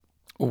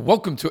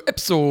Welcome to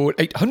episode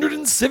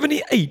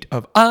 878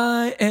 of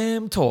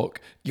IMTalk,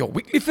 your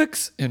weekly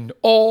fix in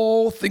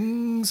all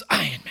things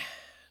Iron Man.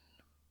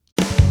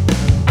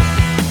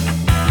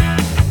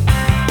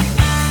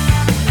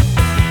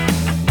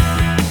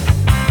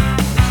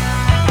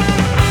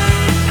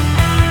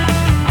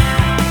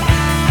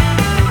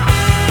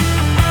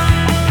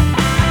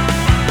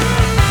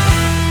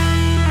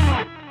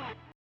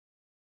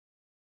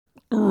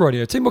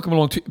 Rightio team, welcome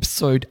along to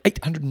episode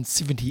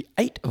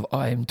 878 of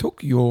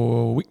IMTalk,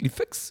 your weekly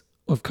fix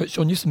of Coach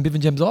John Newsom,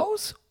 Bevan James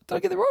Isles. Did I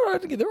get that right? I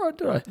didn't get that right,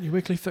 did I? Your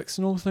weekly fix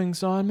in all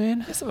things Iron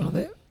Man. Yeah, something like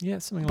that. Yeah,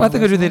 something But like I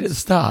think I did that at the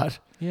start.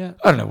 Yeah.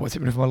 I don't know what's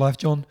happening with my life,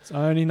 John. It's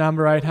only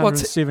number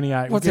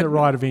 878. We'll get it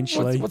right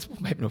eventually. What's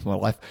happening with my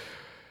life?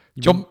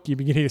 You've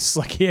been getting a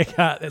slick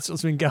haircut. That's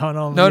what's been going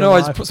on. No,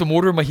 I just put some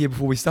water in my hair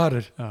before we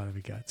started. Oh, there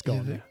we go. It's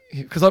gone now.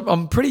 Because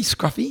I'm pretty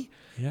scruffy.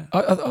 Yeah.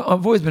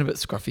 I've always been a bit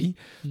scruffy.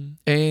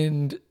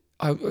 And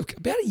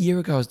about a year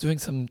ago, I was doing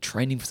some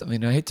training for something,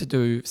 and I had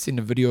to send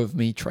a video of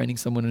me training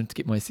someone in to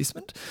get my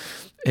assessment.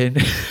 And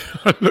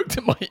I looked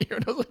at my hair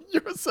and I was like,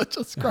 "You're such a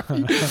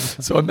scruffy."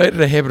 So I made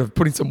it a habit of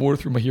putting some water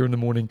through my hair in the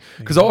morning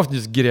because I often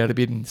just get out of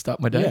bed and start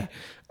my day.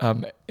 Yeah.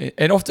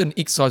 And often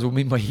exercise will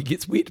mean my hair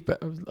gets wet.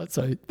 But in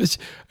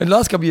the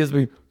last couple of years,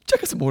 we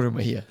chuck some water in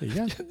my hair. There you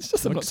go. It's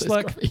just I'm not so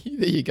scruffy.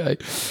 There you go.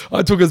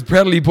 iTalk is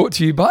proudly brought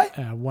to you by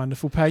our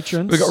wonderful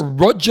patrons. We've got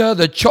Roger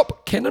the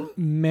Chop Cannon,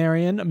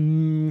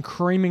 Marion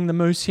creaming the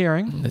moose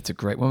herring. That's a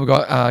great one. We've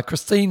got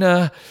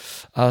Christina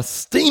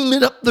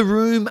steaming up the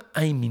room,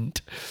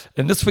 Ament.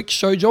 In this week's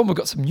show, John, we've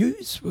got some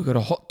news. We've got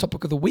a hot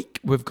topic of the week.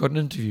 We've got an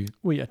interview.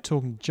 We are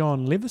talking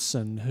John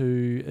Levison,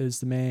 who is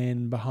the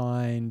man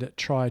behind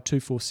Try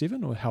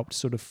 247, or helped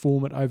sort of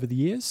form it over the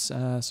years. So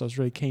I was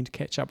really keen to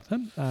catch up with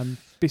him.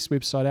 Best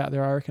website out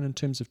there, I reckon, in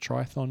terms of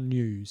triathlon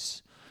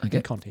news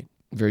and content.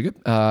 Very good.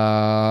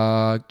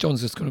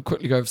 John's just going to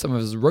quickly go over some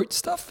of his rote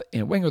stuff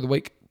and Wang of the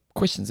Week,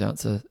 questions,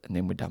 answer, and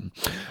then we're done.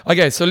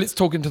 Okay, so let's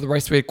talk into the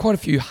race. We had quite a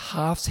few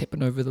halves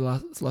happen over the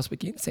last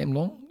weekend. Sam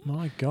Long.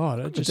 My God.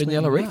 It just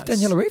Daniela Reef. That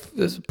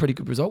was a pretty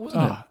good result,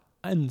 wasn't it?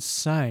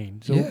 Insane.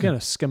 So we're going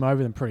to skim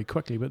over them pretty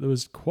quickly, but there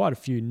was quite a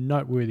few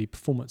noteworthy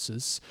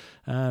performances.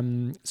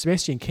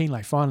 Sebastian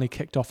Kienle finally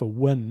kicked off a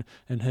win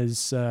in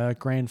his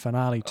grand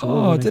finale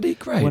tour. Did he?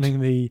 Great.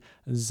 Winning the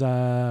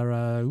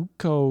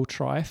Zarauco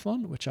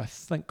Triathlon, which I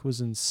think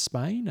was in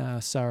Spain.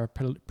 Sarah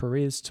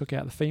Perez took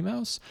out the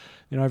females.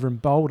 Then over in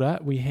Boulder,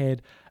 we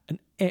had an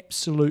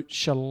absolute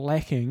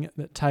shellacking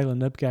that Taylor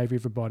Knibb gave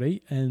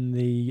everybody in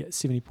the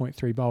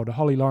 70.3 Boulder.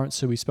 Holly Lawrence,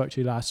 who we spoke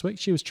to last week,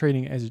 she was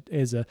treating it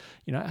as a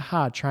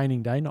hard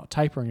training day, not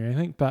tapering or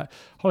anything, but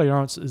Holly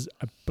Lawrence is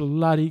a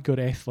bloody good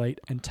athlete,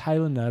 and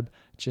Taylor Knibb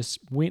just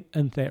went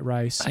into that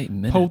race,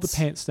 pulled the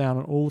pants down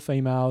on all the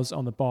females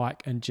on the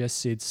bike, and just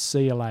said,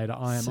 "See you later.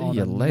 I am on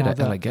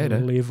another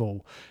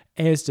level."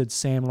 As did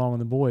Sam Long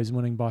and the boys,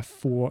 winning by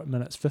 4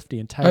 minutes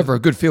 50. And Taylor, over a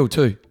good field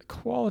too.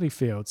 Quality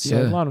field.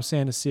 So Lionel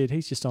Sanders said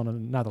he's just on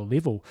another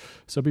level.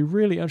 So it'll be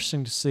really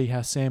interesting to see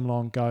how Sam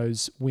Long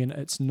goes when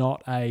it's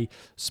not a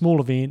small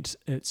event.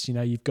 It's,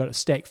 you've got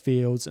stacked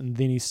fields, and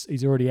then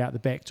he's already out the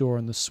back door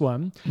in the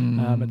swim.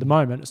 At the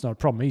moment, it's not a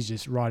problem. He's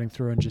just riding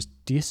through and just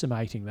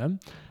decimating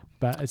them.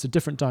 But it's a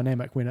different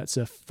dynamic when it's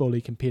a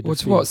fully competitive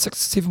field. 6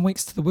 to 7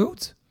 weeks to the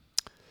Worlds?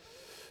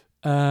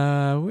 Where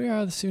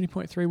are the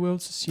 70.3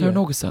 Worlds this year? They're in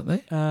August, aren't they?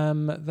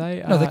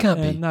 They are. No, they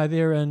can't be. No,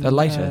 they're in. They're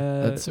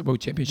later. It's World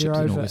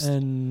Championships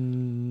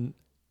in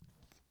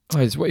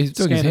August. He's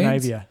doing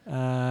Scandinavia. His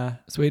hands.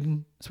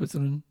 Sweden,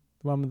 Switzerland.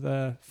 The one with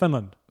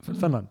Finland.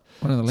 Finland.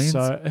 One of the lands.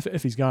 So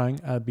if he's going,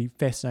 it'd be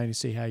fascinating to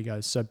see how he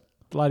goes. So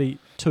bloody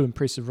two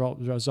impressive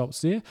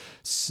results there.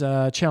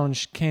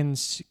 Challenge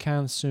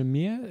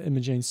Cansumir,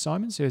 Imogene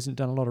Simons, who hasn't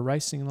done a lot of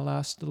racing in the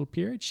last little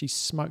period. She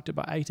smoked it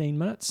by 18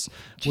 minutes.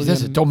 Jeez,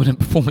 that's a dominant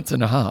performance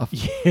and a half.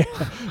 Yeah.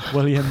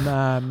 William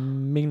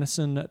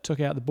Magnussen took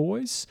out the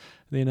boys.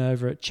 Then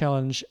over at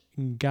Challenge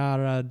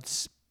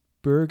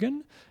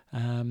Garadsbergen,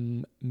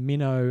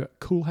 Menno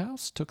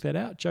Koolhaus took that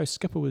out. Joe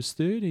Skipper was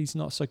third. He's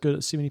not so good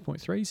at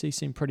 70.3s. He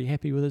seemed pretty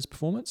happy with his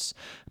performance.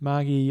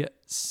 Margie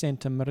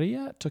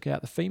Santamaria took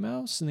out the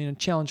females. And then in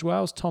Challenge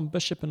Wales, Tom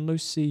Bishop and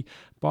Lucy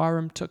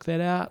Byram took that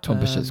out.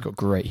 Tom Bishop's got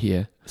great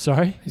hair.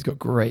 Sorry? He's got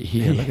great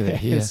hair. Look at that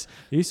hair.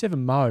 He used to have a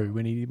mow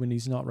when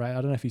he's not right. I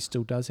don't know if he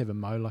still does have a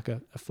mow, like a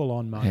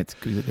full-on mow. That's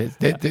good.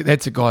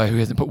 That's a guy who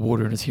hasn't put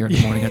water in his hair in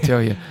the morning, I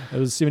tell you. It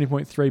was a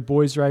 70.3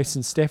 boys race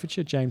in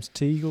Staffordshire. James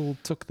Teagle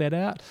took that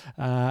out.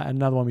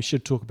 Another one we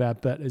should talk about a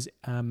bit is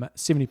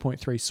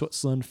 70.3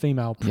 Switzerland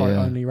female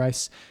pro-only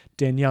race.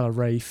 Daniela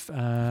Reif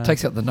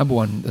takes out the number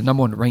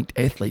one ranked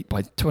athlete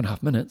by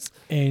 2.5 minutes.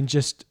 And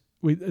just...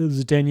 it was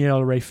a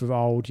Daniela Reif of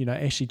old.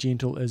 Ashley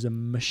Gentle is a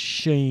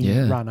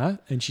machine runner,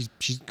 and she's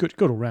good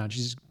all round.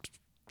 She's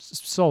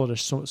solid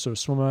sort of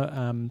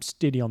swimmer,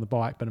 steady on the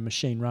bike, but a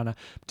machine runner.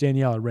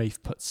 Daniela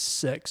Reif put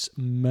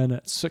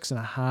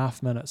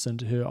 6.5 minutes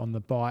into her on the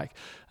bike.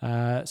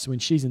 So when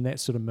she's in that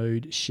sort of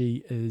mood,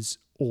 she is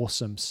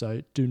awesome.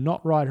 So do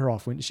not write her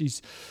off. When you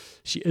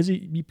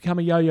become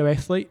a yo-yo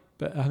athlete,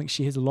 but I think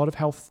she has a lot of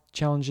health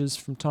challenges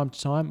from time to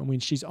time. And when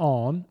she's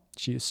on,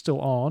 she is still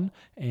on,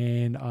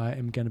 and I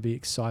am going to be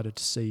excited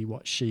to see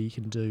what she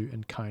can do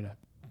in Kona.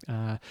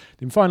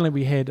 Then finally,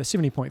 we had a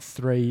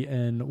 70.3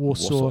 in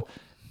Warsaw.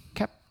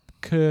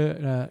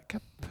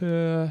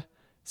 Kapur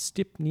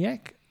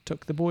Stepniak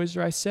took the boys'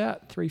 race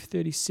out,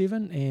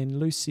 3:37, and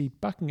Lucy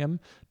Buckingham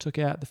took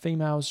out the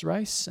females'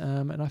 race.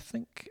 And I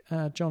think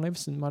John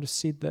Levison might have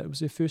said that it was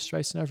her first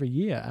race in over a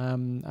year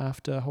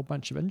after a whole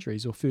bunch of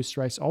injuries, or first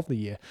race of the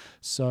year.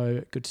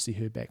 So good to see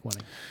her back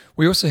winning.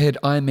 We also had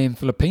Ironman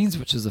Philippines,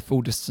 which is a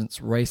full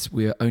distance race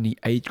where only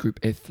age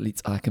group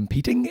athletes are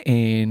competing.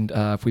 And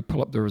if we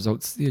pull up the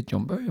results there,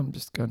 Jumbo, I'm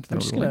just going to the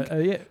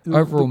link.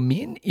 Overall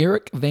men,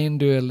 Eric van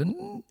der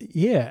Linden.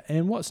 Yeah,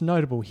 and what's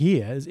notable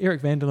here is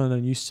Eric van der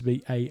Linden used to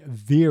be a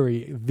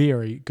very,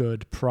 very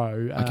good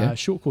pro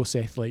short course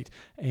athlete,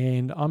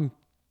 and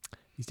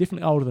he's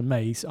definitely older than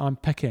me, so I'm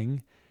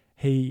picking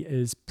he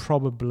is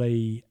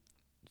probably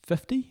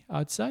 50,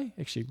 I'd say.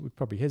 Actually, we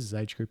probably has his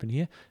age group in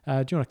here. Do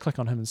you want to click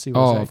on him and see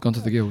what his age? I've gone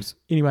to the girls.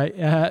 Anyway,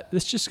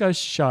 this just goes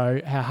to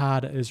show how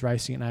hard it is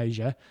racing in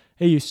Asia.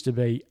 He used to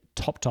be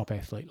top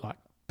athlete, like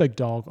big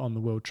dog on the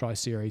World Tri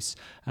Series.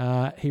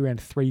 He ran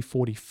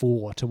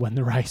 3:44 to win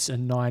the race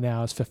in 9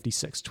 hours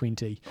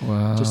 56:20.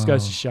 Wow! Just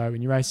goes to show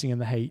when you're racing in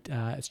the heat,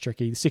 it's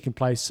tricky. The second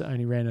place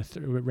only ran a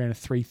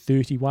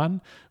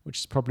 3:31, which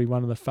is probably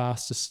one of the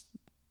fastest.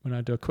 When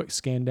I do a quick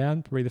scan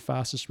down, probably the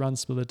fastest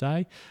runs for the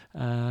day.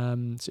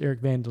 So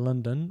Eric van der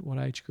Linden, what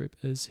age group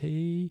is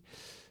he?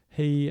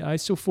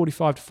 He's still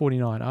 45 to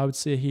 49. I would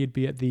say he'd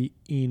be at the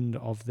end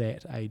of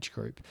that age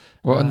group.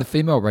 Well, in the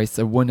female race,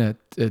 the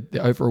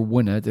overall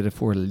winner did a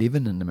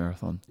 4:11 in the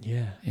marathon.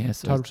 Yeah.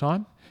 So total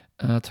time?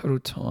 Total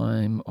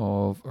time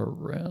of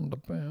around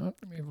about,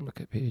 let me have a look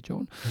at here,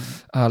 John,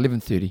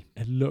 11:30.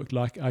 It looked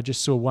like, I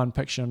just saw one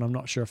picture, and I'm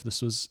not sure if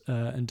this was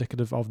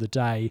indicative of the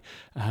day.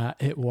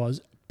 It was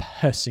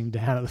pissing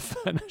down at the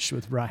finish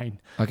with rain.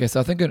 Okay,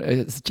 so I think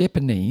it's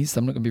Japanese.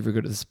 I'm not going to be very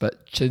good at this,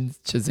 but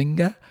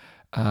Chizinga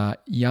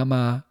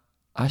Yamashita.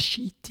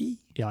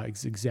 Yeah,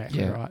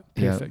 exactly right.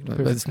 Perfect.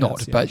 Yeah, it's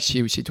not, but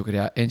she took it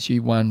out, and she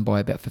won by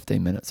about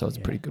 15 minutes, so it was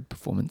a pretty good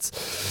performance.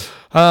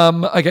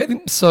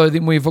 Okay, so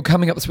then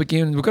coming up this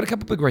weekend, we've got a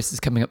couple of big races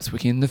coming up this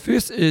weekend. The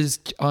first is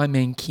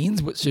Ironman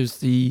Cairns, which is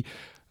the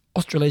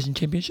Australasian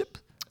Championship.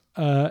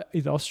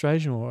 Either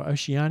Australasian or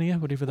Oceania,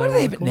 whatever they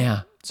want to call it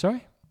now.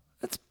 Sorry?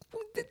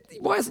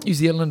 Why isn't New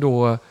Zealand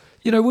or...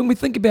 when we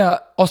think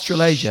about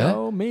Australasia...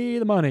 Show me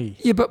the money.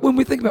 Yeah, but when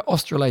we think about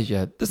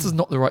Australasia, this is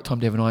not the right time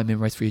to have an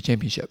Ironman race for your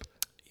championship.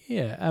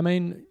 Yeah, I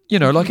mean...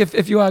 like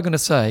if you are going to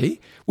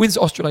say, when's the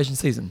Australasian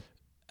season?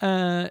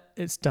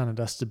 It's done and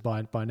dusted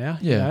by now.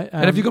 Yeah,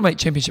 and if you're going to make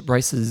championship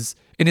races,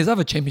 and there's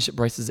other championship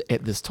races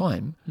at this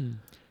time...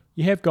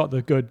 You have got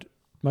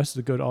most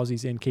of the good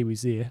Aussies and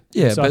Kiwis there.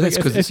 Yeah, so but that's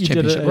because it's a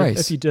championship race.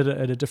 If you did it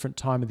at a different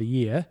time of the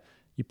year,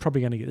 you're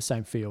probably going to get the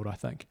same field, I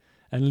think.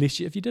 Unless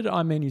if you did it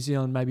Ironman New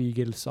Zealand, maybe you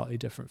get a slightly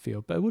different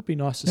field. But it would be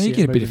nice to see you it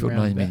get a better moving field in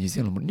around Ironman New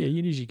Zealand, wouldn't you? Yeah,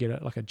 you usually get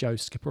it like a Joe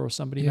Skipper or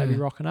somebody maybe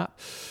rocking up.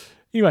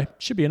 Anyway,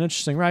 should be an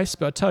interesting race.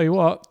 But I tell you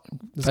what,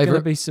 there's going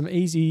to be some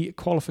easy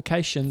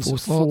qualifications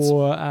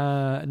for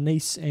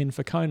Nice and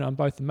for Kona on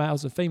both the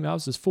males and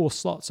females. There's 4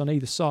 slots on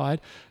either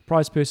side.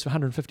 Prize purse for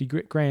 150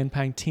 grand,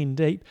 paying 10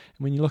 deep.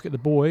 And when you look at the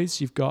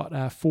boys, you've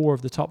got 4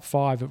 of the top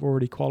 5 have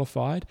already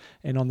qualified.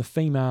 And on the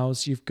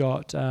females, you've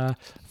got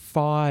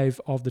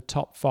 5 of the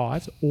top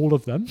 5, all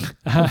of them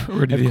have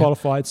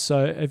qualified.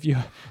 So if you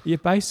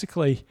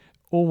basically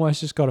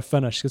almost just got to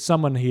finish, because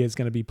someone here is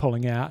going to be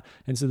pulling out,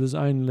 and so there's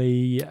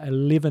only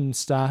 11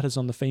 starters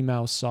on the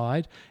female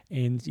side,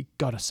 and you've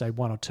got to say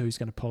 1 or 2 is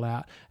going to pull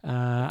out.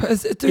 But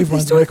is it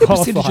still a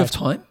percentage of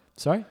time?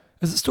 Sorry?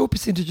 Is it still a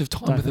percentage of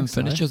time within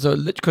finishes?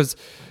 Because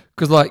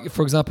like,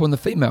 for example, in the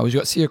females, you've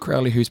got Sia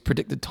Crowley, whose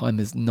predicted time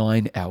is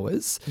 9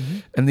 hours. Mm-hmm.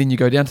 And then you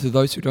go down to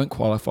those who don't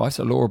qualify.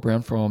 So Laura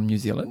Brown from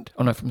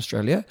from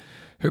Australia,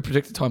 her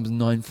predicted time is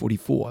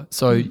 9:44.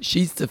 So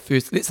she's the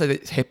first, let's say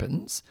that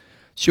happens,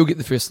 she'll get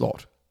the first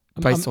slot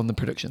based on the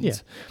predictions. Yeah.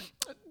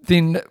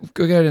 Then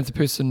go down to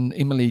person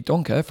Emily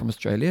Donker from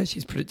Australia.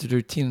 She's predicted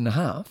to do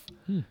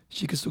 10.5.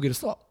 She could still get a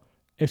slot.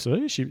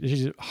 Absolutely.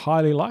 She's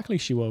highly likely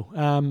she will.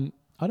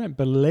 I don't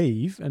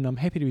believe, and I'm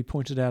happy to be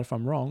pointed out if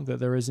I'm wrong, that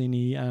there is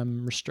any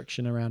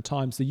restriction around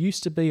times. There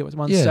used to be at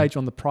one stage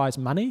on the prize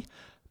money,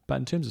 but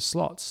in terms of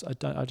slots,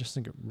 I just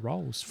think it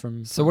rolls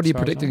from. So what are you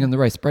predicting in the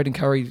race? Braden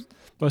Curry.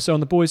 Well, so on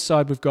the boys'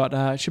 side, we've got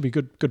it should be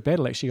good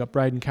battle actually. You've got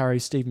Braden Curry,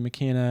 Stephen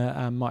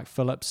McKenna, Mike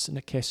Phillips,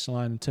 Nick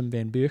Castelline, and Tim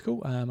Van Berkel,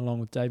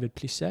 along with David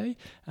Plesset,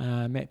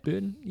 Matt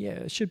Burton. Yeah,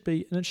 it should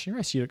be an interesting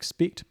race. You'd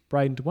expect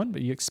Braden to win,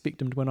 but you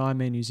expect him to win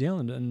Ironman New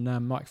Zealand, and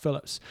Mike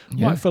Phillips.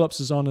 Yeah. Mike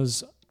Phillips is on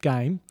his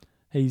game.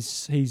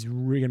 He's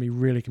going to be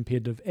really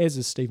competitive, as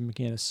is Stephen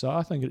McKenna. So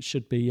I think it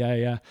should be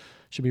a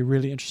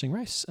really interesting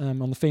race.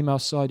 On the female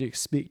side, you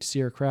expect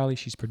Sarah Crowley.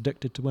 She's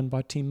predicted to win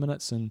by 10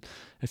 minutes, and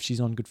if she's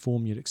on good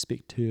form, you'd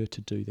expect her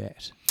to do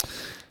that.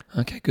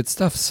 Okay, good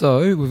stuff.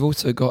 So we've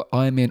also got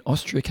Ironman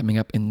Austria coming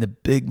up, and the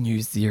big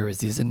news there is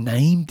there's a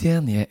name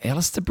down there,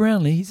 Alistair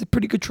Brownlee. He's a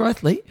pretty good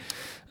triathlete,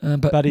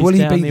 but he's will he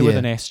down be there with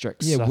an asterisk.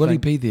 Yeah, I will he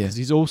think, be there? 'cause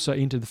he's also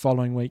entered the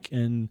following week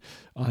in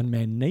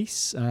Ironman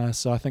Nice.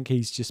 So I think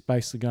he's just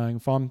basically going,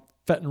 if I'm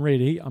fit and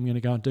ready, I'm going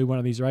to go and do one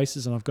of these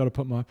races, and I've got to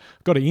put my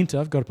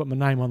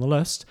name on the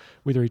list.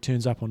 Whether he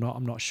turns up or not,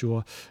 I'm not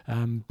sure.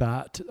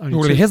 But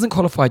he hasn't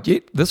qualified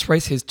yet. This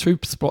race has 2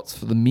 spots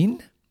for the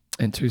men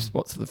and 2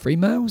 spots for the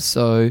females.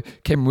 So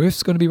Cam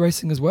Worth's going to be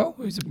racing as well.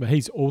 But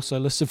he's also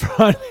listed for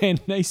Ironman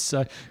Nice,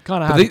 so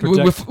kind of hard to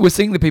predict. We're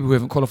seeing the people who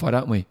haven't qualified,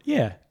 aren't we?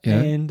 Yeah.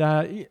 Yeah. And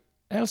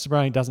Alistair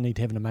Brownlee doesn't need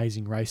to have an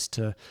amazing race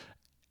to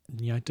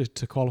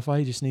qualify.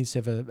 He just needs to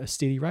have a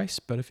steady race.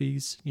 But if he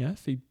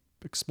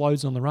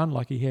explodes on the run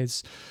like he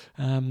has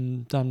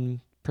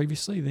done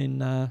previously,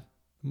 then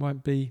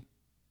won't be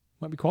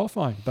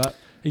qualifying. But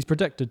he's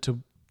predicted to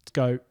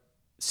go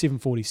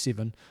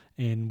 7:47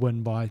 and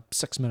win by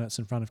 6 minutes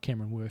in front of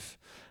Cameron Worth.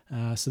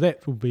 So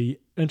that will be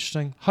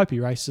interesting. Hope he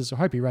races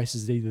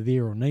either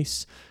there or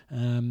Nice,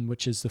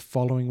 which is the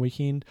following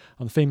weekend.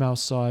 On the female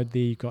side,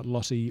 there you've got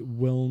Lottie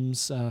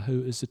Wilms,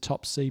 who is the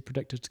top seed,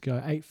 predicted to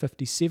go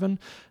 8:57.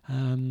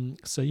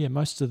 So yeah,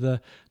 most of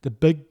the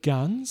big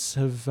guns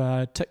have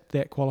ticked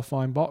that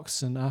qualifying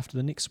box, and after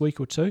the next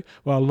week or two,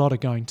 well, a lot are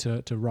going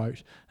to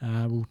Rote.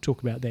 We'll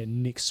talk about that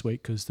next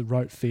week because the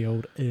Rote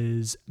field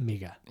is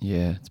mega.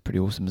 Yeah, it's pretty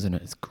awesome, isn't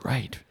it? It's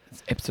great.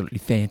 It's absolutely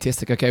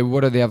fantastic. Okay,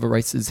 what are the other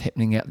races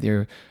happening out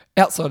there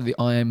outside of the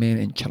Ironman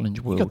and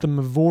Challenge World? You've got the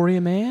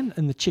Mavoria Man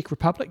in the Czech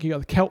Republic. You've got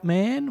the Kelp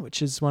Man,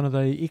 which is one of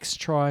the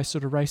X-Tri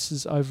sort of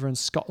races over in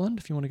Scotland.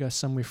 If you want to go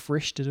somewhere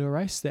fresh to do a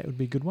race, that would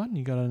be a good one.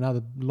 You've got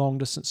another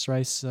long-distance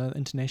race,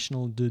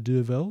 International de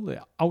Durville,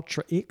 the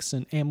Ultra X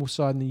in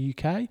Ambleside in the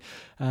UK.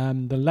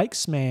 The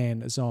Lakes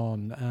Man is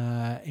on,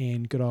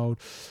 and good old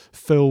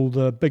Phil,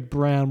 the Big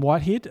Brown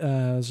Whitehead,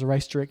 is a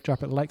race director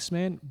up at Lakes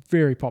Man.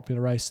 Very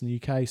popular race in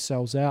the UK,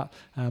 sells out.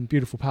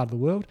 Beautiful part of the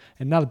world.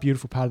 Another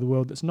beautiful part of the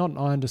world that's not an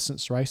iron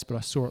distance race, but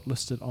I saw it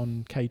listed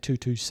on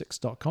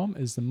K226.com,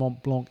 is the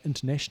Mont Blanc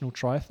International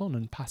Triathlon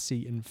in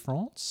Passy in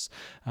France.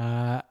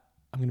 I'm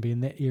going to be in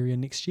that area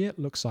next year. It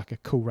looks like a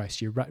cool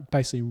race. You're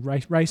basically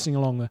racing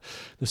along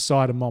the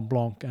side of Mont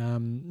Blanc.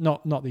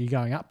 Not that you're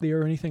going up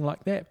there or anything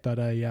like that, but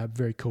a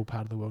very cool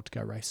part of the world to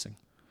go racing.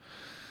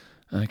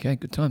 Okay,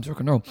 good times, rock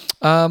and roll.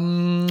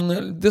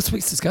 This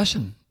week's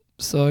discussion.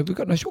 So we've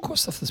got no short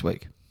course stuff this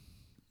week.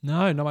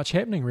 No, not much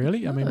happening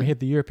really. I mean, we had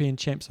the European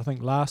Champs, I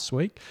think, last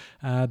week.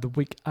 The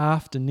week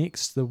after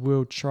next, the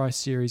World Tri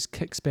Series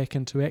kicks back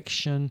into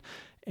action.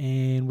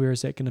 And where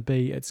is that going to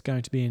be? It's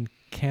going to be in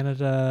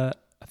Canada.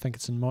 I think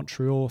it's in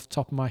Montreal off the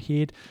top of my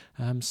head.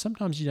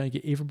 Sometimes you don't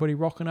get everybody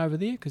rocking over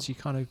there because you're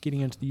kind of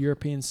getting into the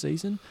European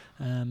season.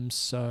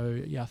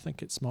 So, yeah, I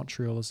think it's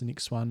Montreal is the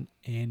next one,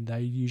 and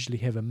they usually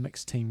have a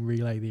mixed team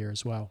relay there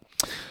as well.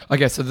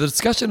 Okay, so the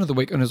discussion of the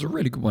week, and it's a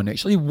really good one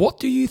actually. What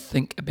do you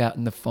think about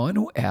in the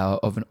final hour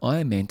of an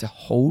Ironman to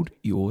hold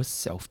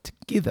yourself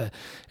together?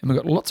 And we've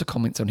got lots of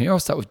comments on here. I'll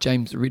start with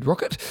James the Red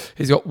Rocket.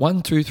 He's got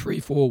 1, 2, 3,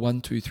 4,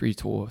 1, 2, 3,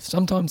 4.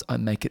 Sometimes I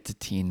make it to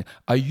 10.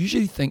 I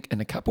usually think in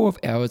a couple of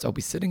hours I'll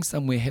be sitting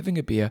somewhere having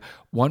a beer,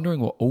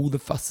 wondering what all the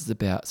fuss is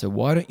about. So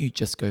why don't you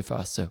just go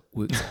faster?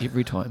 Works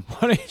every time.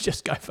 Why don't you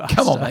just go faster?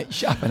 Come on, mate,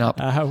 sharpen up.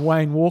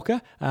 Wayne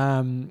Walker,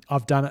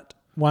 I've done it.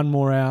 1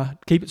 more hour.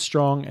 Keep it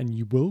strong, and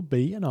you will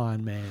be an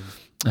Ironman.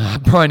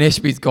 Brian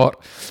Ashby's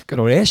got, good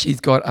old Ash,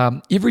 he's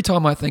got, every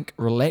time I think,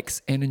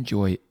 relax and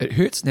enjoy. It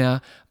hurts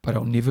now, but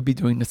I'll never be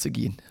doing this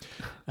again.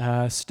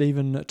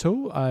 Stephen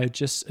Toole, I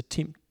just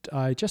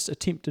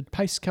attempted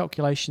pace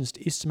calculations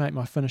to estimate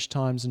my finish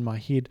times in my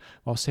head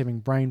whilst having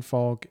brain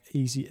fog.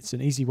 It's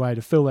an easy way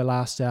to fill that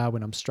last hour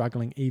when I'm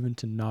struggling even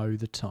to know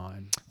the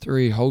time.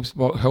 3,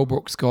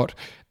 Holbrook's got,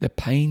 the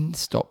pain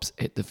stops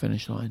at the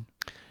finish line.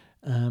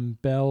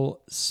 Bell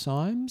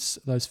Symes,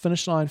 those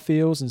finish line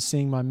feels and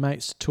seeing my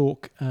mates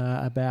talk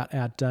about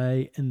our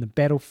day in the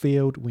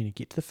battlefield when you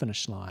get to the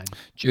finish line.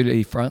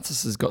 Julie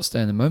Francis has got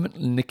Stay in the Moment.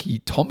 Nikki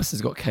Thomas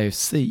has got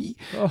KFC.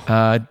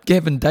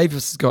 Gavin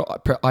Davis has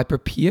got I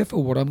prepare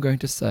for what I'm going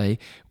to say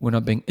when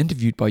I'm being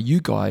interviewed by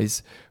you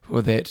guys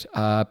for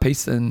that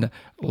piece in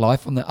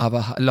life on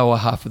the lower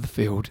half of the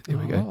field. There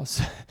we go.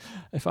 So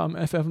if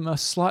I'm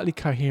slightly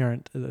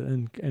coherent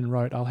in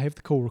Rote, I'll have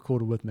the call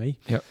recorder with me.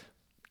 Yep.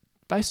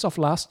 Based off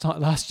last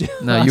year.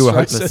 No, you were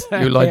hopeless.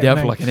 You lied down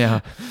for like an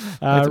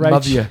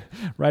hour.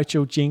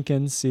 Rachel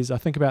Jenkins says, I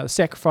think about the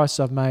sacrifices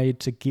I've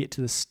made to get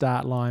to the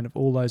start line of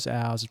all those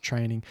hours of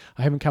training.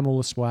 I haven't come all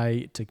this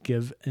way to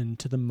give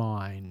into the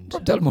mind.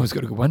 Rob Dellamore's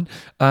got a good one.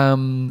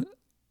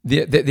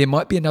 There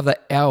might be another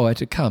hour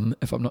to come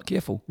if I'm not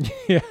careful.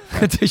 Yeah.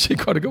 It's actually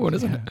quite a good one,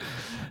 isn't it?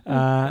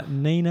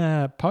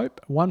 Nina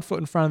Pope, 1 foot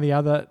in front of the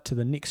other to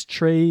the next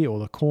tree or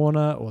the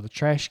corner or the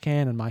trash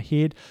can in my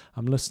head.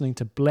 I'm listening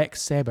to Black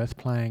Sabbath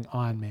playing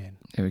Iron Man.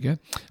 There we go.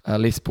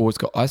 Les Board's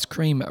got ice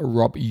cream.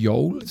 Rob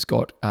Yole has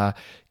got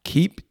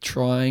keep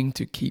trying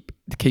to keep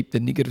the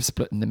negative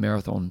split in the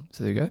marathon.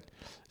 So there you go.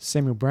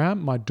 Samuel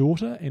Brown, my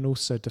daughter, and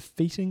also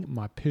defeating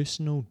my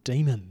personal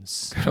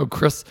demons. Good old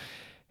Chris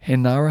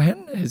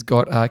Hanarahan has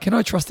got, can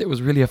I trust it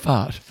was really a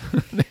fart?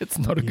 That's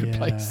not a good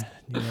place.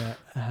 Yeah.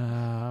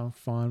 I'll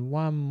find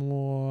one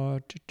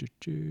more.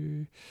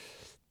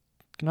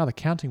 Another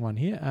counting one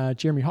here.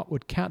 Jeremy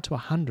Hotwood, count to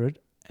 100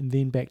 and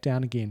then back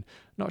down again.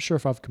 Not sure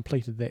if I've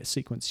completed that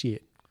sequence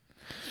yet.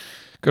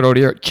 Good old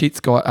Eric Cheat's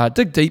got,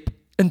 dig deep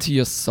into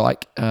your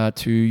psyche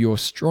to your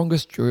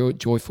strongest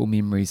joyful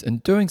memories. In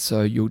doing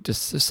so, you'll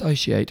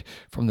disassociate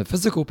from the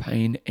physical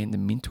pain and the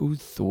mental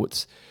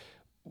thoughts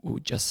will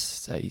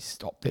just say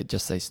stop. They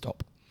just say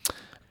stop.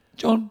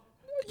 John,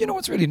 you know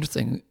what's really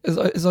interesting? As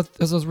I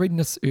was reading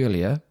this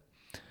earlier,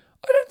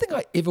 I don't think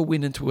I ever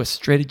went into a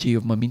strategy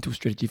of my mental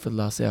strategy for the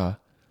last hour.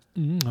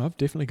 I've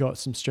definitely got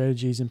some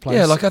strategies in place.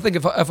 Yeah, like I think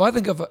if I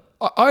think of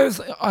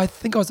I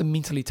think I was a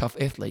mentally tough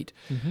athlete,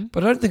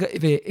 but I don't think I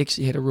ever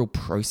actually had a real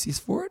process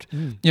for it.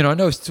 You know, I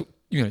know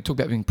talk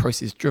about being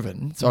process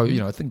driven, so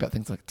I think about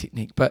things like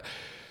technique. But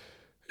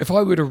if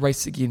I were to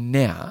race again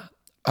now,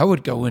 I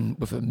would go in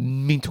with a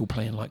mental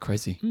plan like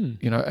crazy.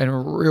 And a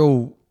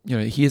real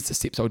here's the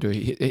steps I'll do.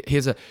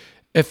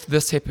 If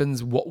this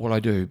happens, what will I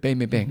do? Bang,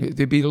 bang, bang.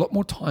 There'd be a lot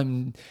more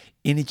time,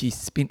 energy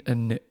spent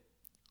in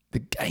the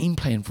game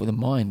plan for the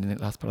mind in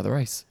that last part of the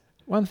race.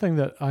 One thing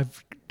that I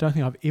don't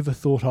think I've ever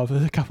thought of,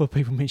 a couple of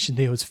people mentioned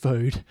there, was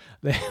food.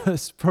 That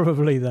was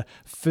probably the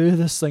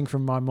furthest thing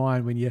from my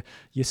mind when your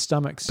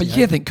stomach's... But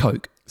you think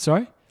Coke.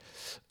 Sorry?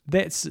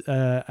 That's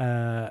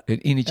an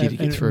energy to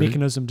get through. A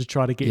mechanism to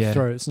try to get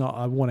through. It's not,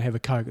 I want to have a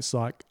Coke. It's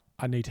like,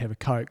 I need to have a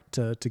Coke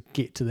to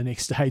get to the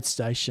next aid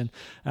station.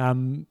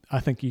 I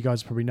think you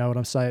guys probably know what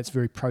I'm saying. It's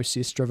very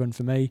process driven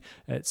for me.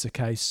 It's a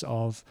case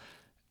of...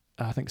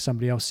 I think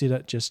somebody else said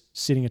it, just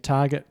setting a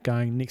target,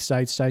 going next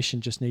aid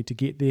station, just need to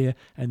get there,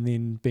 and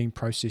then being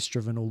process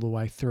driven all the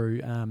way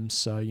through.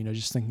 So,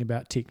 just thinking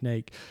about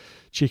technique,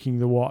 checking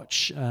the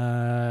watch,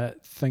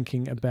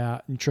 thinking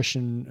about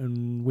nutrition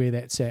and where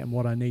that's at and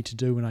what I need to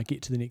do when I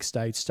get to the next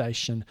aid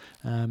station.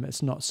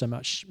 It's not so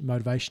much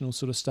motivational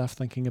sort of stuff,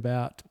 thinking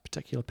about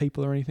particular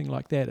people or anything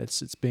like that.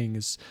 It's being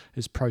as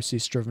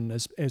process driven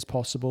as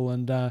possible,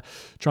 and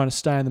trying to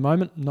stay in the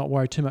moment, not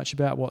worry too much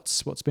about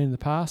what's been in the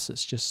past.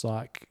 It's just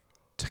like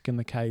ticking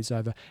the K's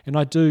over. And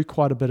I do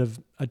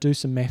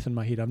some math in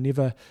my head. I've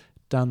never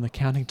done the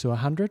counting to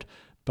 100,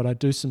 but I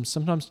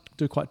sometimes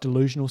do quite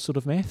delusional sort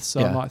of math. So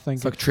I might think,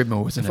 it's like a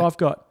treadmill, isn't it? If I've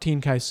got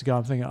 10 Ks to go,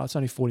 I'm thinking, it's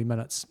only 40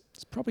 minutes.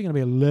 It's probably going to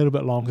be a little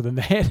bit longer than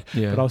that.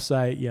 But I'll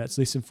say, it's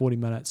less than 40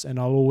 minutes. And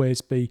I'll always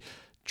be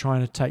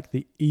trying to take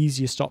the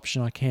easiest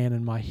option I can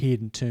in my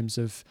head in terms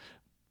of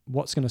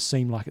what's going to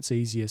seem like it's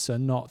easier. So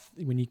not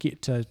when you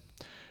get to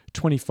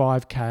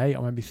 25K, I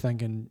won't be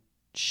thinking,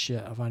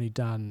 shit,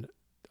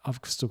 I've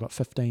still got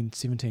 15,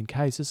 17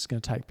 Ks. This is going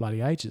to take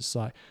bloody ages. It's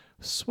like,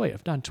 sweet,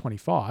 I've done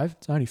 25.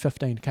 It's only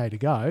 15K to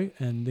go.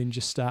 And then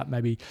just start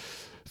maybe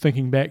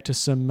thinking back to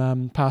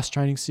some past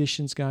training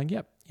sessions going,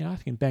 yep, I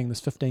can bang this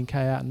 15K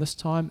out in this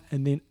time.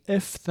 And then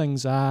if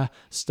things are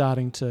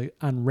starting to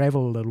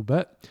unravel a little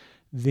bit,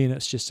 then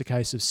it's just a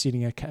case of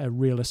setting a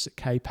realistic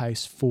K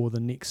pace for the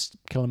next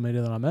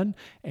kilometre that I'm in,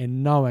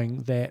 and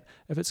knowing that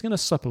if it's going to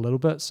slip a little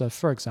bit, so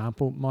for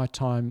example, my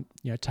time,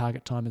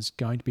 target time is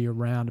going to be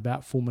around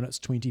about 4 minutes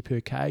 20 per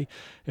K.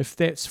 If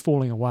that's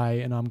falling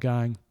away and I'm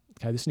going,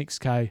 okay, this next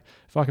K,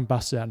 if I can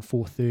bust it out in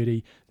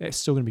 4:30, that's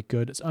still going to be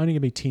good. It's only going to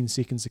be 10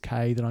 seconds a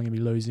K that I'm going to be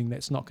losing.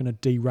 That's not going to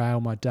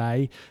derail my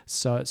day.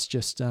 So it's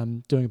just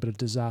doing a bit of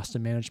disaster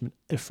management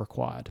if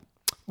required.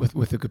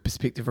 With a good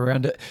perspective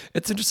around it.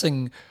 It's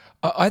interesting.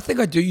 I think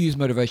I do use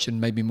motivation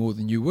maybe more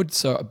than you would.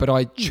 But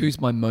I choose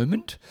my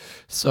moment.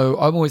 So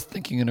I'm always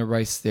thinking in a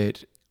race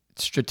that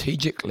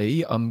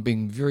strategically I'm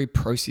being very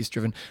process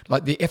driven.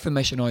 Like the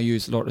affirmation I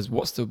use a lot is,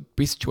 what's the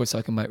best choice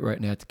I can make right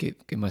now to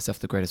give myself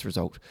the greatest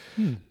result?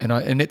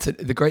 And it's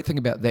the great thing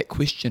about that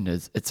question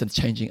is it's a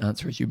changing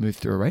answer as you move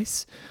through a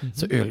race.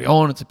 So early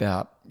on it's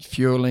about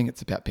fueling,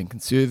 it's about being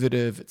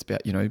conservative, it's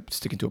about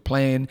sticking to a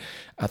plan.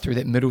 Through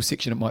that middle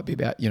section it might be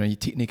about your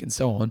technique and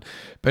so on.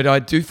 But I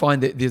do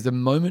find that there's a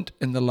moment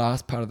in the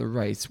last part of the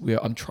race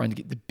where I'm trying to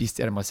get the best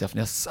out of myself.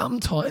 Now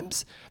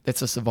sometimes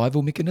that's a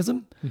survival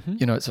mechanism.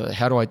 So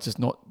how do I just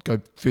not go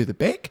further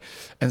back?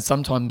 And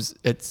sometimes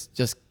it's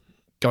just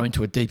going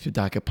to a deeper,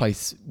 darker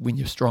place when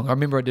you're strong. I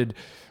remember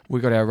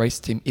we got our race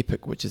team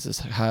Epic, which is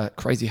this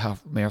crazy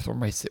half marathon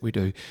race that we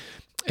do.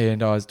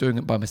 And I was doing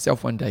it by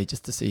myself one day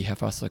just to see how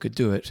fast I could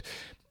do it.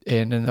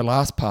 And in the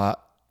last part,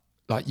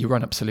 like you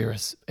run up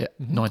Celeris at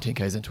 19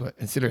 Ks into it.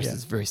 And Celeris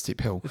is a very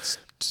steep hill. It's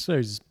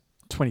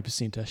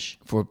 20%-ish.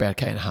 For about a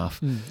K and a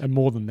half. And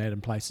more than that in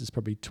places,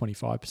 probably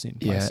 25% in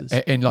places.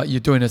 And like you're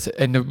doing this,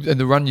 and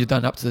the run you've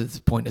done up to this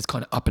point is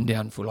kind of up and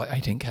down for like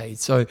 18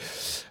 Ks. So, and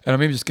I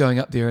remember just going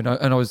up there and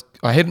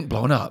I hadn't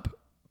blown up,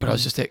 but I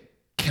was just at,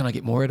 can I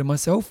get more out of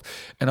myself?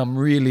 And I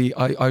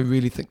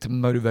really think to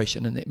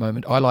motivation in that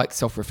moment. I like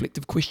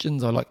self-reflective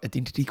questions. I like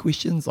identity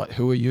questions, like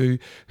who are you?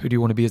 Who do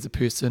you want to be as a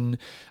person?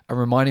 I'm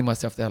reminding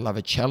myself that I love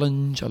a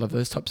challenge. I love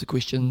those types of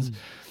questions.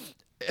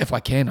 If I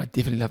can, I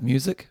definitely love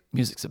music.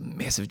 Music's a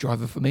massive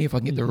driver for me. If I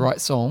can get the right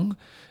song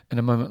in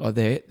a moment like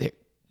that,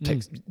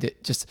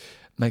 that just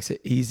makes it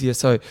easier.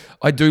 So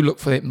I do look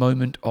for that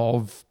moment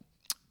of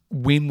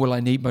when will I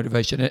need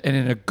motivation? And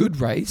in a good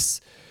race,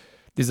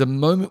 there's a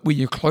moment where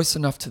you're close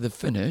enough to the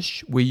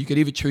finish where you could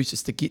either choose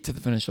just to get to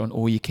the finish line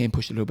or you can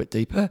push a little bit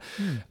deeper.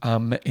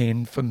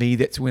 And for me,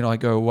 that's when I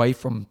go away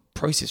from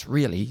process,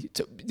 really.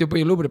 There'll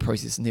be a little bit of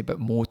process in there, but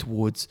more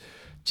towards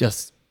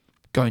just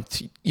going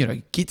to,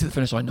 get to the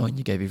finish line knowing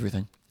you gave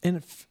everything.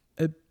 And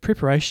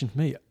preparation for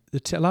me,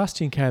 the last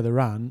 10K of the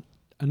run,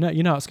 I know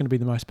it's going to be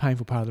the most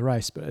painful part of the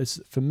race, but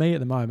for me at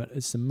the moment,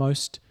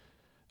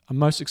 I'm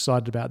most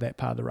excited about that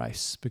part of the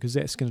race because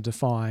that's going to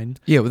define.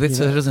 Yeah, well, that's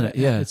it, isn't it?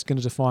 Yeah. It's going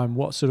to define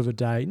what sort of a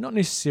day, not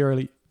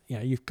necessarily,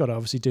 you've got to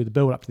obviously do the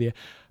build up there,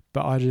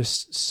 but I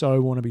just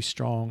so want to be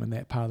strong in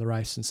that part of the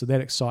race. And so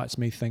that excites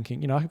me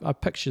thinking, I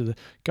picture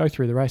go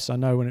through the race. I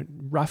know when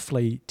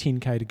roughly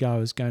 10K to go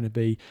is going to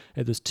be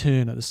at this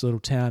turn at this little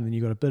town, and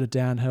you've got a bit of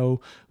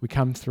downhill. We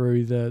come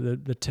through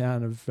the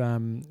town of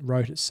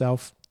Rote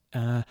itself.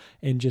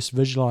 And just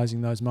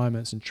visualizing those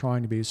moments and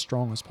trying to be as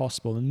strong as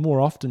possible. And more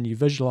often you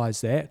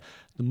visualize that,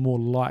 the more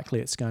likely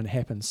it's going to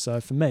happen.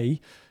 So for me,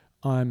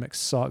 I'm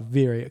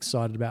very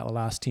excited about the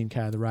last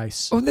 10K of the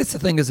race. Well, that's the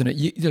thing, isn't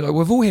it?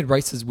 We've all had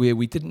races where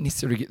we didn't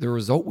necessarily get the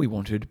result we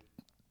wanted,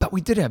 but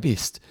we did our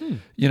best. And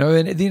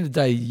at the end of the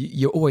day,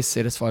 you're always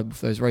satisfied with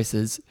those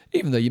races,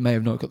 even though you may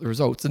have not got the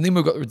results. And then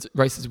we've got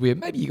races where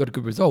maybe you got a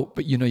good result,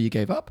 but you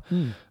gave up.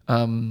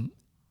 And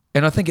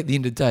I think at the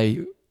end of the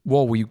day,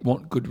 while we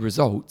want good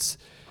results,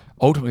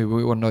 ultimately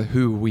we want to know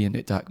who are we in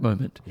that dark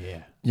moment.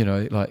 Yeah.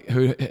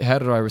 How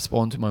did I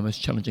respond to my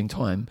most challenging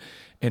time?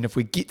 And if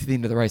we get to the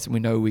end of the race and we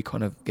know we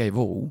kind of gave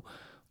all,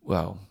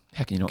 well,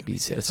 how can you not be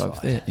satisfied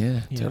with that? Yeah,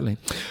 totally.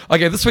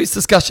 Okay, this week's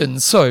discussion.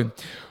 So,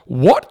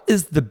 what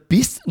is the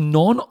best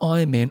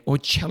non-Ironman or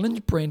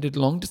challenge branded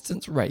long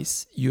distance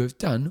race you have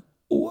done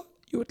or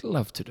you would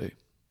love to do?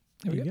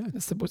 There we go.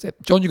 What's that?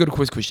 John, you got a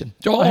quiz question.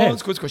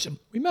 John's quiz question.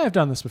 We may have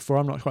done this before.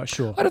 I'm not quite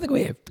sure. I don't think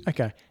we have.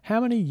 Okay.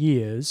 How many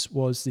years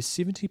was the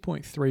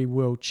 70.3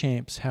 World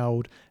Champs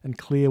held in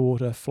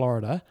Clearwater,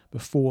 Florida,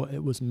 before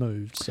it was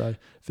moved? So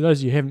for those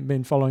of you who haven't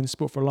been following the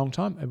sport for a long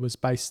time, it was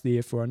based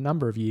there for a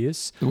number of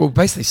years. Well, it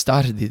basically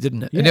started there,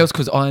 didn't it? Yeah. And that was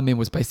because Ironman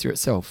was based there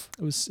itself.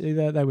 It was.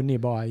 They were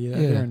nearby.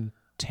 They're in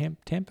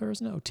Tampa,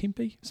 isn't it? Or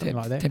Tempe? Something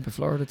like that. Tempe,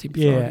 Florida.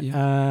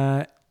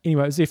 Florida.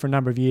 Anyway, it was there for a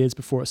number of years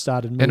before it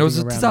started moving and it was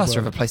a around disaster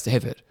of a place to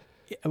have it.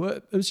 Yeah, well,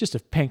 it was just a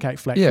pancake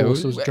flat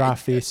course. It was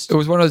draft fest. It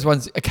was one of those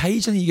ones,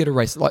 occasionally you get a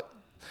race, like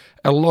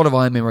a lot of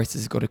Ironman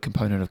races have got a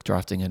component of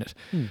drafting in it.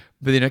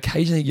 But then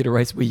occasionally you get a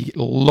race where you get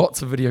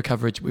lots of video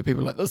coverage where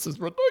people are like, this is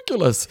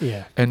ridiculous.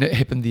 Yeah. And it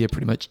happened there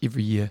pretty much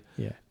every year.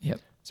 Yeah.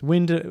 Yep.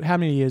 So how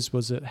many years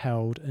was it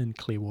held in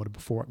Clearwater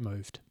before it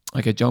moved?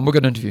 Okay, John, we've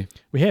got an interview.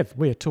 We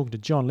are talking to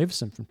John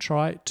Levison from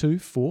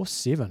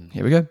Try247.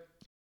 Here we go.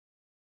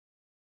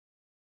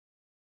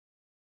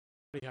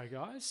 Hey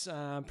guys,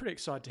 I'm pretty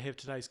excited to have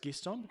today's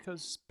guest on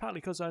partly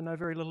because I know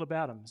very little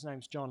about him. His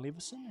name's John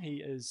Levison.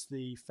 He is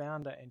the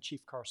founder and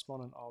chief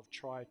correspondent of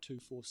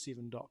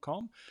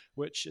try247.com,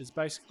 which is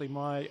basically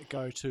my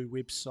go-to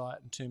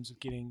website in terms of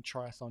getting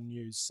triathlon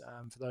news.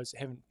 For those that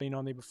haven't been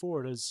on there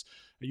before, it is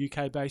a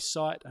UK-based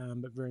site,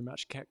 but very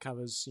much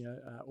covers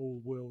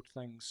all world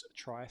things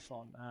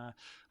triathlon. I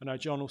know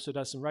John also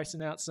does some race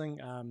announcing,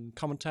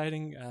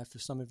 commentating. For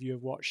some of you who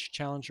have watched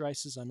challenge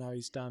races, I know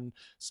he's done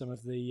some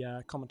of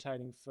the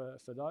commentating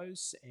for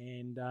those,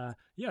 and I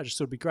just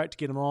thought it'd be great to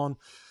get him on,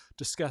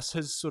 discuss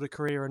his sort of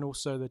career and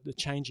also the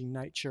changing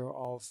nature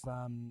of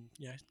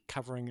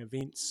covering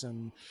events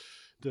and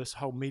this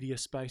whole media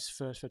space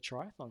for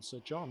triathlon. So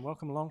John,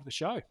 welcome along to the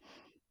show.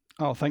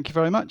 Oh, thank you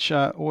very much.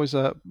 Always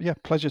a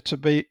pleasure to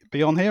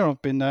be on here.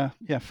 I've been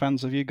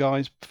fans of you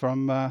guys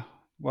from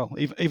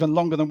even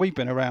longer than we've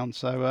been around.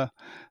 So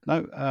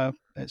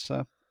it's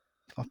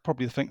I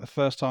probably think the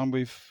first time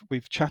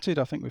we've chatted.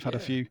 I think we've had a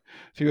few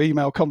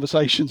email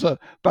conversations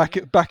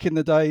back in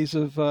the days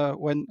of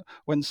when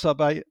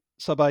sub 8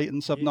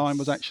 and sub 9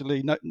 was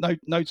actually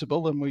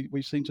notable, and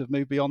we seem to have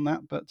moved beyond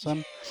that. But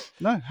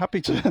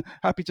happy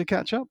to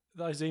catch up.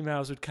 Those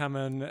emails would come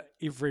in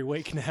every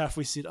week now. If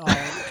we said,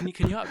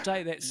 can you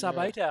update that sub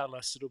 8 hour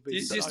list? It'll be.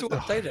 You still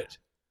update it?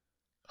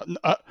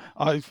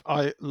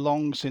 I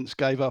long since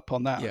gave up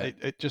on that. Yeah.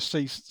 It just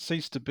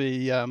ceased to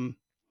be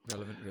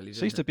relevant, really.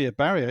 Ceased to be a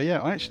barrier. Yeah,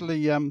 I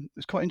actually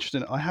it's quite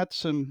interesting. I had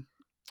some.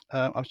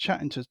 I was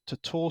chatting to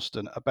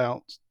Torsten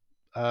about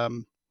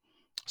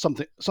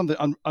something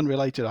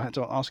unrelated. I had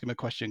to ask him a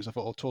question because I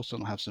thought, Torsten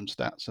will have some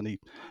stats, and he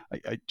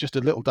just a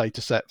little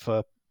data set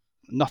for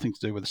nothing to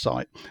do with the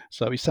site.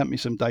 So he sent me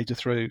some data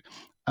through,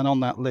 and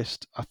on that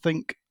list, I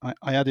think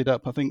I added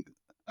up. I think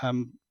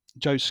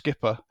Joe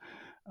Skipper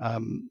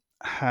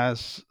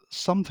has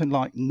something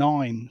like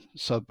 9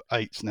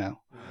 sub-8s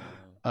now,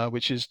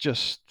 which is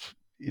just,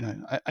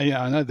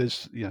 I know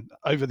there's,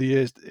 over the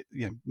years,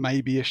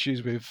 maybe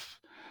issues with,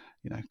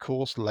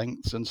 course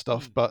lengths and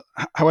stuff, but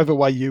however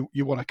way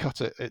you want to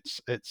cut it,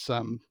 it's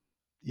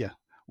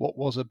what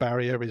was a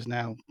barrier is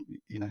now,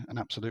 an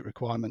absolute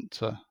requirement,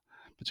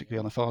 particularly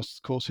on the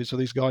fast courses for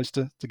these guys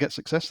to get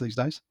success these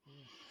days.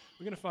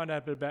 We're going to find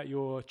out a bit about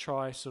your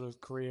tri sort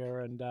of career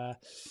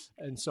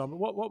and so on. But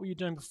what were you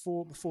doing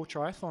before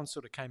triathlon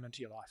sort of came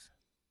into your life?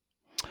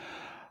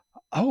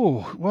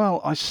 Oh,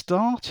 well, I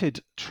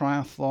started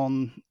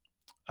triathlon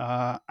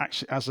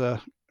actually as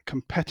a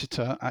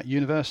competitor at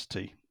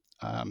university.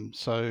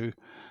 So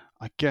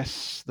I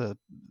guess the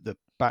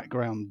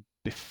background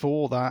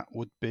before that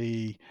would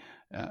be,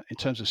 in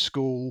terms of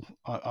school,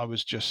 I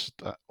was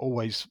just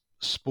always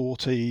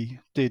sporty,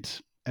 did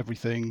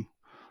everything: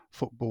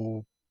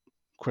 football,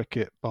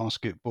 cricket,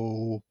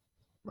 basketball,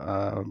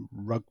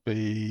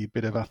 rugby,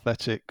 bit of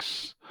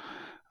athletics,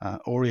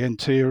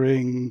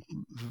 orienteering,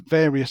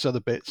 various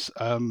other bits.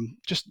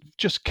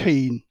 Just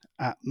keen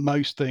at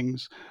most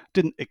things.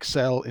 Didn't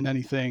excel in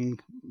anything.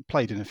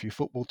 Played in a few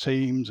football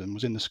teams and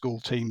was in the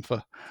school team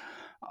for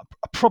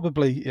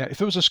probably. If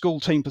there was a school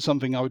team for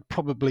something, I would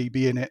probably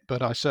be in it,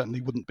 but I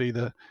certainly wouldn't be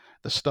the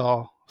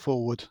star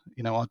forward.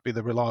 I'd be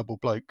the reliable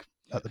bloke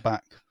at the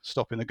back,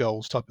 stopping the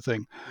goals type of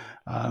thing.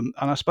 And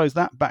I suppose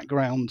that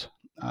background,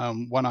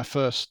 when I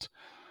first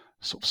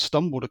sort of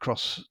stumbled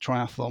across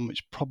triathlon,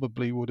 which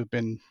probably would have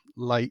been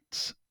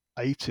late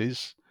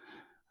 80s,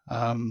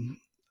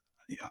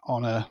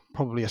 on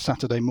probably a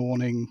Saturday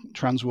morning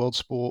Transworld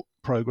Sport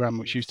program,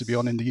 which used to be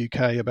on in the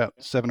UK about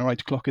 7 or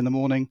 8 o'clock in the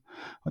morning.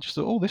 I just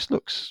thought, oh, this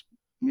looks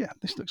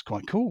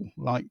quite cool.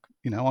 Like,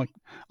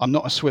 I'm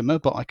not a swimmer,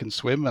 but I can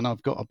swim, and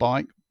I've got a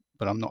bike,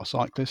 but I'm not a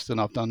cyclist,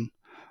 and I've done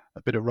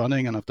a bit of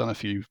running, and I've done a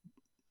few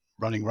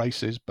running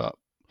races, but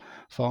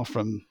far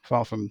from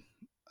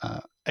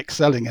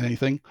excelling in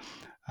anything.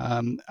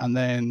 And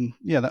then,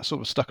 that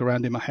sort of stuck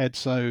around in my head.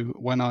 So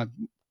when I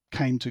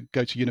came to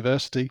go to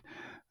university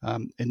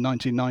in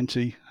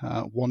 1990,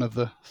 one of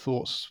the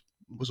thoughts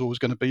was always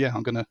going to be,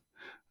 I'm going to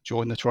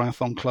join the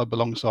triathlon club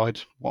alongside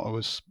what I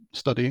was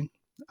studying.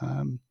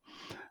 And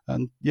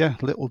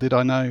little did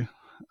I know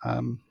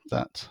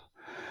that,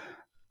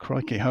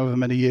 crikey, however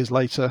many years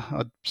later,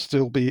 I'd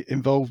still be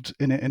involved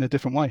in it in a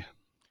different way.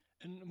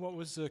 And what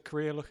was the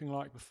career looking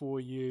like before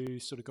you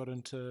sort of got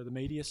into the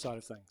media side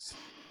of things?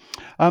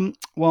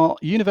 Well,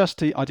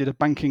 university, I did a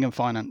banking and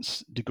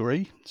finance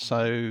degree.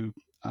 So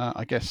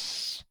I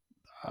guess,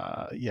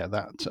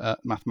 that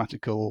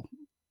mathematical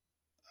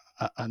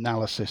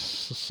analysis,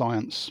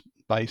 science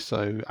base.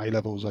 So A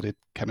levels, I did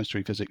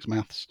chemistry, physics,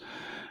 maths.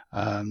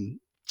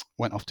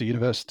 Went off to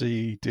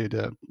university, did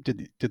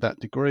that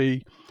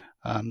degree.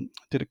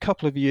 Did a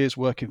couple of years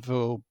working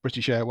for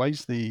British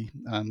Airways, the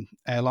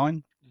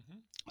airline.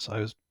 So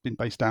I've been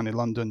based down in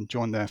London,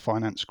 joined their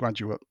finance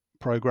graduate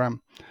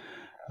program.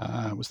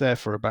 Was there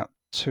for about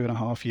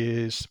 2.5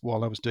 years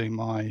while I was doing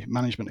my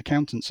management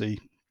accountancy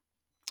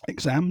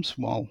exams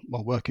while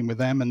working with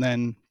them. And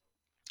then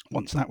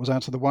once that was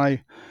out of the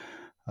way,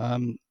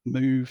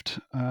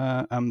 moved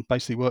and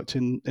basically worked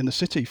in the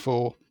city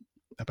for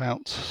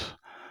about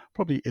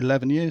probably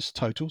 11 years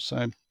total.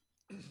 So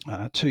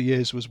 2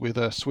 years was with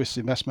a Swiss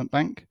investment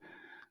bank.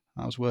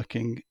 I was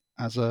working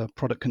as a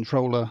product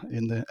controller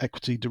in the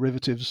equity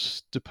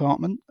derivatives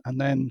department.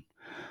 And then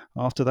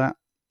after that,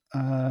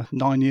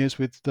 9 years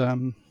with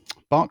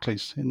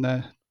Barclays in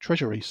their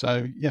treasury.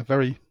 So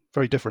very,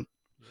 very different.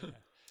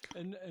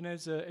 And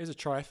as a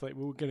triathlete,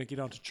 we're going to get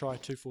on to Tri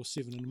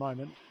 247 in a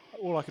moment.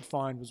 All I could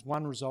find was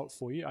one result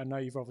for you. I know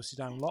you've obviously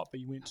done a lot,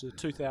 but you went to the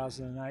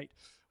 2008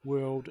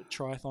 World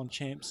Triathlon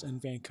Champs in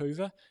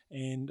Vancouver.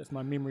 And if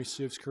my memory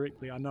serves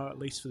correctly, I know at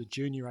least for the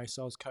junior race,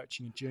 I was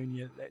coaching a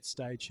junior at that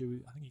stage who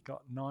I think he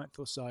got 9th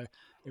or so.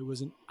 It was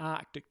an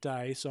Arctic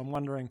day, so I'm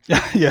wondering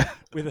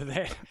whether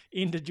that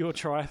ended your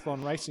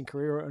triathlon racing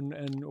career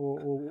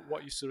or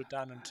what you've sort of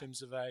done in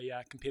terms of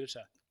a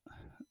competitor.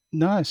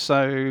 No,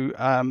 so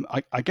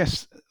I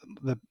guess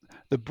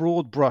the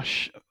broad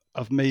brush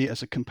of me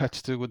as a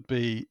competitor would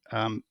be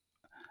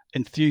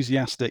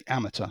enthusiastic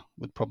amateur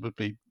would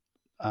probably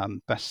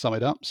best sum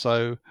it up.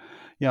 So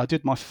I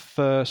did my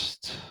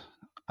first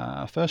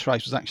race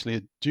was actually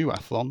a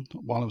duathlon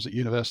while I was at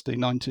university,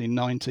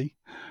 1990.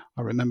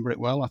 I remember it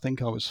well. I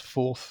think I was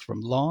 4th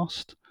from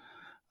last.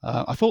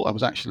 I thought I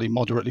was actually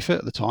moderately fit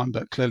at the time,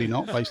 but clearly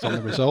not based on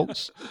the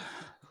results.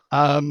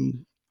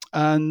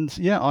 And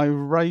I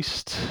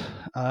raced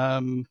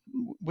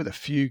with a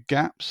few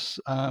gaps.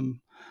 I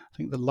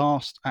think the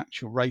last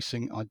actual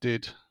racing I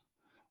did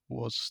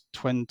was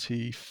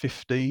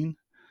 2015.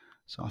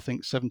 So I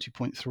think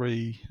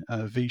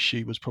 70.3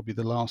 Vichy was probably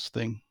the last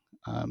thing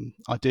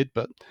I did.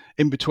 But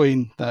in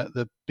between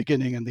the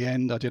beginning and the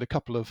end, I did a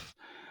couple of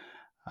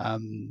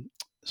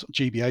sort of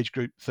GB age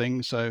group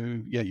things.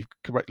 So you've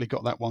correctly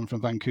got that one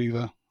from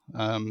Vancouver,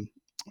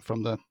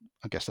 from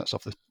I guess that's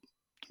off the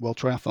World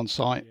Triathlon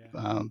site.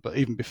 But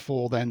even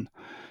before then,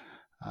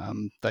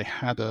 They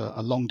had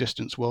a long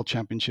distance world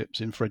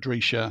championships in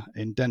Fredericia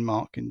in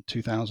Denmark in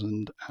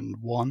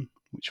 2001,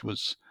 which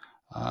was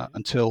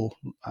until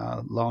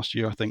last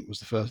year, I think, was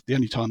the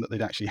only time that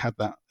they'd actually had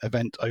that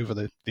event over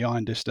the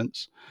iron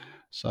distance.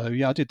 So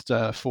yeah, I did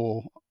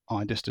 4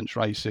 iron distance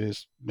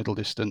races, middle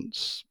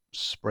distance,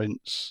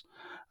 sprints,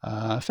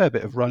 a fair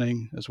bit of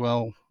running as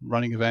well,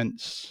 running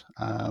events.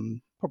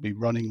 Probably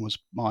running was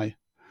my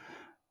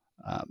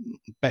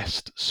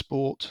best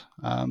sport,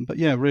 but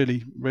yeah,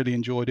 really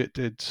enjoyed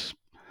it.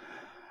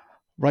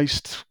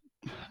 Raced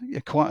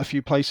quite a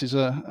few places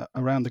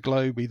around the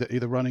globe,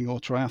 either running or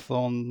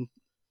triathlon,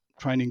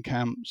 training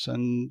camps,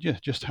 and yeah,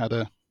 just had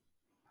a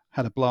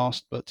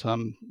blast. But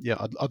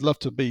yeah, I'd love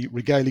to be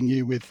regaling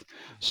you with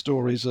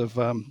stories of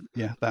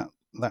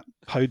that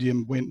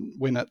podium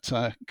win at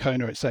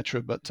Kona,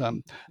 etc. But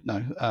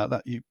no,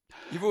 that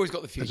You've always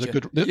got the future.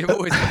 You've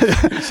always got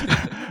the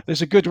future.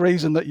 There's a good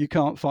reason that you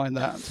can't find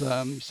that.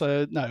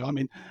 So no, I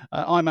mean,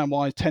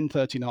 Ironman-wise,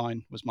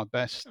 10:39 was my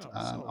best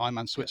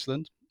Ironman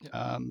Switzerland,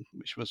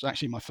 which was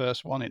actually my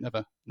first one. It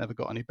never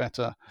got any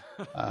better.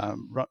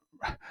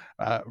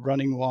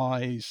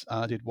 Running-wise,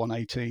 I did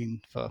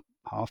 1:18 for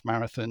half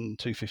marathon,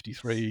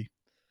 2:53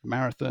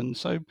 marathon.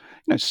 So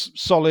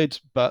solid,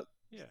 but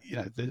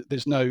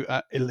there's no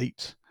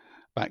elite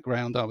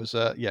background. I was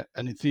an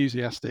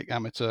enthusiastic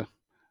amateur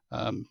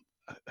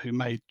who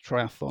made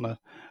triathlon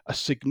a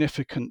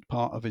significant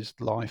part of his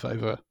life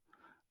over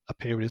a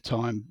period of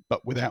time,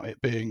 but without it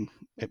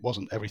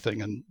wasn't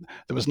everything. And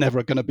there was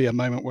never going to be a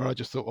moment where I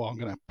just thought, I'm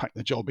going to pack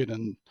the job in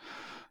and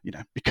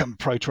become a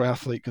pro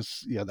triathlete,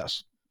 because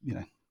that's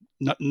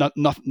none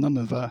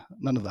of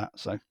that.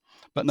 So,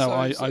 but no,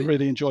 I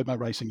really enjoyed my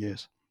racing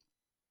years.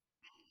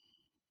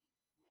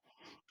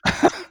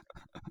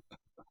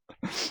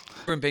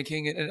 In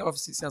banking, and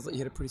obviously it sounds like you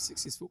had a pretty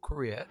successful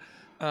career.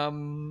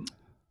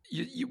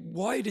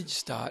 Why did you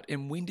start,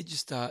 and when did you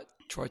start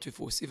Try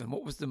 247?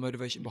 What was the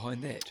motivation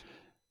behind that?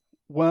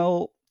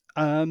 Well,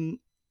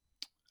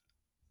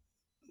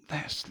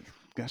 let's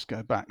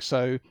go back.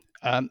 So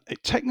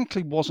it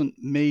technically wasn't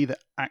me that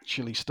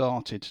actually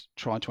started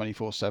Try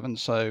 24/7.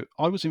 So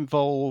I was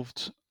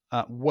involved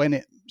when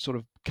it sort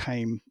of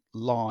came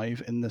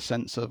live, in the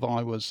sense of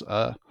I was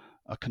a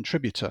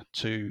contributor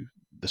to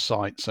the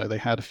site. So they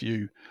had a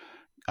few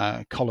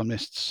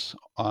columnists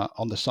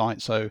on the site.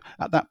 So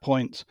at that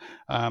point,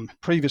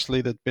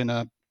 previously there'd been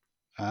a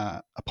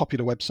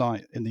popular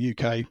website in the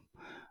UK,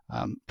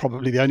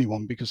 probably the only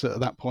one, because at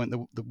that point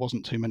there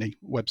wasn't too many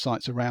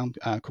websites around,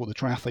 called the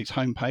Triathletes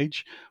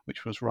Homepage,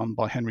 which was run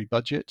by Henry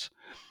Budgett.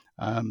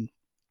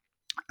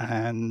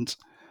 And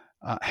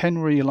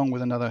Henry, along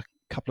with another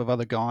couple of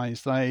other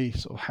guys, they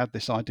sort of had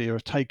this idea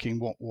of taking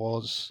what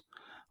was,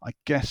 I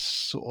guess,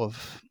 sort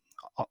of,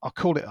 I'll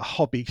call it a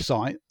hobby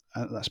site.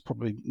 That's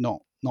probably not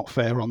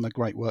fair on the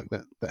great work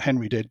that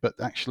Henry did, but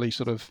actually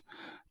sort of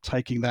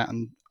taking that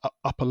and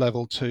up a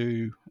level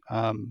to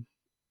a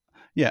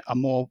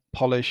more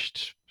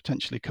polished,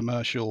 potentially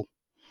commercial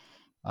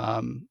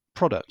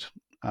product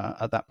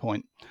at that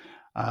point.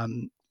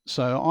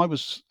 So I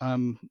was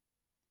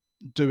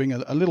doing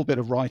a little bit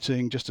of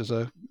writing just as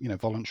a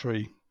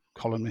voluntary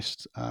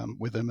columnist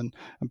with them,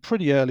 and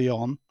pretty early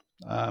on,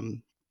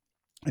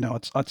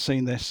 I'd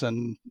seen this,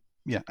 and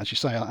as you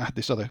say, I had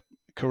this other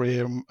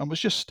career, and was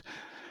just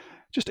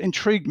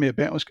intrigued me a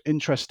bit. I was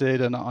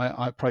interested, and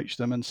I approached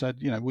them and said,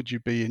 would you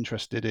be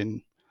interested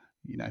in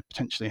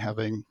potentially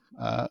having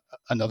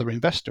another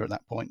investor at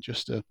that point?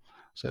 Just to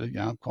say,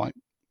 I'm quite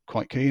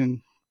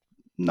keen.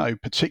 No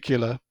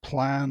particular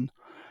plan.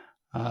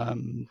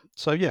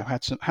 So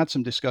had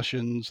some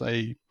discussions.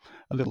 They,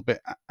 a little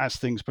bit as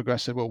things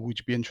progressed, said, well, would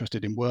you be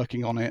interested in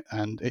working on it?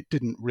 And it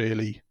didn't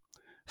really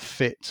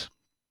fit,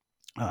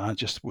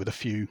 just with a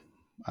few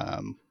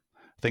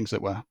things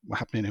that were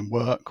happening in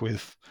work,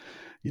 with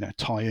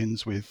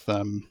tie-ins with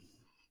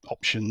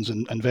options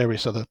and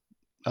various other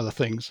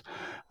things.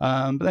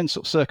 But then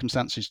sort of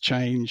circumstances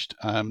changed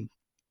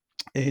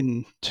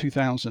in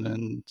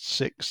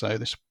 2006. So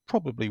this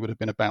probably would have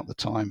been about the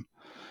time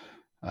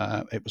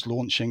it was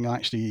launching. I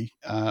actually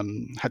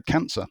had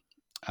cancer.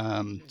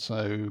 Had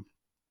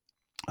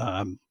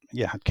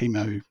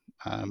chemo.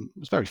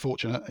 Was very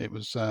fortunate. It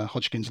was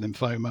Hodgkin's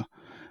lymphoma.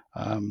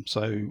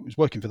 So I was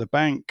working for the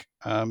bank.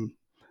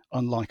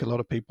 Unlike a lot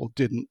of people,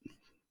 didn't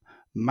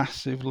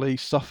massively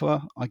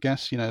suffer, I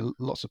guess.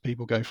 Lots of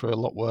people go through a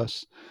lot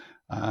worse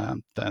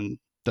than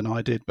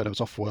I did, but I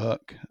was off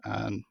work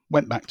and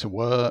went back to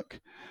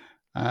work.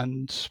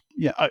 And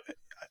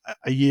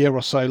a year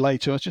or so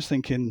later, I was just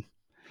thinking,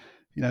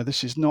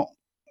 this is not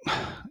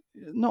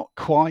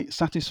quite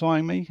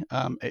satisfying me.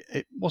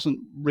 It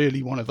wasn't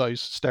really one of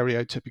those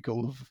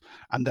stereotypical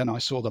and then I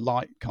saw the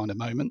light kind of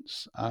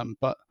moments.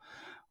 But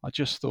I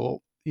just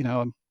thought,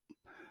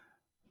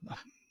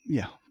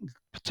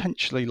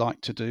 potentially like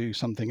to do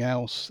something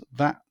else.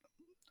 That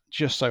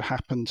just so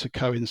happened to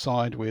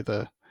coincide with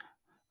an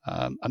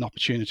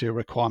opportunity, a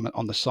requirement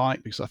on the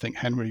site, because I think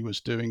Henry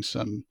was doing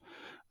some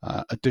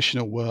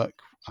additional work.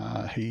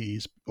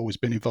 He's always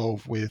been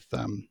involved with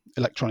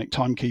electronic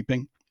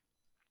timekeeping,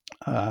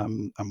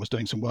 and was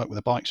doing some work with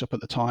a bike shop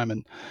at the time,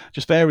 and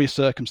just various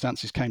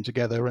circumstances came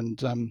together,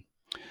 and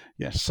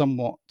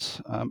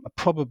somewhat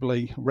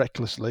probably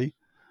recklessly,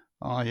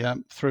 I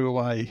not threw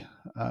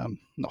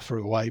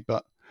away,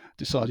 but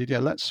decided,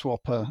 let's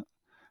swap a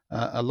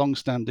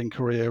long-standing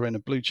career in a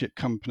blue chip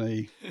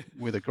company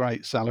with a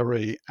great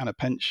salary and a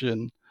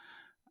pension,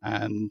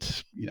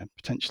 and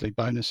potentially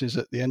bonuses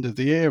at the end of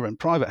the year and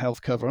private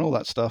health cover and all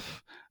that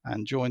stuff,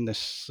 and join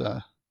this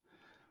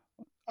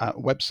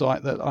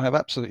website that I have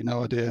absolutely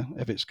no idea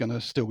if it's going to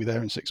still be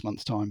there in 6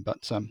 months' time.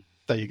 But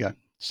there you go.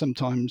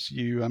 Sometimes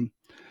you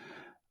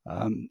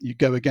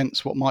go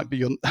against what might be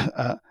your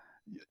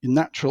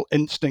natural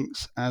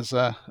instincts as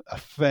a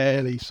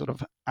fairly sort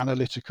of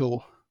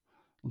analytical,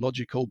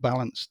 logical,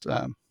 balanced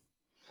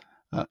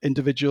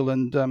individual,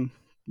 and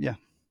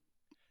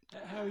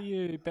How are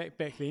you back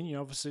then?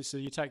 Obviously, so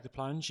you take the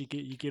plunge, you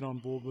get on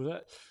board with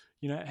it.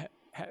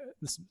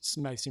 This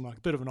may seem like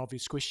a bit of an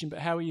obvious question, but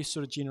how are you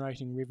sort of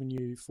generating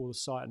revenue for the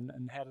site,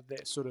 and how did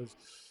that sort of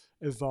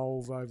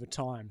evolve over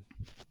time?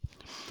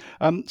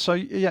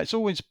 It's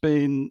always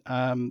been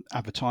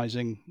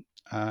advertising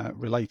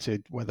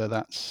related, whether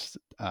that's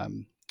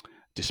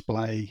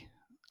display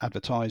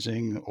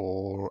advertising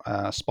or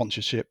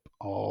sponsorship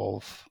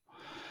of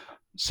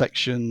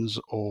sections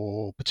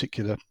or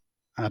particular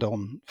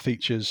add-on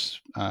features,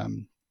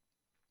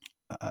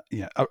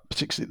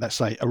 particularly, let's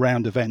say,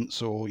 around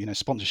events, or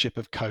sponsorship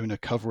of Kona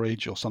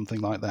coverage or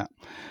something like that.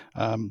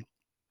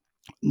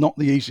 Not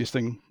the easiest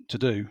thing to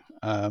do.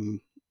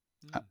 I'd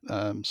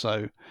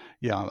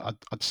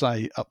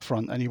say up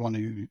front, anyone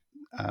who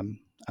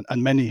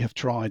and many have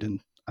tried and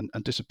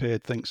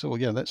disappeared, thinks,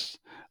 let's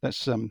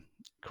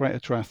create a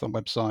triathlon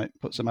website,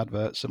 put some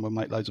adverts, and we'll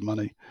make loads of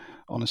money.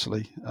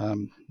 Honestly,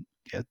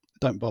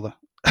 don't bother.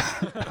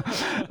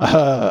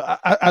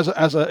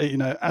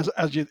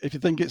 If you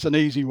think it's an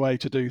easy way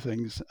to do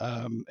things,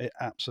 it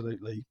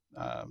absolutely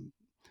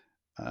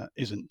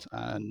isn't.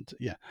 And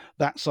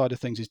that side of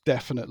things is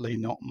definitely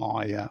not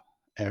my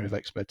area of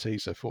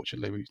expertise. So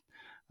fortunately, we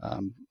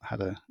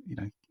had a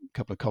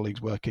couple of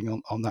colleagues working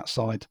on that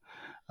side.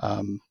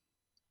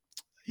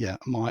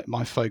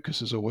 My focus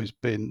has always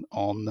been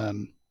on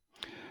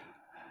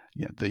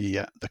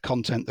the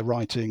content, the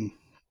writing,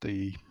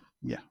 the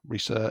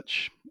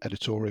research,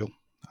 editorial.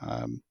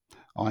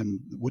 I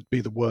would be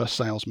the worst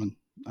salesman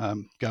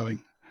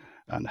going,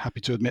 and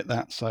happy to admit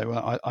that. So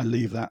I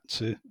leave that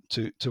to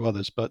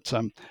others. But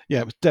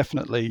it was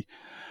definitely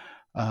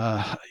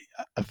a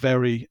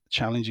very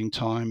challenging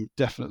time.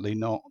 Definitely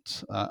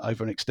not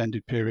over an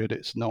extended period.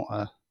 It's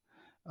not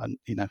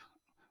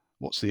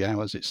what's the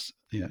hours? It's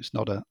it's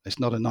not a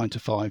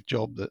 9-to-5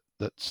 job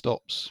that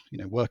stops.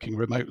 Working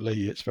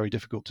remotely, it's very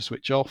difficult to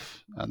switch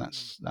off, and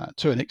that's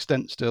to an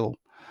extent still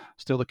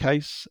the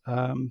case.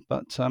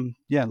 But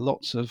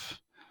lots of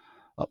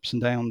ups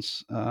and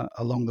downs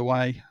along the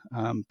way,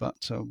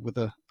 but with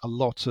a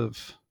lot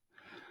of,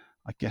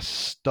 I guess,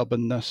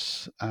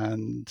 stubbornness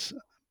and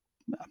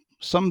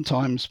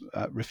sometimes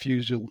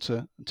refusal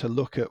to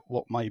look at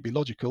what may be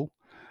logical,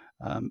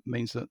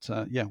 means that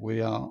we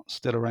are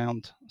still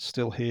around,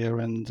 still here,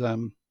 and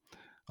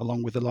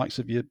along with the likes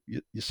of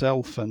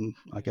yourself and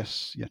I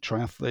guess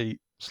Triathlete,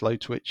 Slow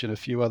Twitch, and a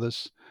few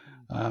others,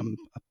 a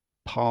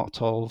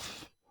part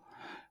of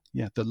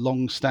the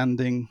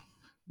long-standing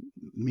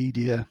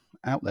media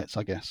outlets,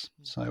 I guess.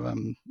 So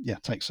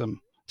take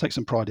some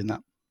pride in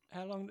that.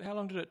 How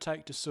long did it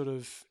take to sort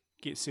of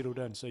get settled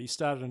in? So you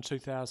started in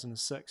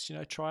 2006.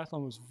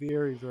 Triathlon was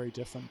very, very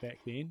different back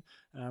then.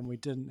 We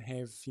didn't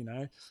have,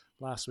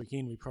 last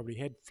weekend we probably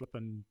had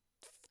flipping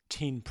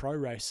 10 pro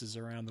races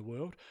around the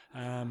world,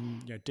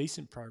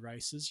 decent pro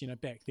races.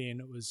 Back then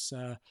it was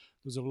a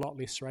lot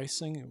less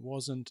racing. It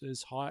wasn't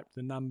as hyped.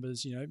 The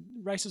numbers,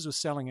 races were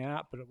selling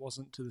out, but it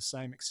wasn't to the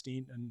same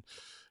extent. And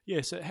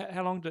so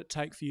how long did it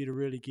take for you to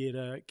really get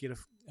a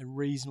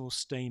reasonable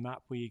steam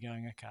up where you're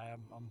going, okay,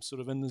 I'm sort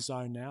of in the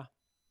zone now?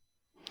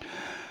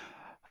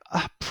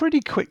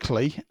 Pretty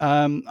quickly.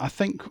 I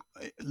think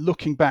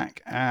looking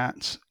back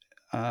at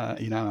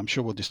I'm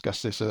sure we'll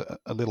discuss this a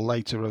little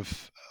later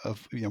of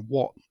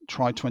what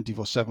Tri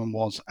 24/7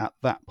 was at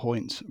that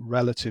point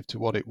relative to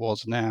what it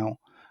was now.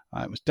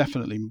 It was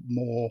definitely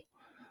more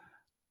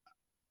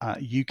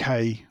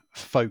UK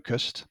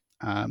focused,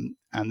 and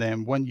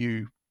then when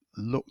you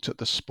looked at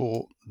the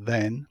sport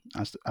then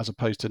as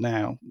opposed to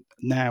now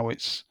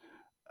it's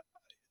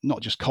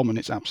not just common,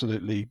 it's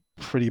absolutely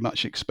pretty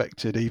much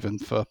expected, even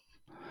for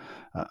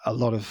a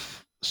lot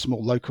of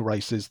small local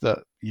races, that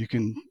you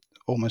can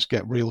almost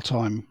get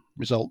real-time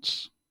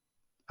results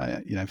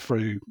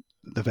through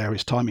the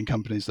various timing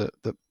companies that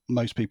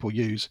most people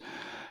use.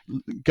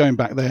 Going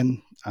back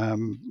then,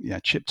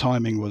 chip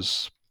timing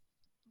was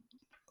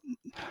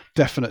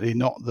definitely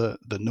not the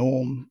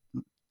norm.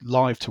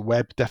 Live to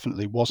web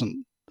definitely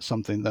wasn't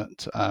something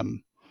that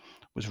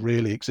was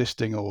really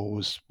existing, or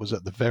was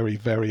at the very,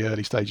 very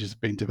early stages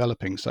of being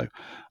developing. So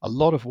a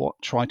lot of what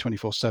Tri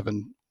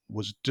 24/7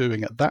 was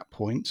doing at that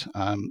point,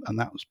 and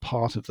that was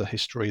part of the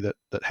history that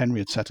Henry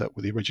had set up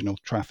with the original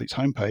Triathletes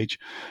homepage,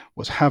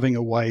 was having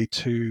a way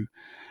to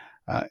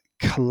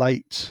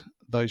collate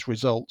those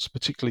results,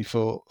 particularly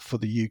for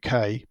the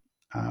UK,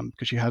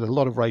 because you had a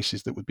lot of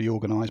races that would be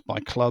organised by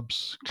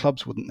clubs.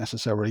 Clubs wouldn't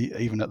necessarily,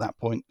 even at that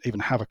point, even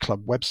have a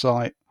club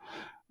website.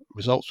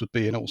 Results would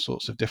be in all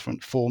sorts of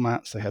different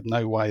formats. They had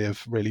no way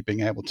of really being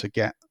able to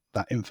get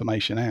that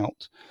information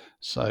out.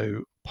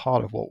 So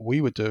part of what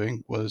we were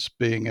doing was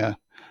being an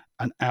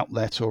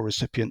outlet or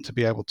recipient to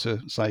be able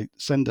to say,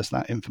 send us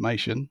that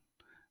information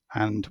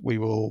and we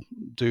will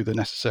do the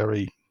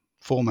necessary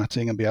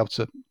formatting and be able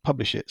to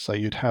publish it. So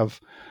you'd have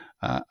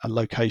a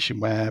location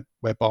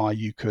whereby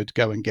you could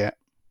go and get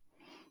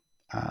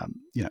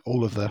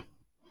all of the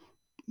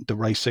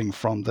racing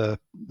from the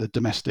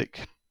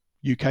domestic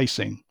UK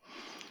scene.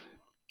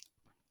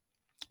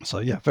 So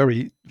yeah,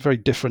 very, very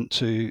different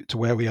to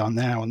where we are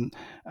now, and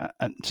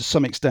to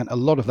some extent, a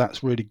lot of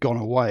that's really gone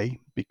away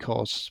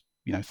because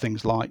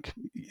things like,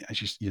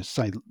 as you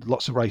say,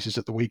 lots of races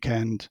at the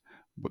weekend,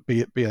 be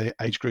it a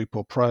age group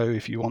or pro.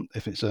 If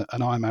it's an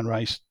Ironman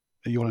race,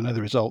 you want to know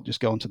the result, just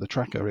go onto the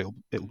tracker.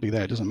 It'll be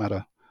there. It doesn't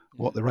matter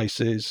what the race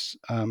is.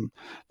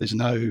 There's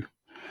no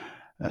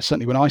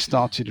certainly when I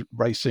started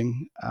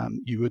racing,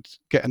 you would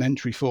get an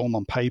entry form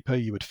on paper,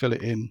 you would fill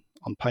it in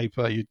on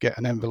paper, you'd get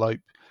an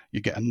envelope,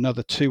 you'd get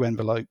another 2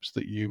 envelopes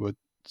that you would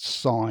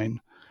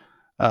sign,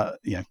 put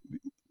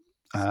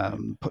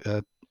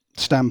a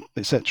stamp,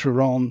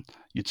 etc. on.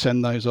 You'd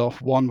send those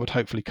off. One would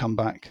hopefully come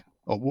back,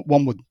 or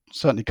one would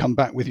certainly come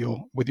back with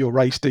your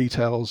race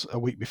details a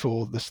week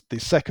before. The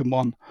second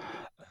one,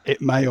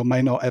 it may or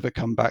may not ever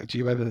come back. Do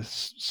you ever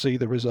see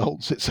the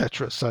results,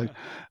 etc.? So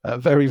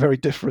very, very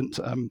different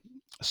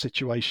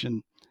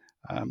situation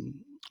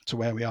to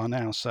where we are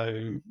now.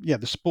 So yeah,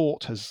 the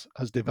sport has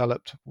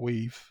developed.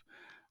 We've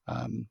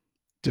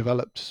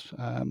developed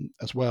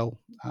as well.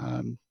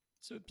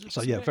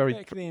 So yeah, very.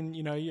 Back then,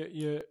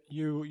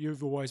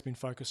 you've always been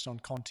focused on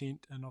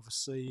content, and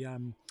obviously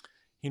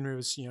Henry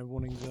was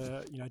wanting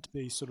to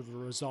be sort of a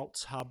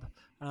results hub.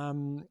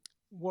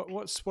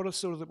 What's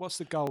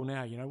the goal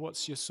now?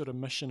 What's your sort of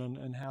mission,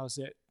 and how's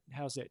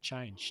that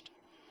changed?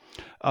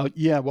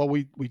 Yeah, well,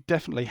 we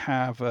definitely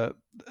have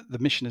the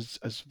mission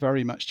has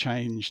very much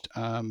changed.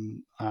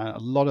 A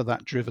lot of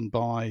that driven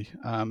by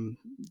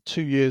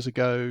 2 years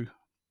ago.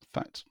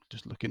 In fact,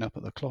 just looking up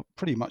at the clock,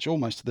 pretty much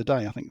almost to the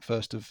day, I think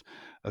 1st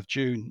of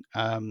June,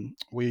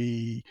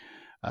 we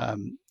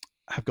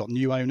have got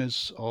new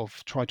owners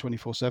of Try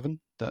 24/7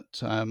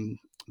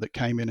 that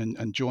came in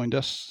and joined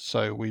us.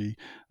 So we,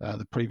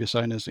 the previous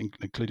owners,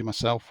 including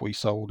myself, we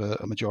sold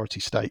a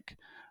majority stake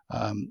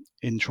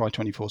in Try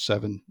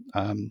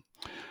 24/7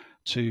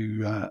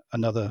 to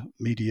another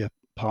media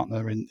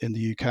partner in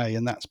the UK,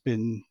 and that's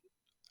been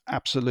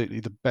absolutely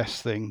the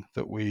best thing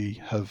that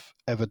we have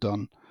ever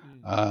done.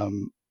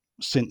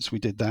 Since we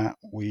did that,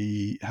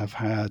 we have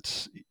had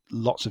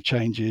lots of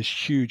changes,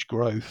 huge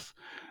growth,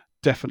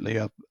 definitely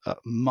a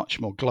much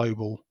more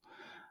global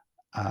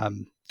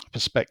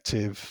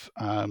perspective.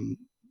 I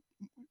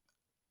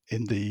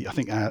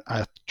think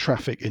our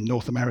traffic in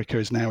North America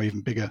is now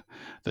even bigger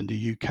than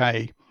the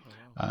UK.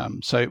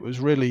 So it was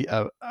really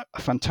a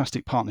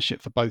fantastic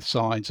partnership for both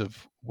sides.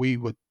 We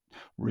were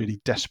really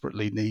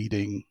desperately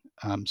needing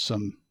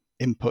some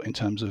input in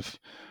terms of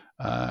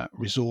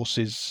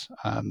resources.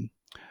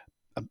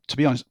 To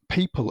be honest,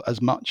 people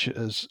as much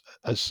as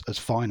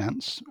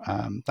finance.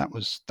 That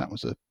was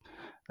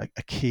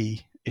a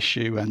key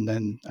issue. And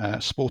then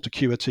Sport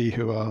Acuity,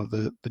 who are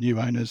the new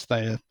owners,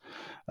 they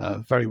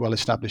are very well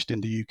established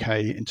in the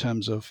UK in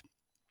terms of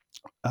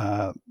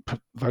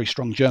very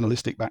strong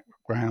journalistic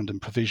background and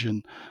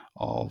provision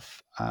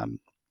of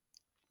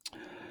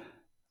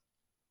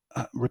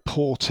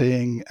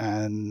reporting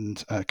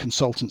and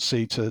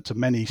consultancy to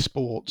many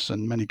sports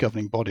and many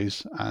governing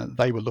bodies.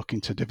 They were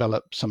looking to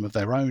develop some of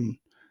their own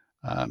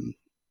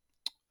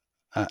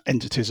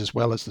entities as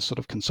well as the sort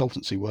of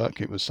consultancy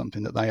work. It was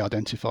something that they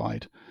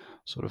identified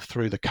sort of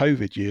through the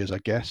COVID years, I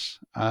guess.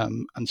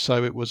 And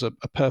so it was a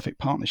perfect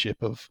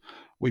partnership of,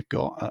 we've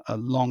got a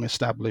long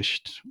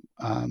established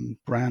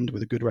brand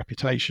with a good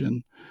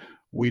reputation.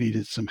 We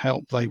needed some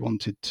help. They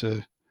wanted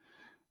to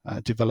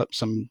develop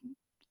some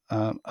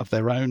of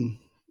their own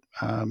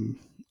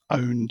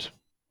owned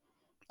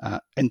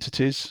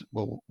entities.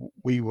 Well,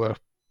 we were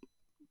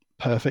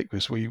perfect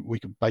because we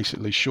could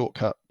basically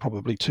shortcut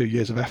probably 2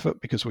 years of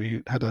effort because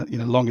we had a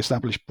long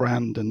established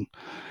brand and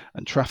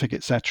traffic,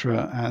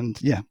 etc.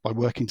 And yeah, by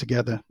working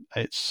together,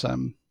 it's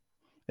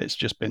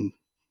just been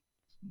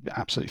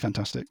absolutely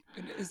fantastic.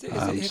 Has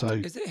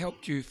it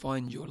helped you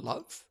find your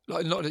love?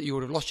 Like, not that you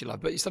would have lost your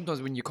love, but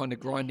sometimes when you're kind of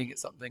grinding at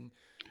something,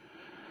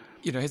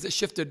 has it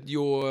shifted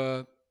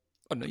your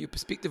your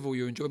perspective or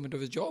your enjoyment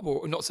of his job?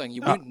 Or not saying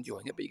you weren't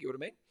enjoying it, but you get what I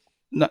mean?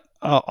 No,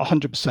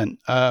 100%.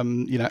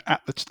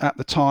 At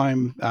the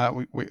time, I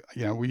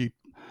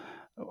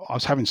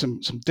was having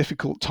some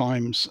difficult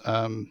times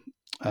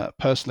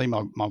personally,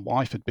 my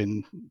wife had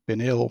been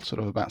ill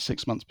sort of about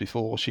 6 months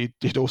before.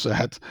 She'd also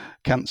had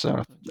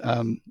cancer,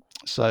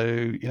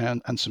 so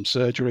and some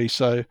surgery.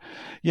 So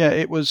yeah,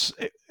 it was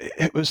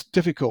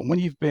difficult when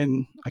you've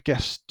been, I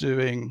guess,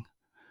 doing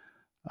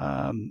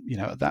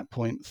at that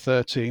point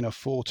 13 or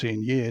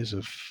 14 years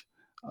of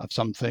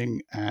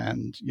something,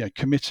 and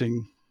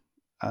committing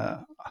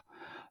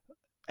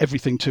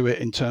everything to it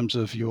in terms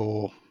of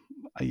your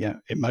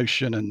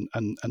emotion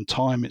and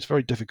time. It's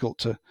very difficult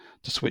to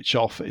switch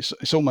off.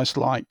 It's almost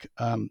like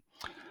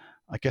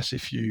I guess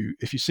if you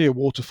see a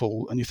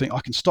waterfall and you think,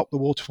 I can stop the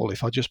waterfall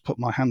if I just put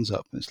my hands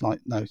up. It's like,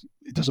 no,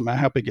 it doesn't matter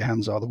how big your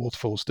hands are, the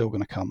waterfall's still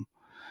going to come.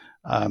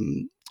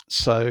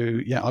 So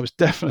yeah, I was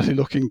definitely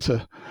looking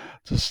to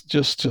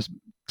just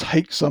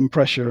take some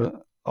pressure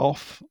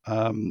off.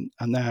 And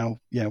now,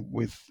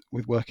 with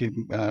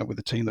working with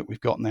the team that we've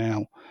got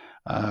now,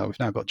 we've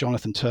now got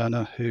Jonathan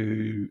Turner,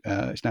 who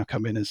is now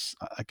come in as,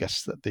 I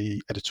guess,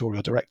 the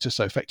editorial director.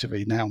 So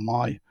effectively now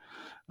my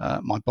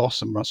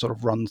boss, and sort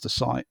of runs the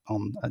site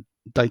on a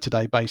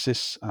day-to-day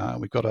basis.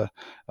 We've got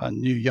a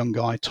new young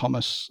guy,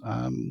 Thomas,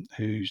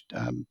 who's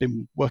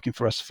been working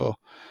for us for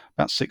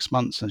about 6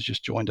 months and has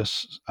just joined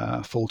us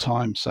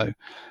full-time. So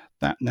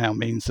that now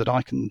means that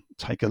I can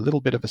take a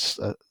little bit of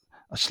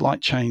a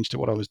slight change to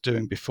what I was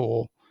doing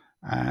before,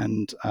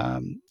 and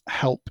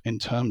help in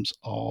terms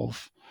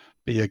of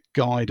be a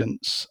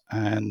guidance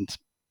and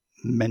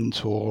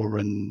mentor,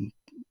 and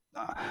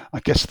I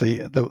guess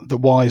the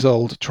wise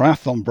old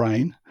triathlon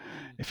brain,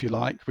 if you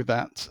like, with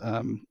that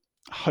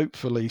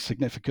hopefully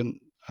significant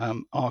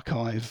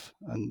archive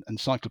and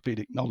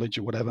encyclopedic knowledge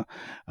or whatever,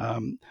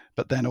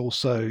 but then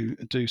also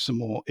do some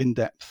more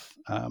in-depth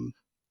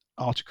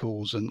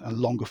articles and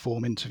longer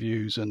form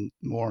interviews and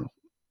more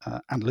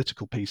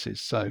analytical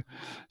pieces. So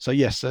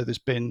yes, so there's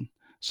been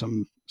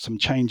some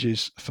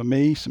changes for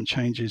me, some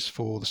changes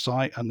for the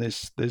site, and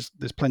there's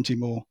plenty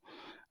more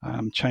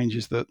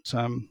changes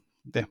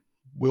that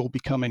will be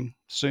coming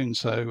soon.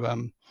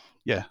 So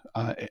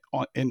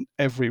in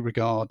every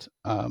regard,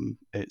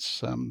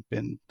 it's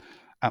been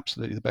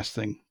absolutely the best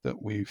thing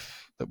that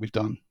we've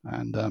done,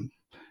 and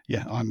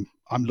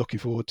I'm looking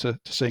forward to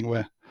seeing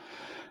where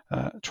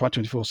Tri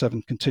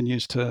 24/7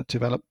 continues to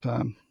develop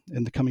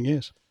in the coming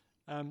years.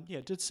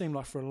 It did seem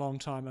like for a long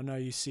time. I know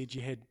you said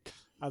you had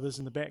others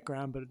in the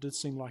background, but it did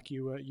seem like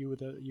you were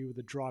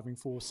the driving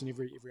force, and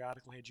every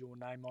article had your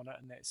name on it,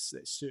 and that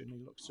certainly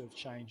looks to have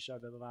changed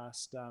over the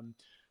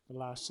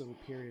last sort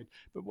of period.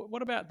 But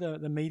what about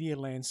the media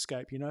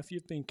landscape? If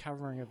you've been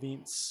covering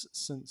events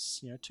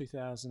since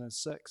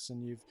 2006,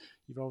 and you've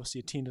obviously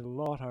attended a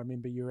lot. I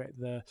remember you were at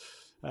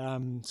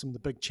some of the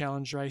big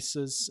challenge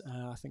races.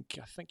 I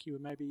think you were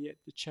maybe at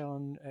the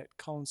challenge at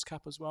Collins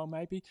Cup as well.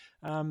 Maybe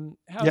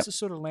how's the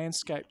sort of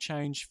landscape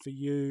changed for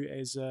you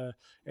as a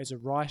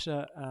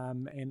writer,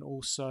 and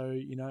also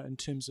in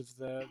terms of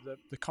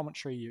the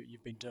commentary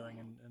you've been doing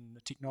and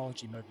the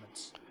technology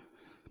movements?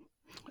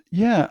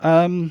 Yeah.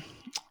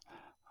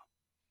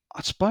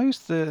 I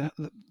suppose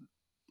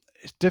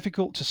it's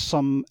difficult to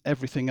sum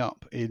everything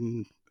up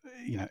in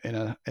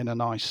a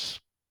nice,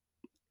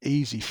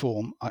 easy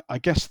form. I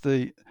guess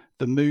the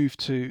move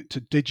to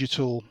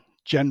digital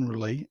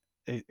generally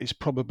is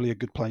probably a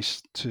good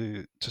place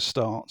to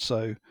start.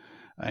 So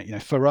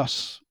for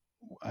us,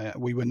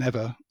 we were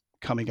never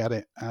coming at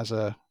it as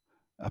a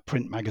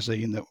print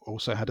magazine that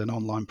also had an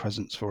online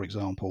presence, for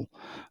example.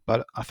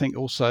 But I think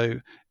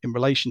also in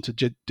relation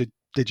to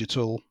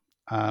digital,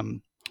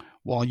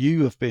 while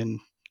you have been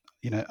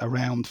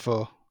around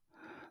for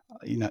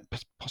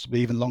possibly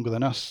even longer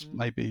than us,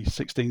 maybe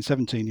 16,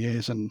 17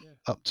 years, and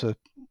up to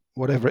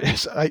whatever it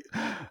is,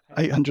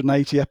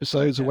 880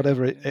 episodes or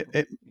whatever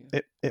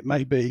it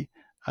may be,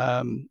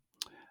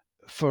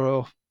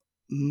 for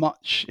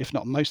much, if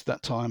not most of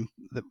that time,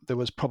 there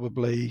was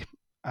probably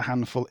a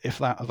handful, if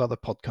that, of other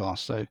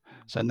podcasts.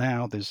 So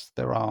now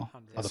there are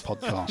other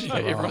podcasts.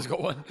 Everyone's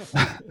got one.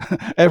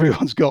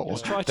 Everyone's got one.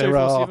 Just try to. You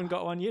haven't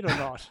got one yet or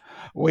not?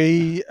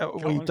 We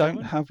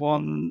don't have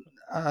one.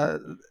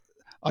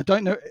 I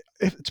don't know.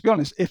 To be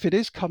honest, if it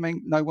is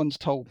coming, no one's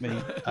told me.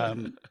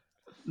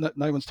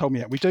 No one's told me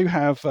yet. We do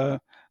have.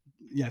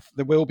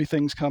 There will be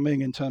things coming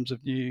in terms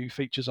of new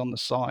features on the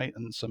site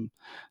and some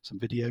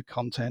video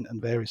content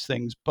and various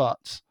things.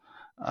 But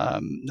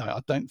no,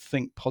 I don't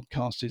think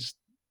podcast is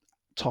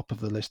top of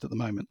the list at the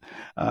moment.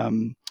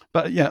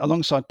 But yeah,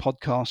 alongside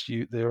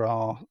podcasts, there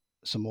are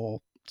some more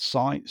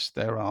sites.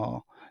 There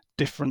are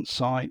different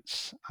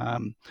sites,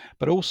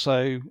 but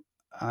also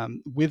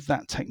with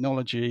that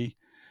technology,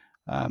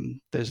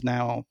 there's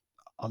now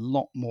a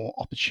lot more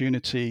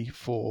opportunity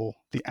for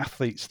the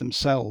athletes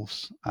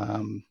themselves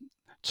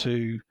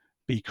to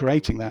be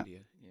creating that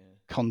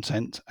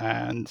content.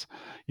 And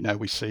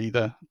we see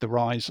the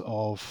rise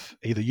of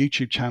either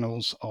YouTube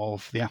channels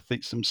of the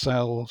athletes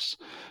themselves,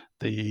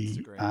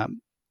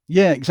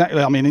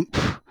 exactly. I mean,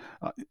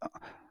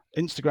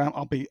 Instagram,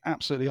 I'll be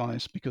absolutely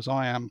honest, because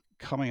I am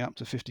coming up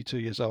to 52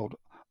 years old.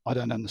 I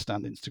don't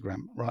understand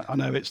Instagram, right? I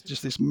know it's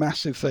just this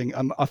massive thing,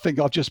 and I think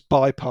I've just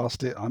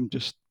bypassed it. I'm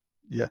just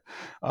yeah,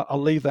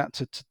 I'll leave that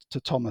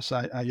to Thomas,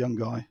 our young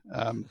guy.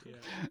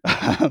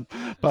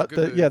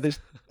 But yeah, there's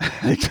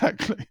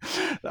exactly.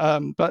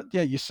 But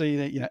yeah, you see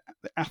that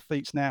the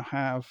athletes now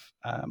have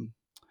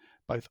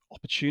both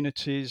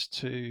opportunities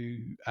to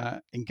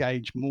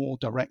engage more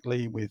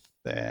directly with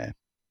their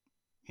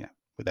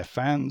with their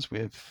fans,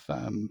 with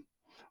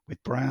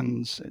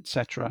brands,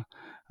 etc.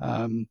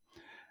 And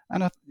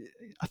I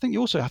think you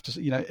also have to,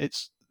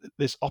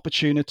 there's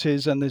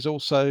opportunities, and there's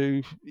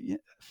also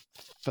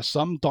for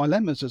some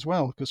dilemmas as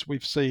well, because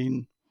we've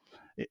seen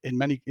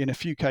in a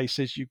few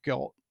cases you've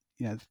got,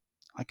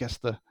 I guess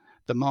the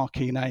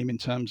marquee name in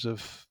terms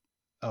of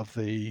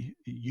the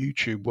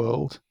YouTube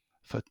world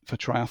for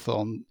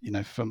triathlon,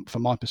 from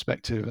my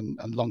perspective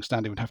and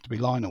long-standing, would have to be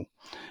Lionel.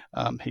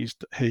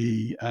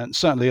 He and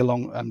certainly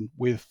along and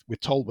with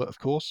Talbot, of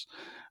course,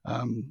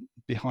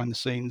 behind the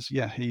scenes,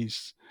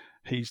 he's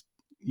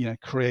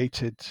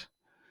created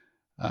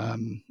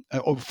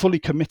or fully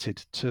committed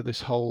to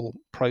this whole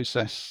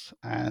process,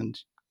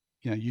 and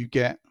you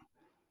get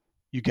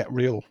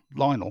real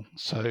Lionel.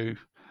 So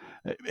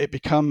it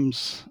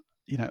becomes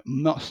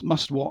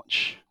must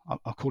watch.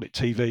 I'll call it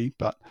TV,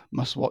 but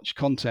must watch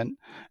content,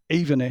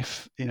 even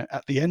if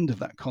at the end of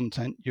that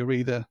content you're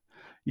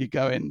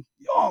going,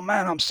 oh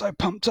man, I'm so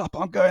pumped up,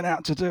 I'm going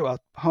out to do a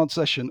hard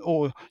session,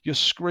 or you're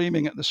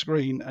screaming at the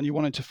screen and you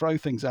wanted to throw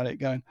things at it,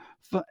 going,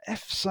 for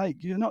F's sake,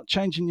 you're not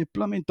changing your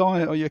blooming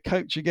diet or your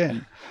coach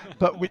again.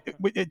 But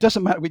it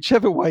doesn't matter,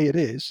 whichever way it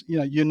is,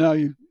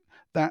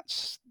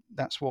 that's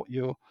what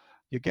you're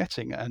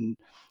getting. And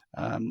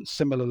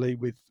similarly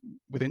with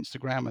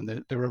Instagram,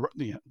 and there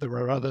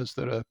are others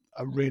that are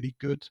really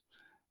good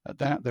at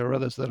that. There are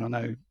others that I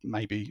know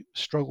maybe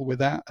struggle with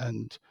that,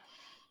 and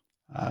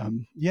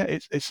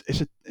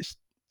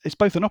it's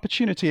both an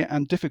opportunity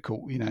and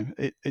difficult.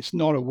 It's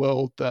not a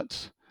world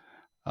that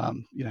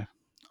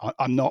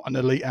I'm not an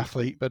elite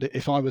athlete, but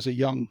if I was a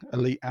young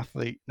elite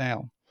athlete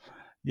now,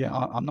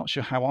 I'm not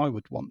sure how I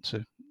would want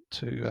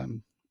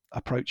to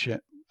approach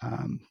it.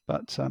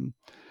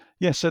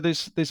 So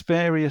there's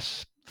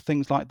various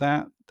things like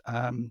that.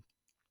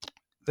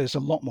 There's a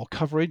lot more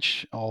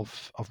coverage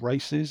of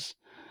races.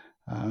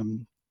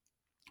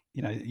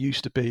 It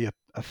used to be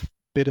a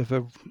bit of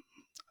a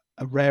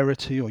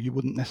rarity, or you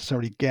wouldn't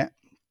necessarily get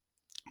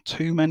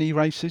too many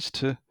races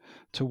to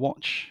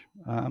watch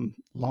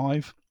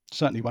live.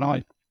 Certainly when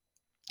I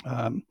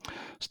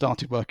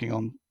started working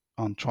on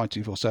Tri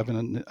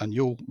 247, and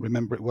you'll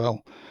remember it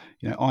well,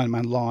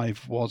 Ironman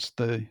Live was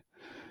a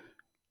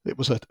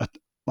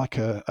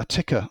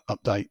ticker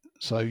update.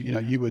 So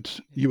you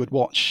would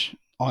watch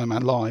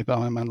Ironman Live.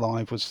 Ironman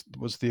Live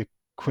was the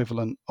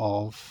equivalent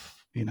of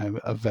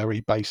a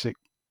very basic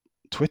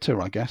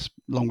Twitter, I guess,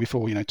 long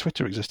before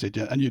Twitter existed.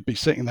 And you'd be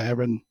sitting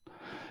there and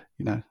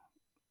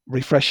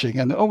refreshing,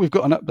 and we've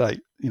got an update,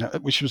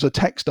 which was a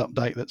text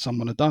update that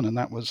someone had done, and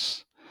that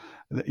was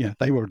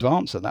they were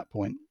advanced at that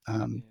point.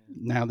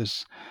 Now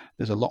there's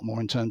a lot more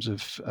in terms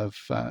of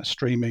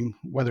streaming,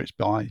 whether it's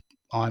by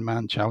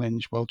Ironman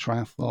Challenge, World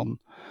Triathlon.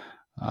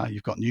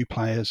 You've got new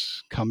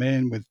players come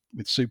in with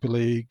Super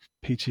League,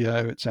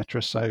 PTO,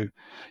 etc. So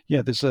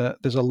there's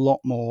a lot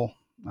more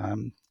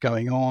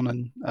going on,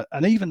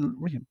 and even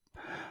really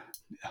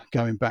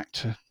going back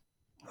to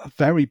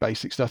very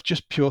basic stuff,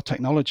 just pure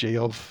technology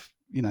of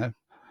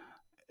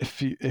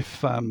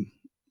if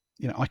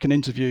I can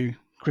interview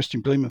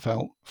Christian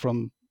Blumenfeld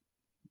from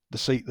the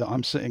seat that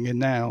I'm sitting in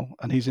now,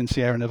 and he's in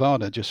Sierra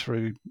Nevada, just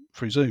through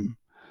Zoom,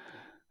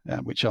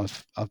 which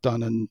I've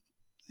done. And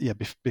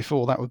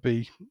before that would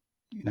be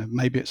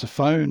maybe it's a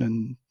phone,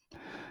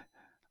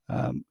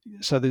 and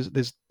so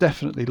there's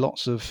definitely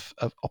lots of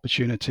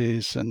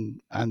opportunities,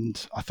 and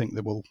I think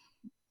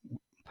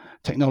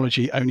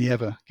technology only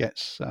ever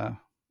gets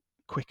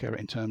quicker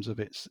in terms of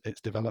its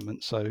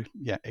development. So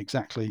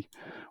exactly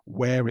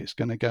where it's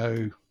going to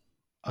go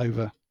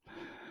over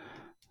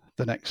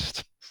the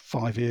next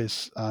 5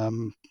 years, I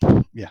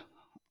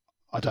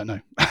don't know.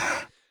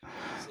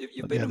 So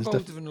you've been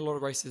involved in a lot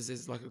of races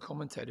as like a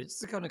commentator.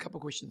 Just a couple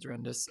of questions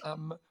around this.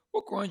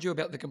 What grinds you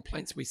about the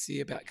complaints we see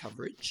about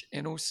coverage,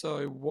 and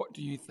also what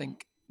do you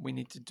think we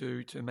need to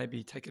do to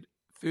maybe take it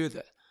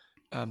further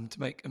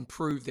to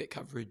improve that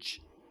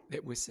coverage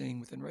that we're seeing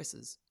within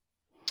races?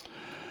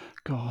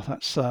 God,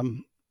 that's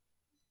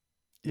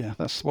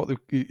that's what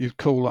you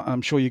call.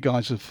 I'm sure you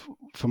guys have,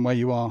 from where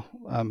you are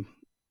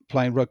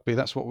playing rugby,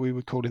 that's what we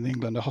would call in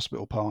England a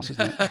hospital pass,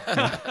 isn't it?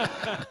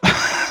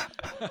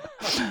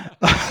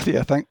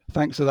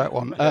 Thanks for that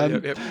one.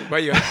 Where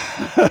you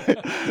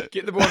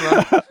get the ball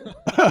right.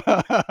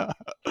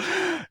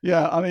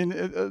 I mean,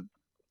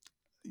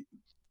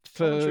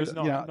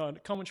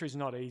 commentary's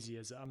not easy,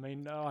 is it? I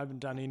mean, I haven't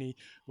done any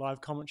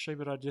live commentary,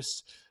 but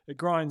it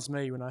grinds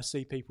me when I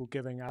see people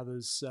giving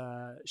others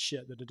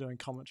shit that are doing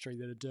commentary,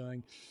 that are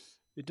doing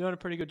you're doing a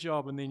pretty good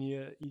job, and then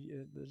you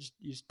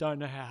just don't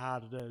know how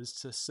hard it is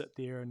to sit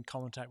there and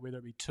commentate, whether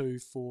it be 2,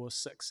 4,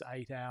 6,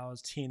 8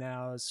 hours, 10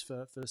 hours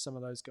for some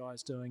of those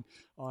guys doing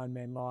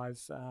Ironman live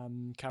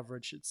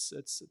coverage. It's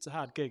a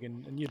hard gig,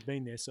 and you've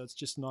been there, so it's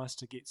just nice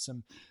to get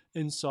some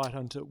insight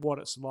into what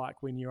it's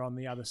like when you're on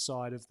the other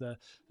side of the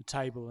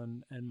table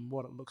and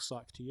what it looks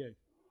like to you.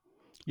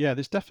 Yeah,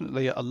 there's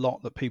definitely a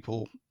lot that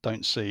people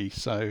don't see.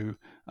 So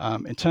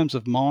in terms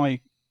of my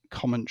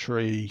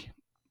commentary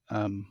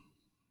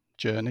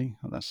journey,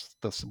 that's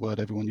the word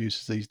everyone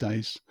uses these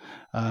days,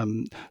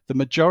 the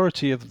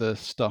majority of the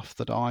stuff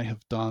that I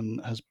have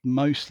done has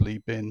mostly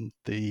been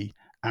the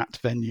at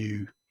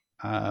venue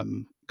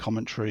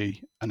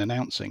commentary and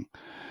announcing,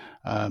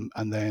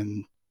 and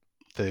then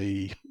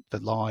the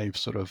live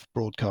sort of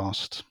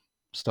broadcast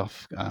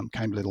stuff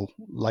came a little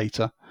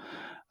later.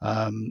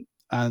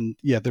 And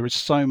yeah, there is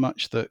so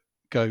much that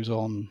goes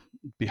on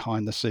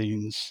behind the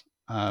scenes.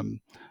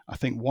 I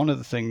think one of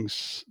the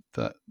things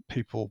that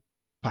people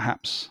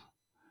perhaps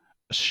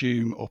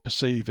assume or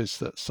perceive is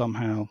that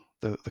somehow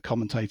the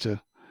commentator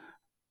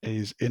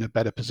is in a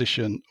better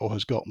position or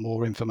has got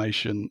more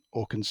information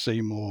or can see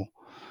more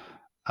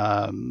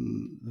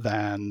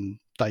than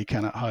they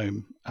can at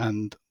home.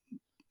 And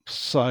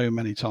so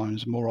many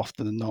times, more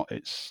often than not,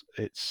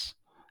 it's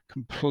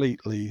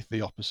completely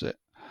the opposite.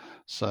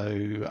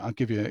 So I'll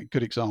give you a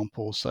good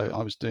example. So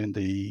I was doing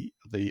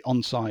the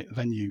on-site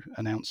venue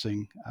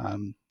announcing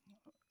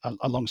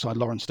alongside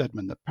Lauren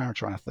Steadman, the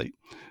para-triathlete.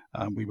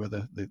 We were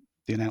the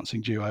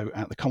announcing duo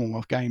at the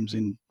Commonwealth Games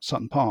in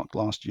Sutton Park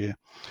last year.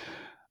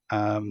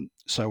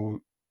 So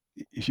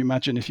if you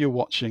imagine if you're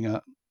watching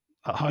at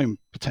home,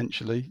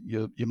 potentially,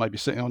 you may be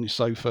sitting on your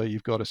sofa,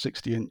 you've got a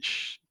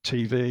 60-inch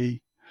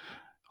TV,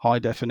 high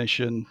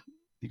definition,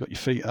 you've got your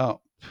feet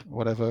up,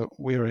 whatever.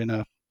 We're in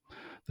the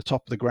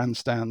top of the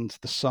grandstand.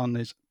 The sun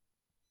is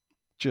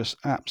just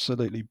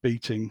absolutely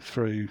beating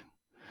through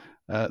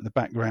the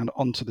background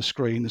onto the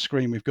screen. The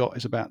screen we've got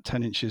is about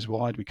 10 inches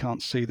wide. We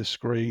can't see the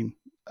screen,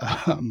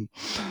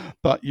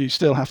 but you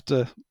still have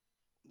to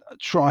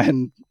try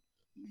and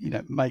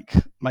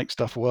make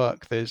stuff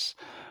work. There's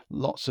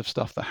lots of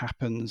stuff that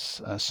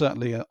happens,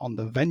 certainly on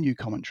the venue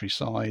commentary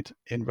side,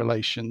 in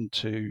relation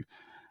to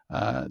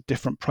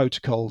different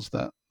protocols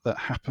that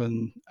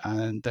happen,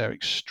 and they're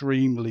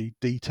extremely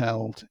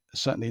detailed,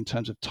 certainly in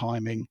terms of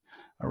timing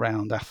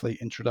around athlete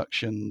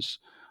introductions,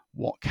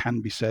 what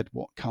can be said,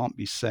 what can't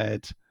be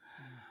said.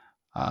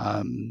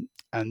 And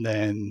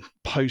then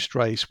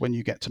post-race, when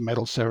you get to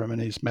medal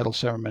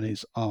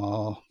ceremonies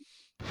are,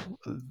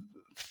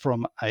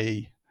 from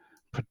a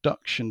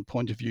production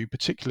point of view,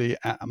 particularly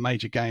at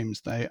major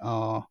games, they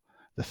are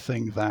the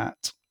thing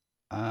that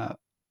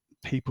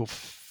people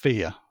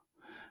fear.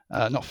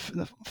 Not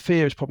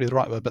fear is probably the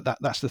right word, but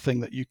that's the thing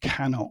that you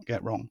cannot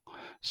get wrong.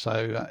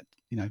 So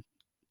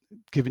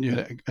giving you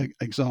an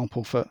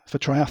example for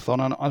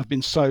triathlon, and I've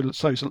been so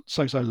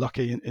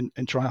lucky in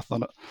triathlon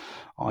that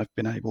I've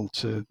been able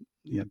to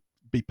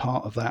be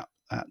part of that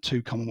at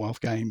 2 Commonwealth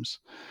Games,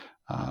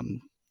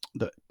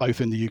 that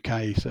both in the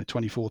UK, so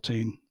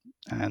 2014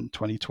 and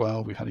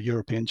 2012. We've had a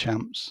European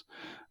Champs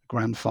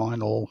grand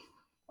final.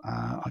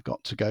 I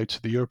got to go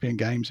to the European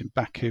Games in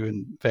Baku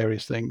and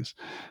various things.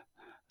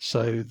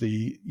 So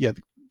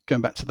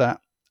going back to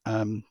that,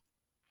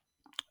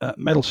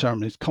 medal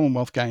ceremonies,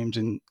 Commonwealth Games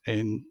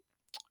in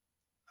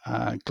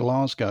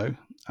Glasgow.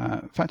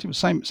 In fact, it was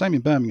same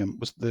in Birmingham.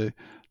 Was the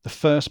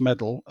first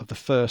medal of the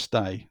first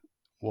day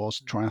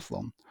was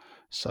triathlon.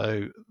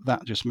 So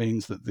that just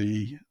means that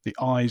the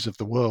eyes of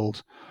the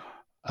world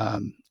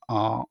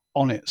are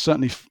on it.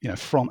 Certainly,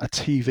 from a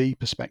TV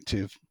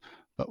perspective.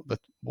 But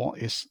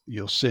what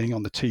you're seeing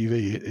on the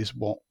TV is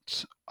what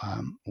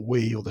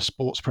we, or the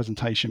sports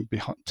presentation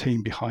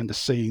team behind the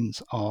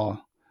scenes, are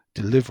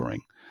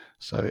delivering.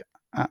 So it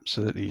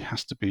absolutely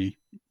has to be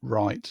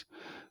right.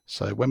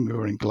 So when we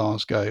were in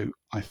Glasgow,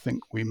 I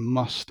think we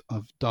must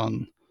have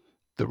done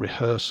the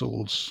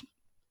rehearsals,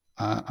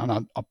 and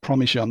I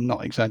promise you I'm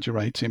not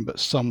exaggerating, but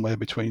somewhere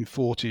between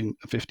 40 and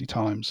 50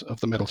 times of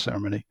the medal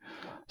ceremony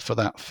for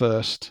that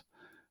first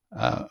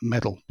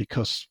medal,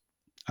 because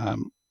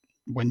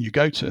when you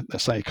go to,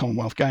 let's say,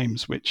 Commonwealth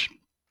Games, which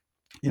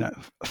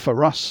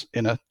for us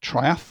in a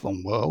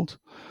triathlon world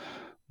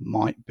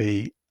might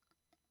be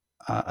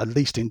at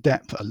least in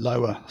depth a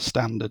lower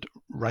standard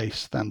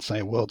race than, say,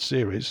 a World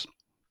Series,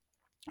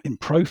 in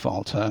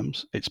profile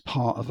terms it's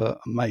part of a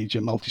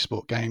major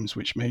multi-sport games,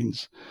 which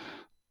means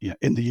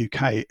in the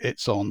UK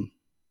it's on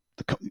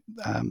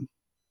the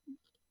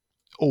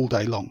all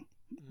day long.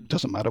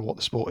 Doesn't matter what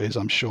the sport is.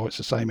 I'm sure it's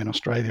the same in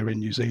Australia, in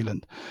New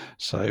Zealand.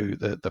 So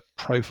the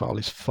profile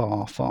is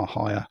far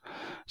higher.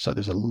 So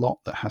there's a lot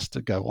that has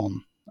to go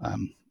on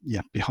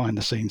behind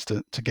the scenes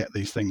to get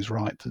these things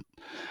right,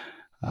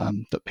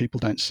 that people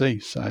don't see.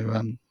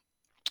 So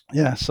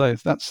so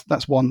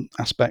that's one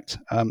aspect.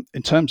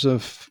 In terms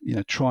of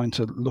trying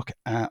to look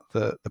at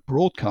the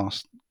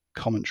broadcast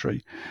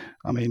commentary,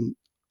 I mean,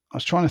 I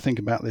was trying to think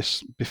about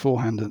this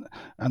beforehand,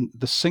 and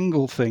the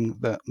single thing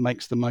that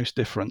makes the most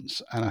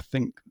difference, and I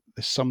think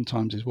this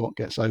sometimes is what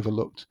gets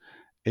overlooked,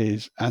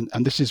 is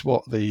and this is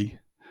what the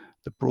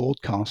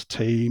broadcast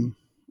team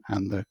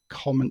and the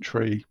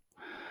commentary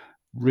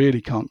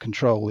really can't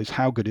control, is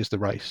how good is the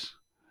race.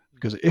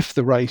 Because if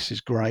the race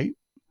is great,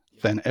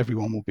 then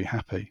everyone will be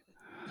happy.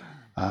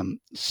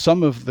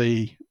 Some of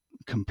the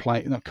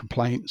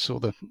complaints or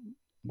the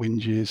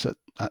whinges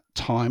at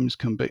times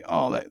can be,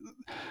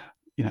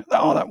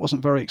 that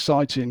wasn't very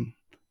exciting.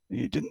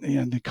 You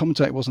didn't, the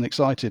commentator wasn't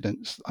excited, and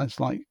it's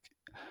like,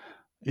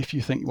 if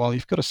you think, well,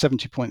 you've got a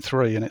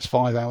 70.3 and it's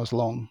 5 hours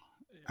long,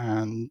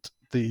 and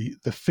the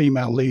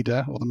female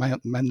leader or the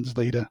men's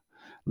leader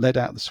led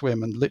out the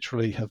swim and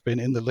literally have been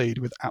in the lead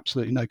with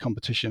absolutely no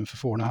competition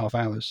for 4.5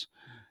 hours,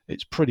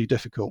 it's pretty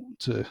difficult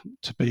to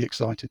be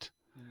excited.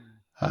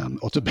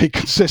 Or to be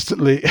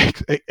consistently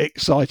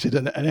excited,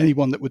 and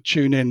anyone that would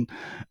tune in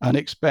and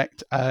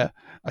expect a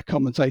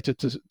commentator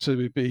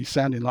to be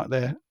sounding like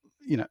they're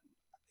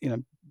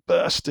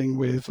bursting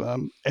with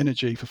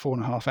energy for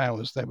 4.5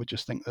 hours, they would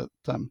just think that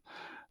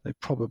they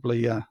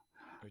probably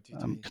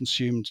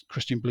consumed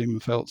Christian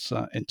Blumenfeld's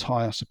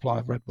entire supply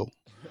of Red Bull.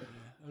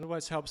 It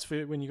always helps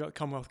when you got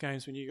Commonwealth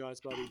Games, when you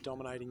guys bloody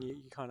dominating,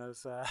 you kind of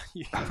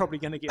you're probably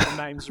going to get the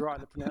names right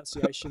and the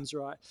pronunciations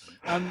right.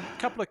 A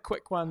couple of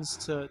quick ones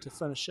to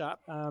finish up.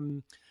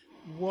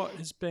 What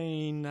has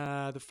been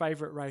the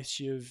favourite race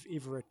you've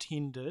ever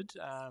attended?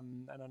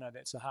 And I know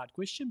that's a hard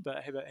question,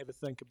 but have a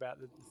think about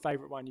the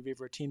favourite one you've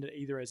ever attended,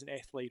 either as an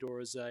athlete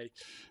or as a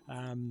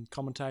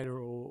commentator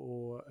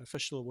or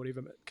official or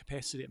whatever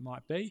capacity it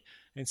might be.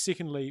 And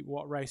secondly,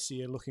 what race are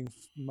you looking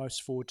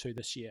most forward to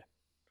this year?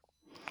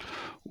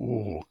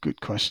 Oh,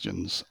 good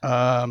questions.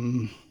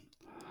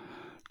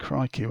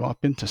 Crikey, well,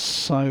 I've been to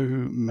so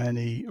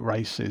many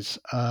races.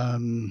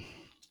 I'm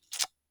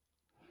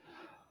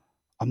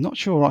not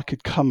sure I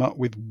could come up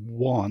with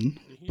one,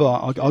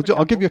 but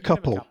I'll give you a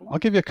couple. I'll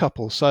give you a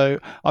couple. So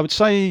I would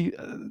say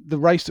the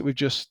race that we've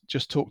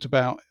just talked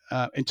about,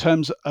 in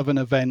terms of an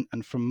event,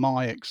 and from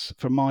my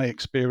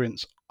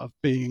experience of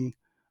being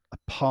a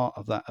part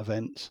of that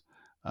event,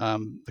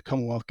 the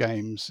Commonwealth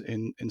Games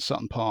in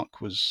Sutton Park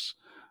was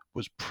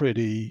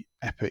pretty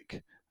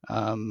epic.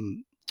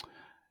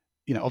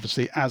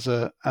 Obviously as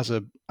a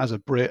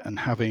Brit, and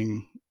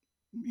having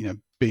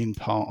been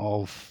part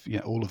of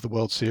all of the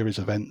World Series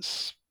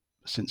events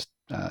since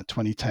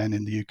 2010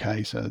 in the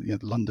UK, so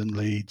London,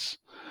 Leeds,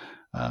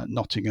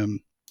 Nottingham,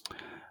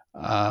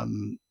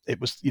 it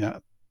was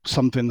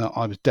something that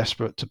I was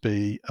desperate to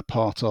be a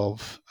part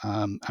of,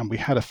 and we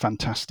had a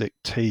fantastic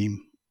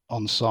team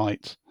on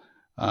site,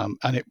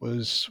 and it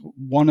was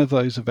one of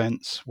those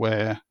events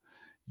where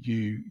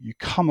you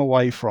come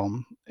away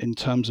from, in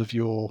terms of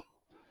your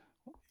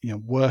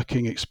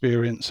working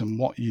experience and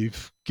what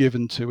you've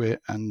given to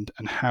it, and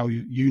how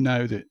you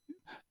know that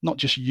not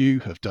just you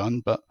have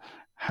done, but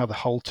how the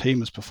whole team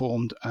has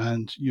performed,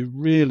 and you're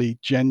really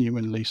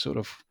genuinely sort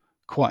of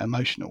quite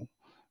emotional,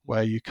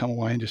 where you come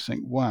away and just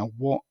think, wow,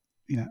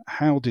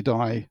 how did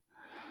I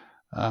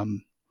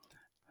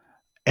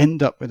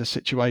end up with a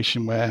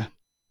situation where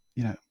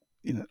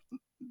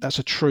that's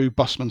a true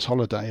busman's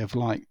holiday of,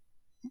 like,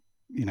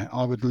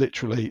 I would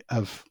literally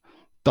have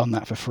done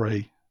that for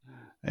free.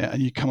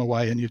 And you come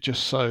away and you're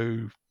just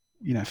so,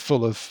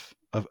 full of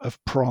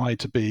pride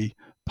to be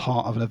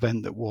part of an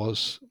event that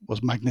was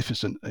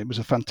magnificent. It was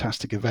a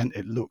fantastic event.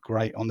 It looked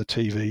great on the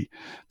TV.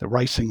 The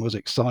racing was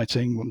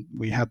exciting.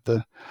 We had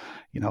the,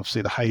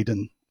 obviously the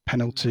Hayden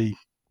penalty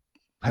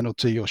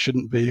or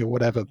shouldn't be or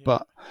whatever,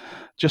 but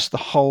just the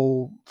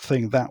whole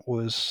thing, that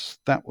was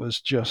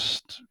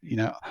just,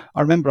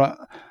 I remember,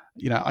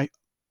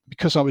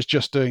 because I was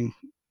just doing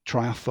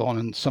triathlon,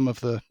 and some of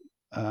the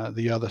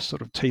other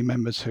sort of team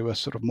members who are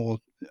sort of more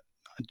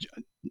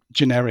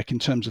generic in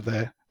terms of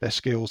their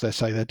skills, they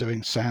say they're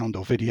doing sound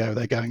or video,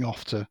 they're going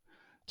off to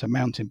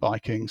mountain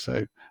biking,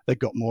 so they've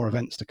got more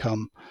events to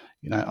come.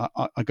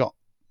 I got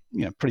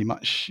pretty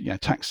much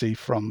taxi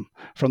from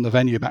the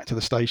venue back to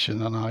the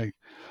station, and I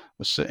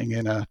was sitting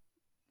in a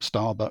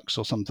Starbucks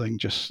or something,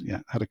 just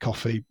had a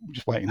coffee,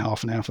 just waiting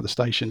half an hour for the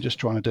station, just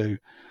trying to do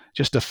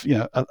just a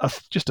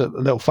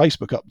little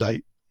Facebook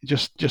update,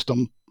 just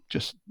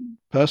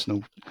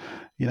personal,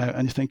 and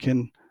you're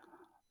thinking,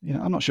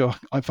 I'm not sure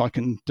if I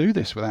can do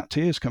this without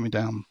tears coming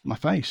down my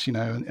face,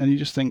 and you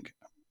just think,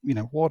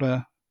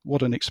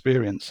 what an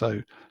experience.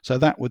 So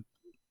that would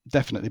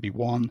definitely be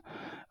one.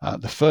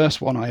 The first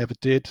one I ever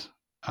did,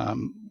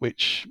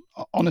 which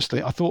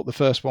honestly, I thought the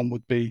first one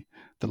would be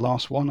the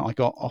last one. I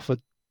got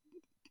offered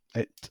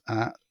it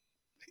at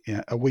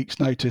a week's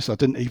notice. I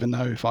didn't even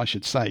know if I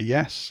should say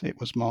yes. It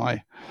was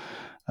my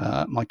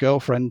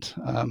girlfriend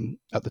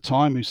at the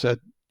time who said,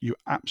 "You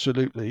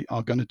absolutely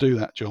are going to do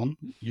that, John.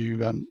 You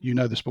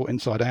know the sport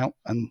inside out."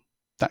 And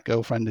that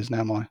girlfriend is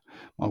now my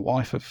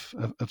wife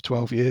of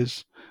 12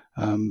 years.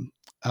 And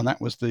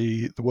that was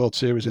the World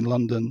Series in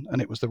London,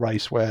 and it was the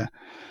race where,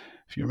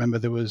 if you remember,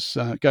 there was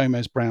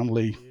Gomez,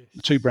 Brownlee,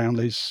 the two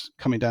Brownleys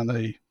coming down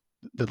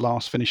the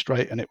last finish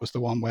straight, and it was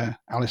the one where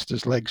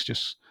Alistair's legs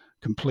just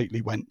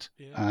completely went,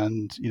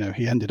 and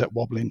he ended up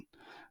wobbling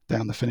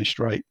down the finish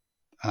straight.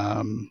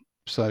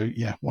 So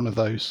yeah, one of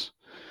those,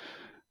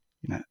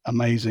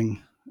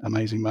 amazing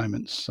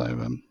moments.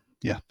 So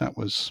yeah, that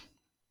was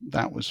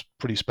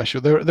pretty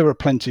special. There were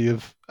plenty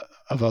of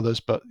others,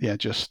 but yeah,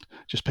 just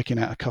picking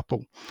out a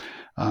couple.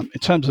 In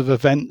terms of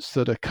events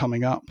that are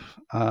coming up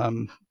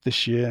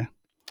this year,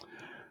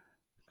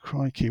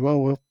 crikey,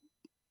 well,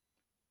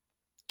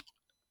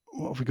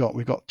 what have we got?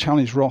 We've got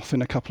Challenge Roth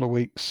in a couple of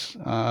weeks,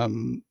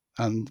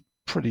 and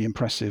pretty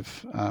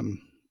impressive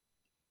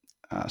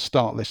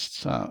start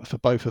lists for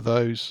both of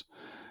those.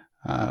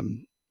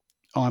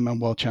 Ironman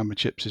World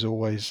Championships is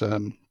always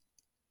an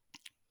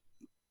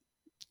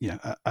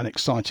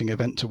exciting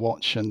event to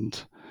watch,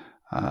 and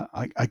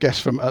I guess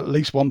from at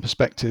least one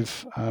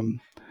perspective,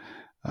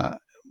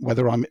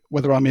 whether I'm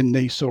in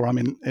Nice or I'm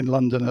in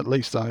London, at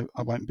least I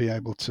won't be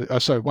able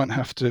to. Won't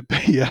have to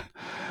be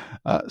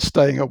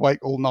staying awake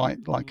all night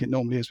like it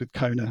normally is with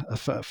Kona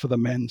for the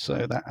men.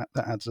 So that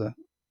adds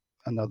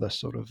another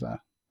sort of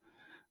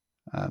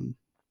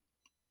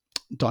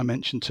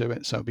dimension to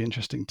it. So it'll be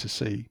interesting to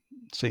see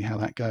how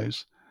that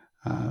goes.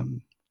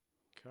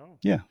 Cool.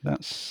 Yeah,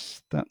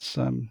 that's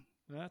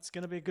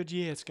going to be a good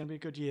year. It's going to be a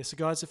good year. So,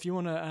 guys, if you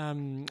want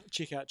to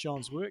check out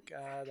John's work,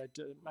 they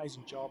did an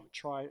amazing job at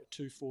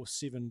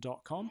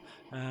try247.com.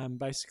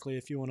 Basically,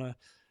 if you want to,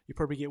 you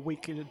probably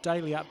get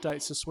daily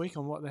updates this week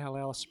on what the hell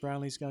Alistair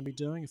Brownlee's going to be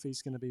doing, if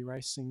he's going to be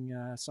racing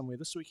somewhere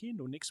this weekend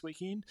or next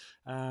weekend.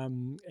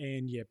 And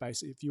yeah,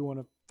 basically, if you want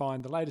to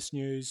find the latest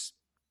news,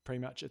 pretty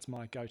much it's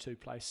my go-to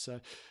place. So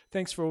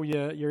thanks for all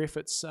your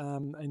efforts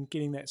in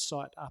getting that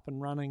site up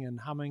and running and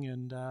humming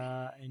and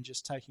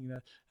just taking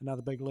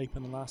another big leap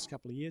in the last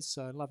couple of years.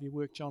 So love your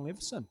work, John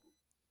Levison.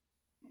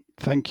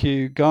 Thank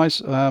you, guys.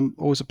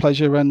 Always a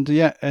pleasure. And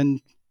yeah,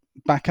 and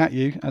back at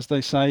you, as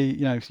they say.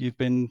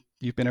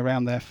 You've been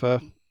around there for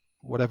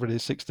whatever it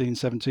is, 16,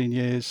 17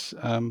 years.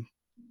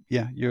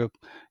 Yeah, you're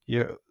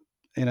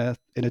in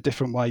a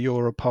different way.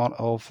 You're a part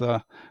of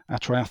our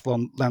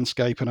triathlon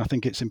landscape, and I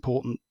think it's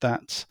important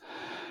that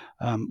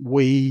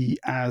we,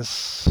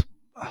 as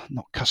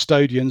not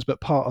custodians,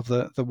 but part of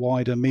the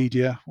wider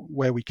media,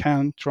 where we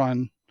can, try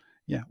and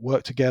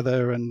work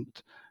together. And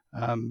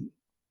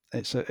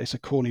it's a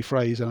corny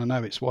phrase, and I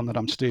know it's one that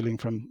I'm stealing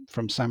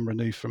from Sam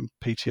Renew from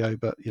PTO,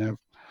 but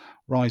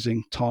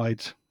rising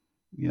tide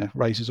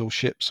raises all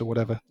ships, or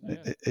whatever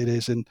it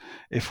is. And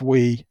if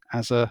we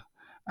as a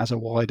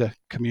wider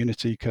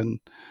community can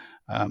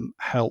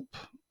help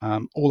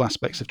all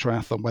aspects of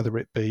triathlon, whether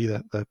it be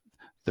the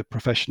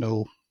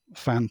professional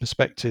fan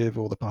perspective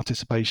or the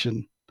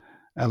participation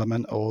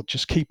element, or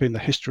just keeping the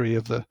history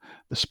of the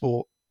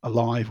sport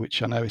alive,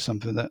 which I know is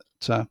something that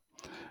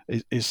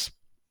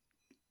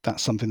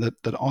that's something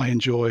that I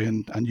enjoy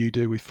and you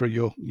do through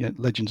your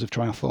Legends of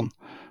Triathlon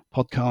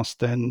podcast,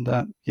 then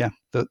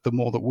the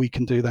more that we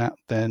can do that,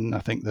 then I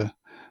think the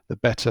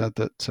better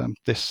that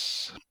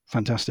this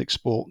fantastic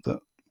sport that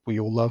we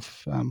all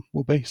love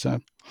will be. So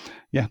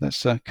yeah,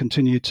 let's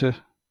continue to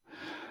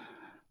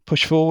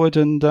push forward,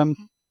 and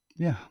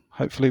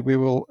hopefully we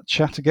will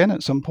chat again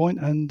at some point,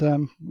 and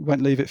we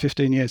won't leave it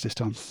 15 years this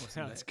time.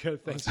 Sounds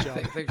good. Thanks, John.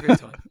 Thanks for your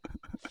time.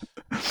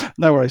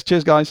 No worries.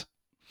 Cheers, guys.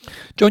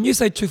 John, you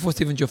say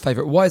 247 is your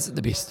favourite. Why is it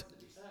the best?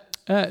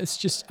 It's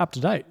just up to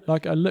date.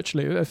 Like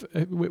literally,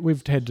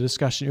 we've had a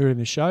discussion earlier in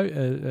the show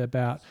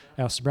about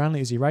Alistair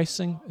Brownlee. Is he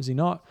racing? Is he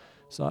not?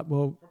 It's like,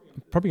 well,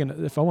 I'm probably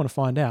gonna, if I want to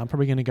find out, I'm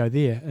probably going to go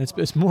there. And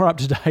it's more up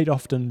to date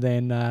often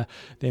than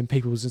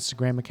people's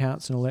Instagram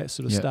accounts and all that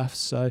sort of stuff.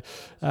 So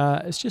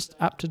it's just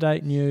up to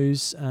date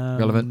news,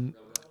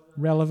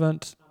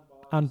 relevant,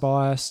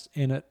 unbiased,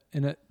 and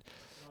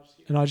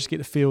I just get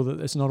the feel that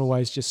it's not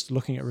always just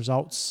looking at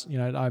results.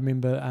 I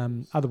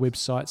remember other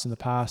websites in the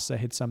past, they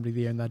had somebody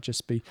there and they'd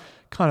just be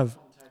kind of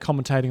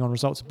commentating on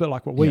results, a bit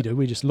like what we do.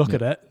 We just look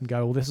at it and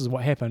go, well, this is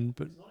what happened,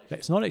 but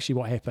that's not actually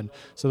what happened.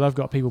 So they've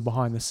got people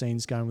behind the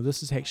scenes going, well,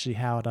 this is actually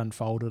how it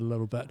unfolded a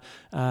little bit.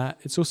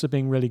 It's also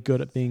being really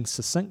good at being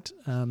succinct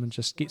and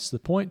just gets to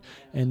the point.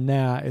 And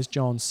now, as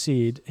John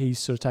said, he's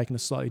sort of taken a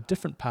slightly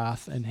different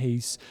path, and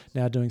he's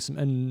now doing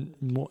some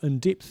more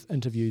in-depth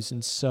interviews.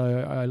 And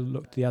so I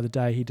looked the other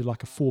day, he did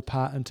like a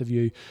 4-part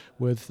interview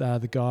with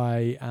the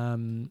guy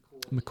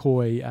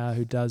McCoy,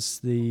 who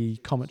does the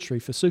commentary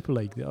for Super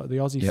League, the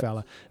Aussie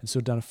fella, and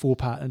sort of done a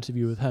 4-part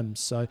interview with him.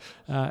 So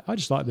I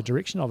just like the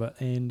direction of it,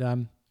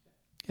 and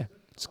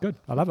it's good.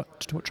 I love it.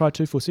 Try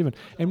 247.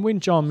 And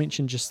when John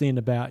mentioned just then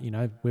about,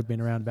 we've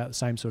been around about the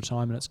same sort of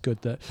time, and it's good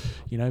that,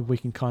 we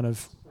can kind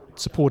of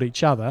support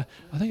each other.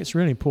 I think it's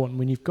really important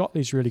when you've got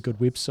these really good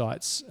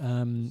websites,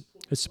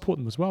 support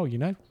them as well,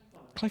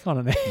 click on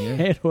an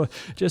ad or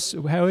just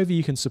however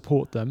you can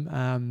support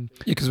them.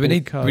 Because we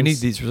need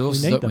these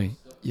resources, don't we?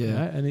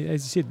 Yeah, and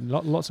as you said,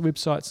 lots of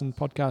websites and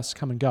podcasts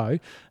come and go,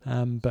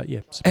 but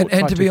support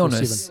and to be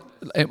honest,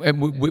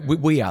 and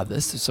we are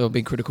this, so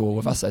being critical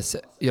of us,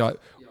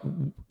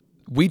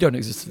 we don't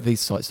exist. These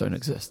sites don't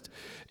exist,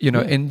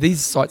 and these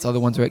sites are the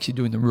ones who are actually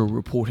doing the real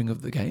reporting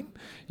of the game.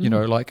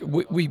 Like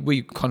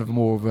we kind of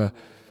more of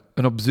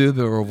an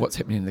observer of what's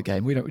happening in the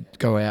game. We don't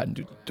go out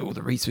and do all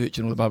the research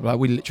and all the blah, blah.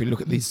 We literally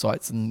look at these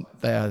sites and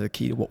they are the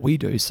key to what we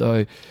do.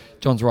 So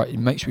John's right.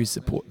 Make sure you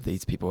support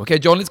these people. Okay,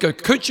 John, let's go.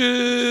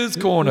 Coach's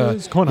Corner.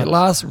 Your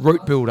last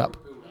route build-up.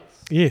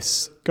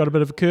 Yes, got a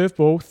bit of a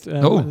curveball.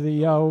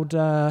 The old,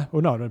 well,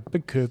 not a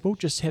big curveball,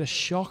 just had a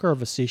shocker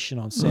of a session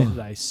on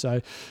Saturday. So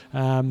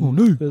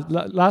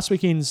last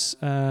weekend's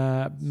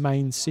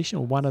main session,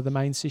 or one of the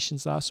main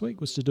sessions last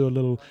week, was to do a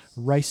little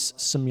race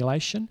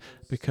simulation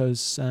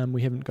because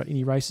we haven't got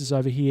any races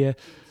over here.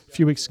 A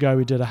few weeks ago,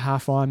 we did a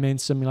half Ironman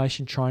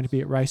simulation trying to be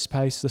at race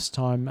pace. This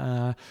time,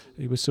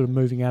 it was sort of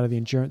moving out of the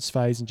endurance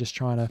phase and just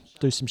trying to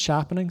do some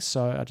sharpening.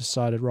 So I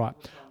decided, right,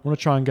 I want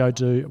to try and go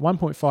do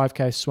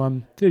 1.5k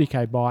swim,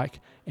 30k bike,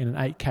 and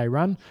an 8k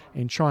run,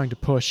 and trying to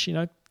push,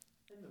 in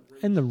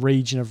the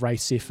region of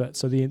race effort.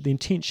 So the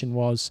intention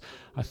was,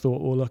 I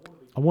thought, well, look,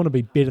 I want to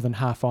be better than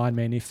half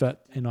Ironman effort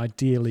and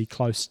ideally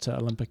close to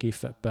Olympic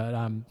effort, but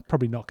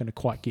probably not going to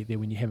quite get there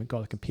when you haven't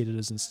got the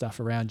competitors and stuff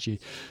around you.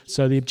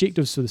 So the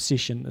objectives for the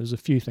session, there's a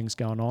few things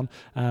going on.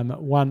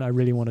 One, I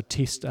really want to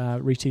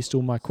retest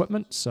all my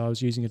equipment. So I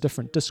was using a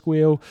different disc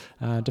wheel,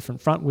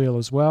 different front wheel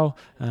as well.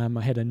 I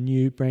had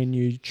a brand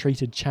new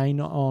treated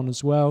chain on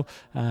as well,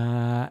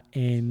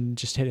 and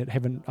just I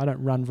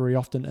don't run very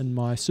often in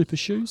my super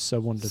shoes, so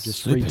I wanted to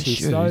just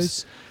retest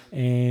those.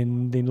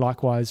 And then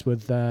likewise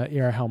with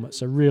aero helmet.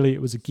 So really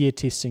it was a gear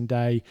testing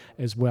day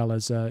as well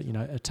as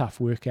a tough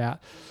workout.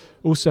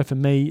 Also for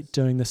me,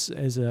 doing this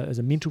as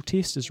a mental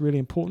test is really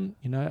important.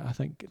 I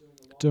think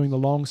doing the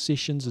long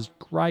sessions is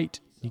great.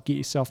 You get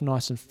yourself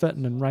nice and fit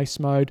and in race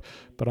mode,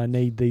 but I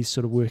need these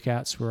sort of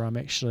workouts where I'm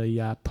actually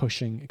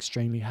pushing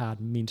extremely hard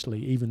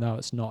mentally, even though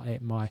it's not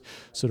at my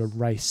sort of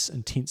race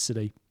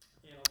intensity.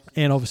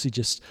 And obviously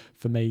just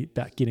for me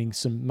about getting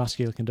some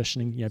muscular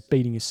conditioning,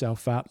 beating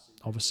yourself up,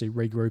 obviously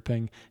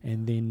regrouping,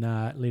 and then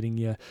letting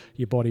your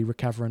body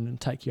recover and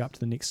take you up to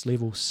the next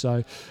level.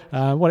 So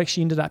what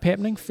actually ended up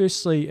happening,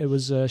 firstly, it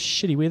was a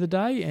shitty weather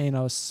day, and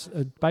I was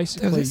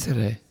basically... It was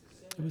Saturday.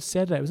 It was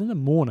Saturday. It was in the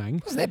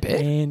morning. Wasn't that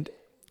bad? And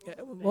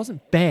it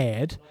wasn't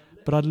bad,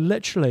 but I'd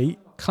literally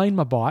cleaned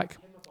my bike,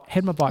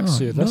 had my bike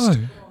serviced,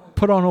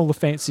 put on all the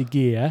fancy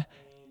gear,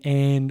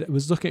 and it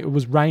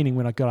was raining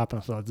when I got up,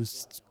 and I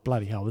thought,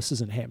 bloody hell, this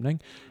isn't happening.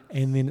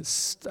 And then it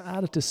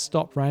started to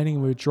stop raining,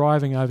 and we were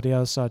driving over to the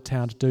other side of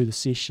town to do the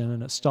session,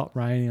 and it stopped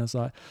raining. I was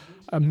like,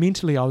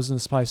 mentally I was in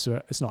this place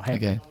where it's not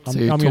happening.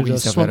 Okay. I'm going to do a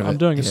swim. I'm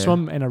doing a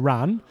swim and a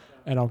run,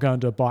 and I'll go and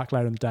do a bike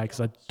later in the day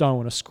because I don't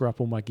want to screw up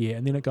all my gear.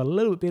 And then it got a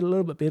little bit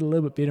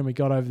better, and we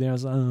got over there, and I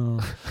was like,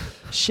 oh,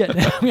 shit,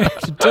 now I'm going to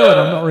have to do it.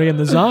 I'm not really in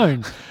the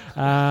zone.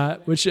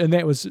 And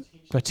that was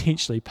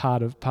potentially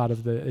part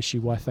of the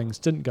issue why things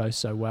didn't go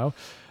so well.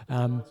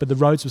 But the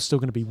roads were still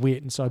going to be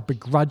wet, and so I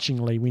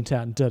begrudgingly went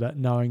out and did it,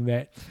 knowing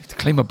that to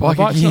clean my bike's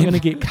not going to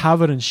get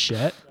covered in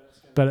shit,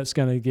 but it's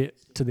going to get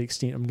to the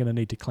extent I'm going to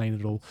need to clean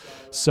it all.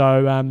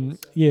 So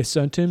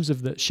so in terms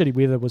of the shitty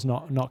weather was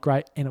not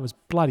great, and it was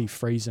bloody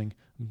freezing.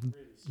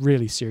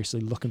 Really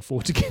seriously looking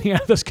forward to getting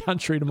out of this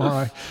country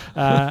tomorrow.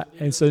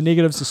 And so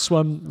negatives, the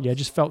swim,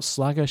 just felt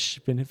sluggish.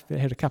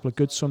 Had a couple of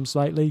good swims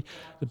lately.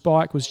 The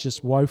bike was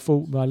just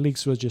woeful. My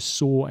legs were just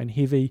sore and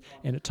heavy,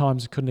 and at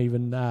times I couldn't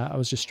even, I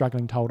was just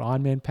struggling to hold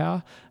Ironman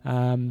power.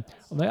 On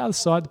the other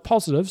side, the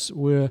positives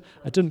were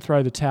I didn't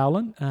throw the towel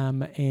in,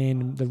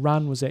 and the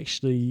run was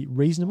actually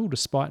reasonable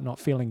despite not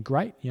feeling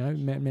great.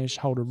 Managed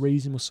to hold a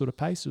reasonable sort of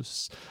pace. I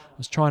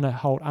was trying to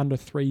hold under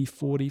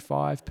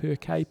 3:45 per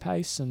K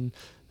pace, and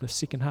the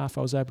second half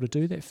I was able to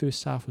do that.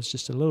 First half was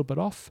just a little bit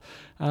off.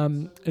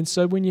 And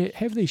so when you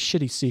have these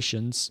shitty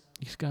sessions,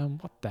 you're going,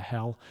 what the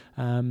hell?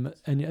 And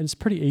it's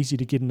pretty easy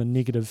to get in a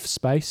negative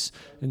space.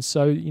 And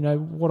so,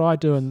 what I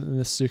do in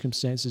this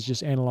circumstance is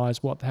just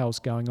analyse what the hell's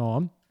going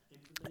on.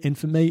 And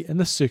for me, in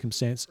this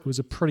circumstance, it was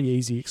a pretty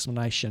easy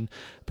explanation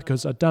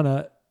because I'd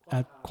done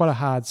quite a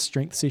hard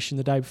strength session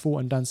the day before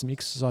and done some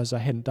exercise I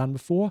hadn't done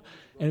before,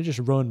 and it just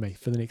ruined me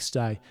for the next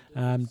day.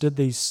 Did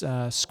these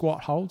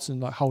squat holds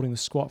and holding the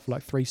squat for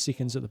 3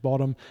 seconds at the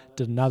bottom,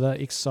 did another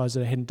exercise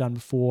that I hadn't done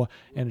before,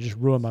 and it just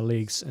ruined my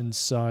legs. And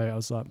so I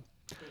was like,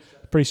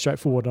 pretty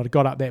straightforward. I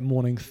got up that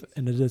morning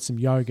and I did some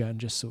yoga and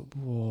just thought,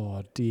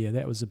 oh dear,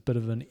 that was a bit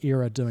of an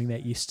error doing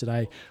that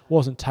yesterday.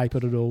 Wasn't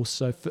tapered at all.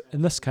 So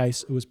in this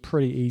case, it was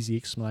pretty easy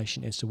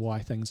explanation as to why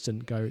things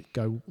didn't go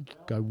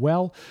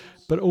well.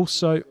 But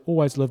also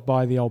always live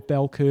by the old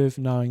bell curve,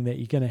 knowing that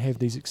you're going to have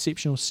these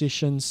exceptional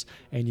sessions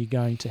and you're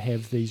going to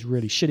have these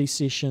really shitty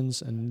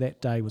sessions, and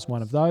that day was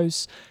one of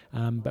those.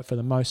 But for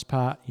the most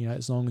part,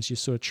 as long as you're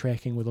sort of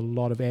tracking with a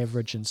lot of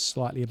average and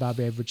slightly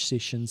above average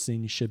sessions,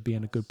 then you should be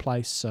in a good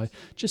place. So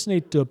just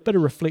need to do a bit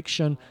of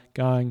reflection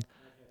going,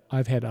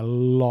 I've had a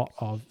lot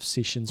of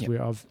sessions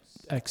where I've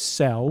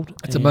excelled.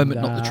 It's a moment,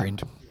 not the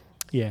trend.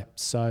 Yeah,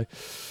 so,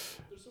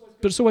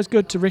 but it's always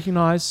good to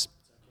recognise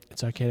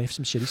it's okay to have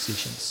some shitty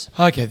sessions.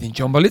 Okay then,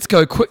 John, but let's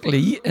go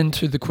quickly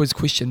into the quiz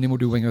question, then we'll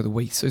do Wing of the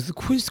Week. So the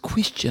quiz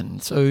question,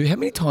 so how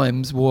many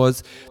times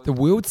was the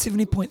World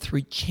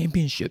 70.3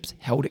 Championships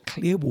held at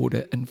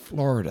Clearwater in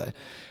Florida?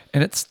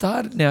 And it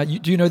started, now,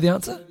 do you know the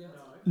answer?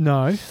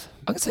 No. I'm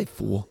going to say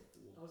 4.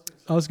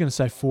 I was going to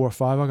say 4 or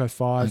 5. I'll go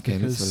 5 Okay,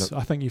 let's because have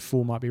a I think your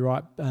 4 might be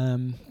right.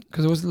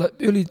 Because it was like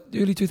early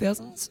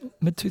 2000s?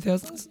 Mid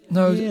 2000s?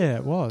 No, Yeah,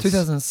 it was.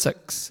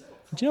 2006.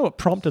 Do you know what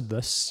prompted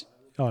this?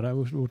 Oh,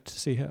 no, we'll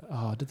see how.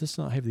 Oh, did this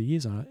not have the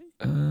years on it?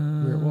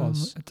 Where it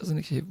was? It doesn't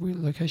actually have where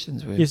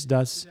locations were. Yes, it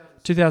does.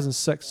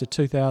 2006 to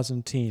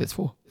 2010. That's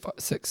 4, 5,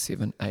 6,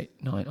 7, 8,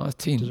 9. I was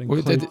 10. Did it Well,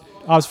 include- they-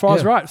 I was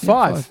yeah, right. yeah,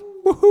 5.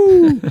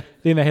 Woohoo!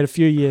 Then they had a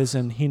few years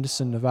in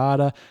Henderson,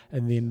 Nevada,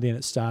 and then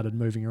it started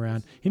moving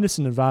around.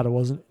 Henderson, Nevada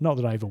wasn't, not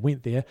that I ever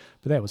went there,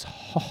 but that was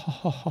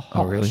hot.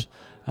 Oh, really?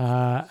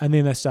 And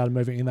then they started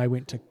moving, and they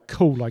went to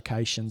cool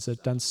locations.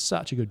 They've done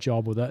such a good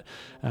job with it.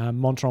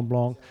 Mont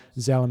Tremblant,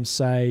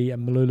 Zalemsey,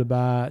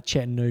 Mooloolaba,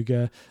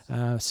 Chattanooga,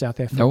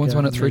 South Africa. No one's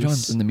won it 3 Nice,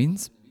 times in the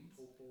men's.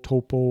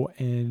 Taupo,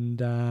 and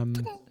no,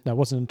 it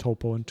wasn't in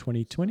Taupo in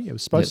 2020. It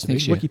was supposed to be.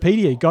 next year.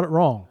 Wikipedia got it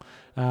wrong.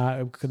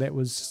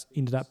 That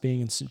ended up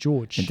being in St.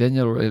 George. And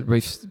Danielle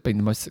Reef's been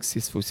the most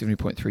successful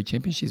 70.3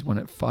 champion. She's won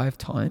it 5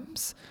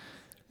 times.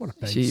 What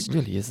a She beast.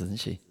 really is, isn't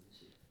she?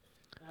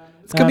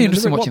 It's going to be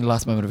interesting watching the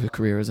last moment of her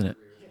career, isn't it?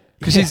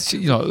 Because she's,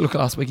 look at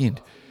last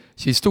weekend.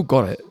 She's still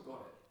got it,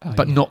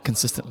 but not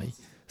consistently.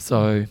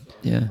 So,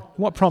 yeah.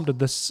 What prompted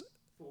this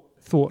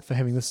thought for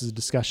having this as a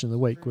discussion of the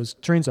week was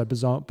Terenzo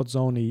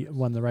Bozzoni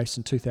won the race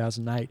in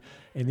 2008,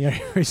 and the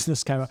only reason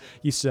this came up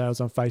yesterday, I was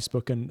on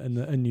Facebook, and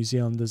in New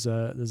Zealand there's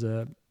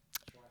a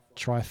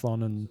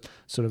triathlon and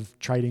sort of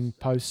trading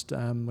post,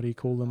 what do you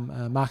call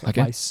them,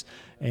 marketplace,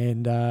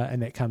 and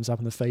that comes up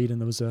in the feed, and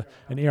there was an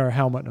Aero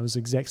helmet, and it was the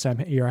exact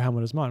same Aero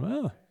helmet as mine.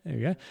 Oh, there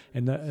we go.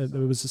 And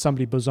there was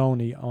somebody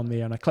Bozzoni on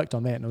there, and I clicked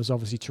on that, and it was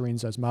obviously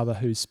Terenzo's mother,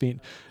 who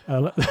spent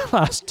the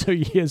last 2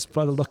 years,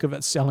 by the look of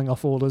it, selling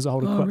off all his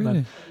old equipment.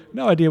 Really?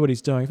 No idea what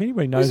he's doing. If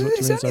anybody knows what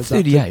He's only Terenzo's up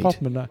 38.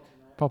 to,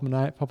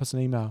 pop us an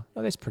email.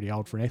 Oh, that's pretty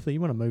old for an athlete.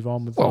 You want to move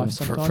on with Well, life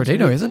sometimes.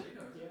 Frodeno, isn't it?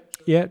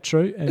 Yeah,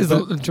 true. And Is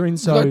but it-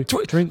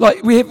 Terenzo,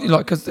 Like, we have,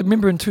 because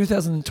remember in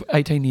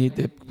 2018 he had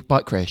the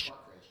bike crash.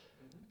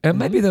 And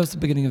maybe that was the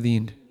beginning of the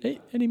end.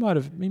 and he might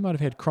have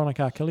had chronic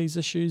Achilles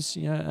issues.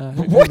 You know,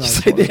 who Why'd you knows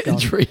say what was that going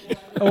on. injury?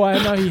 Oh,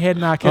 I know he had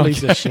an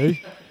Achilles Okay. issue,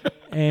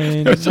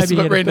 and It was just maybe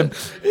a he bit had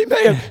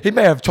random. He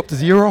may have chopped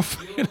his ear off.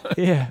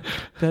 yeah,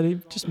 but he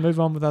just move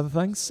on with other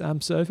things.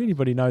 So if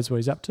anybody knows what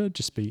he's up to,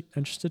 just be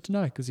interested to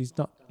know, because he's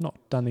not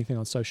done anything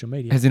on social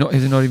media. Has he not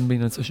even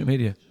been on social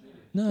media?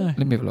 No, Let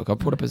me have a look. I've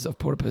put up his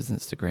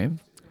Instagram.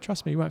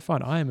 trust me, you won't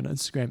find it. I am an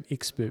Instagram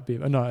expert.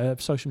 No, a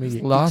social media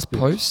His last expert.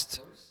 post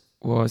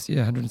was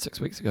 106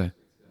 weeks ago.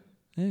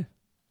 Yeah.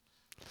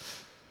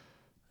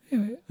 Yeah,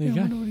 There you I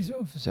go. wonder what he's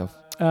doing for himself.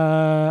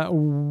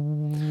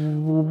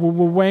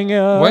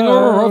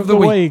 Wanger of the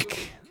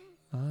week.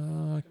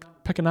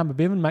 Pick a number,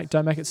 Bevan.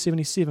 Don't make it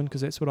 77,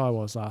 because that's what I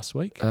was last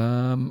week.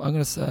 I'm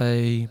gonna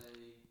say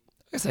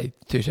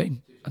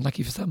 13.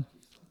 Unlucky for some.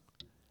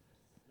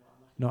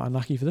 Not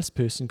unlucky for this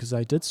person, because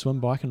they did swim,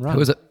 bike, and run. Who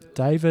was it?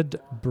 David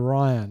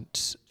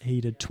Bryant. He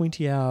did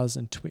 20 hours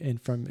and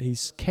from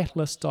his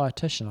Catalyst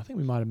dietitian. I think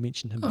we might have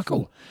mentioned him Oh,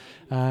 before.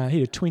 cool. He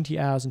did 20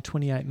 hours and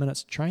 28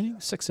 minutes of training,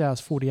 6 hours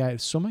 48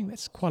 of swimming.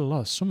 That's quite a lot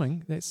of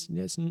swimming. That's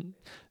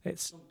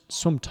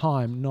swim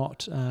time,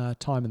 not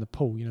time in the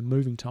pool.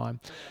 Moving time.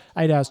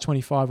 8 hours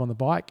 25 on the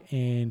bike,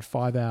 and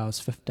 5 hours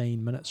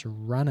 15 minutes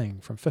running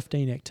from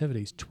 15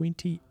 activities.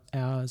 20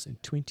 hours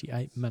and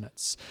 28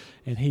 minutes,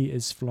 and he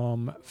is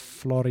from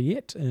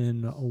Floriette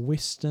in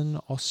Western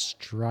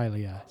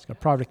Australia. He's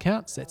got private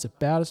accounts. That's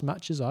about as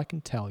much as I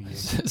can tell you.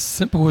 As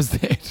simple as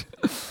that.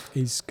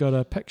 He's got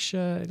a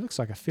picture. It looks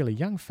like a fairly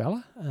young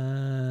fella.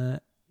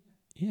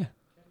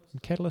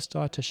 Catalyst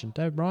dietitian.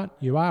 Dave Bryant,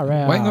 you are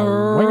our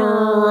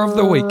Wanger of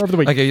the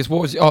week. Okay, yes.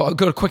 What was? I've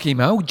got a quick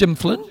email. Jim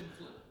Flynn.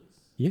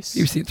 Yes.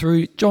 You sent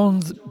through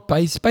John's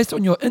based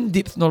on your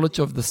in-depth knowledge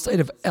of the state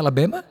of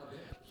Alabama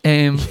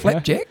and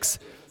flapjacks.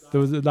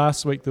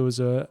 Last week there was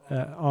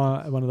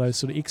one of those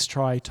sort of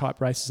X-Tri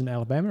type races in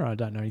Alabama. I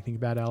don't know anything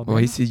about Alabama.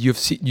 Well, he said you've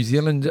set New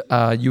Zealand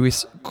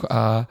US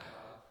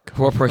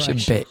cooperation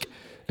back.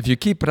 If you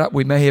keep it up,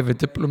 we may have we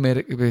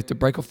have to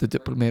break off the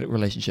diplomatic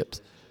relationships.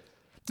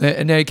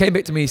 And now he came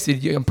back to me and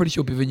said, I'm pretty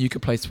sure, Bevan, you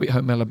could play Sweet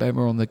Home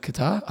Alabama on the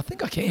guitar. I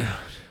think I can.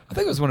 I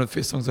think it was one of the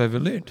first songs I ever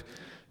learned.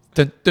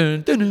 Dun,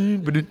 dun, dun,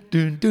 dun, dun,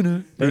 dun, dun,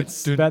 dun,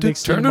 That's dun, about the dun,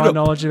 extent turn of it my up.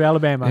 knowledge of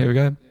Alabama.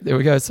 There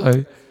we go.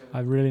 So, I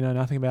really know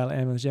nothing about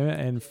Alabama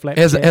and as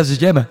flapjacks. a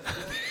jammer.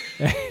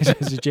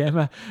 As a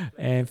jammer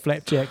and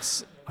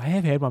flapjacks. I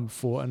have had one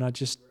before, and I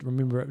just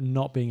remember it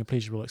not being a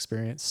pleasurable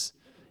experience.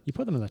 You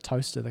put them in the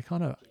toaster, they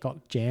kind of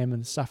got jam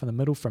and stuff in the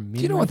middle from memory.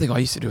 Do you know one thing I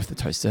used to do with the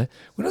toaster?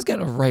 When I was going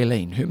to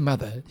Raylene, her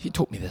mother, she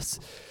taught me this.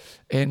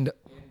 And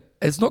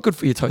it's not good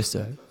for your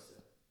toaster,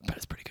 but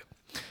it's pretty good.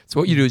 So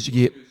what you do is you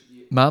get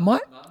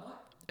Marmite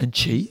and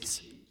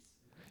cheese.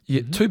 You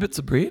get 2 bits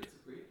of bread,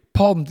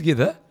 pile them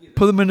together,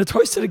 put them in a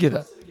toaster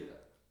together.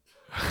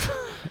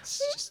 It's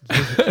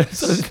just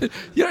So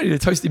you don't need a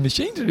toasting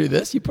machine to do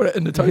this. You put it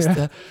in the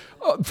toaster.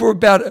 For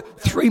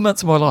about 3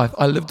 months of my life,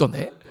 I lived on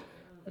that.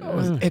 It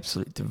was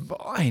absolutely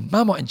divine.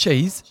 Marmite and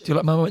cheese. Do you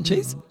like Marmite and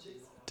cheese?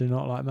 Do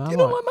not like Marmite. You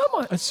don't like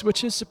Marmite?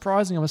 Which is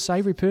surprising. I'm a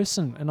savoury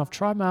person, and I've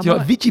tried Marmite. Do you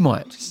like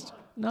Vegemite?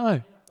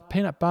 No,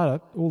 peanut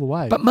butter all the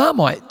way. But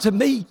Marmite, to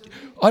me,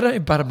 I don't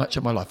eat butter much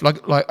in my life.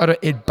 Like I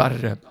don't add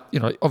butter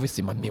to,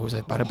 obviously my meals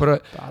have butter,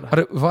 but I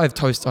don't, if I have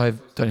toast, I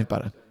don't have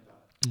butter.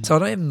 So I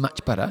don't have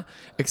much butter,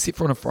 except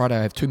for on a Friday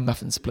I have 2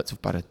 muffin splits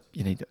with butter.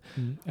 You need it.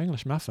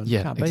 English muffin.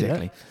 Yeah, Can't beat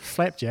exactly. it.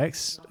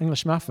 Flapjacks,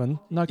 English muffin,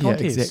 no Yeah,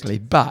 contest. exactly.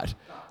 But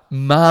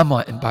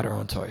Marmite and butter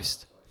on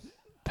toast.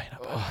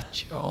 Peanut butter. Oh,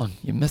 John,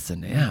 you're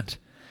missing out.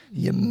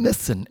 You're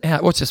missing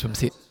out. What's this one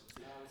set?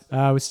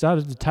 We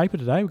started the taper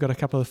today. We've got a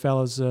couple of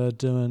fellas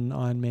doing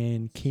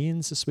Ironman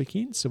Cairns this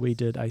weekend. So we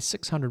did a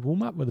 600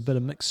 warm-up with a bit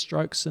of mixed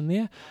strokes in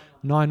there.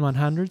 9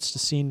 100s to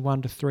send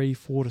 1 to 3,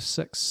 4 to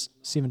 6,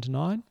 7 to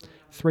 9.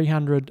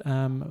 300,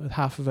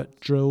 half of it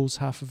drills,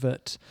 half of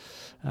it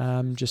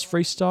just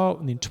freestyle.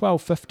 And then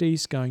 12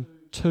 50s going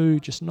 2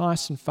 just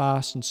nice and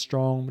fast and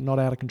strong, but not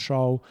out of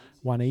control.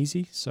 1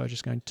 easy. So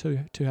just going 2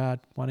 hard,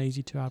 1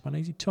 easy, 2 hard, 1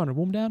 easy. 200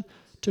 warm down,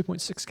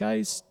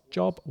 2.6 Ks.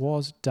 Job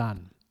was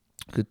done.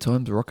 Good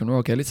times, rock and roll.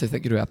 Okay, let's say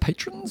thank you to our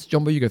patrons.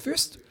 Jumbo, you go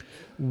first.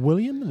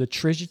 William, the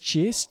treasure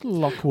chest,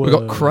 Lockwood. We've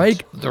got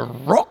Craig, the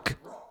Rock,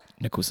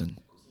 Nicholson.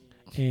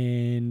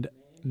 And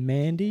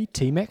Mandy,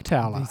 T-Mac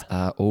Towler. These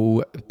are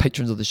all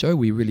patrons of the show.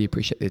 We really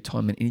appreciate their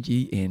time and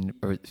energy and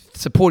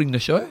supporting the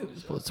show.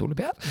 That's what it's all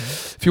about.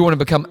 If you want to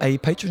become a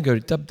patron, go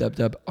to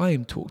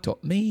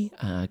www.imtalk.me.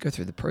 Go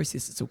through the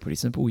process. It's all pretty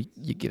simple.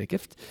 You get a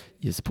gift.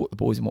 You support the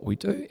boys in what we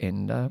do.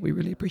 And we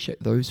really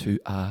appreciate those who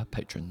are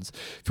patrons.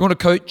 If you want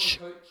to coach,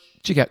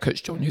 check out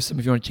Coach John Newsom.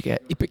 If you want to check out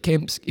Epic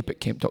Camps,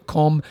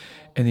 epiccamp.com.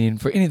 And then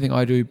for anything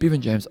I do,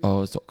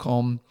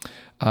 bevanjamesoz.com.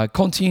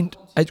 Content,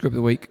 age group of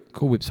the week,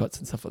 cool websites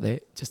and stuff like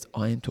that. Just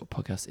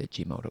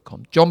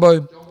imtalkpodcast@gmail.com.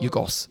 Jumbo, you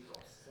goss.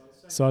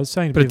 So I was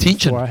saying Bit of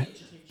tension.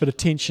 Bit of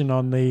tension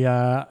on the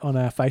on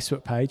our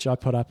Facebook page. I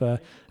put up an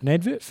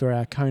advert for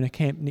our Kona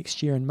camp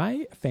next year in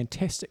May. A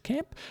fantastic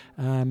camp.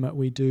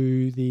 We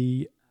do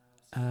the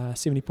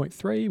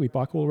 70.3. We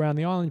bike all around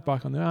the island.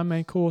 Bike on the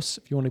Ironman course.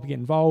 If you want to get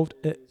involved,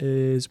 it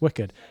is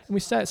wicked. And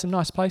we stay at some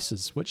nice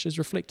places, which is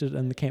reflected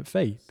in the camp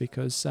fee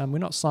because we're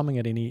not slumming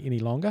it any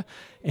longer.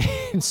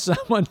 And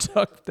someone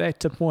took that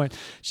to point.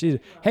 She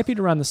said, happy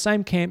to run the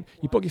same camp.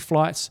 You book your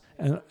flights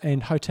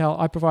and hotel.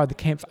 I provide the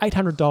camp for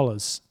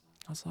 $800.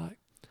 I was like,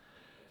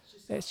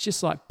 it's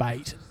just like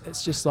bait.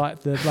 It's just like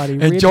the bloody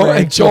red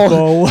rag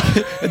football.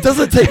 It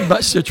doesn't take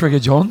much to trigger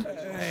John.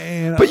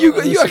 But you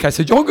okay?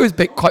 So John goes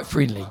back quite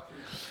friendly.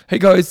 He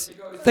goes,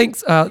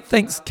 thanks,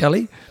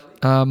 Kelly.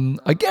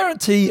 I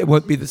guarantee it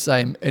won't be the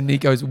same. And he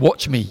goes,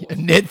 watch me.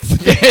 And that's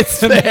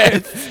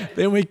that.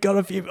 Then we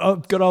got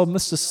good old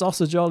Mr.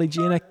 Sausage Ollie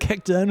Jenner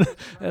kicked in.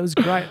 It was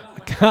great. I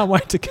can't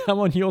wait to come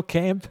on your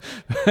camp.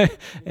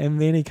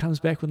 And then he comes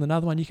back with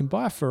another one. You can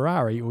buy a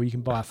Ferrari or you can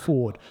buy a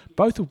Ford.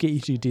 Both will get you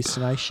to your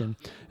destination.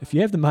 If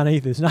you have the money,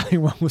 there's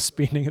nothing wrong with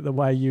spending it the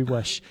way you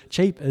wish.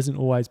 Cheap isn't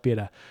always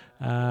better.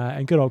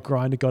 And good old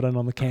Grinder got in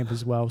on the camp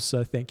as well,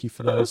 so thank you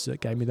for those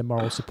that gave me the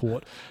moral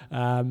support.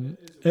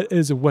 It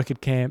is a wicked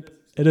camp.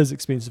 It is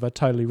expensive, I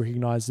totally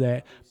recognise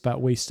that,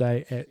 but we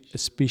stay at,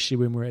 especially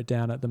when we're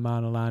down at the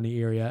Manalani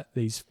area,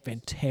 these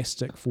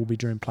fantastic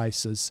 4-bedroom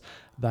places.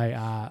 They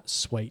are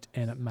sweet,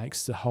 and it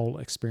makes the whole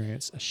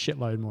experience a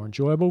shitload more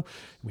enjoyable.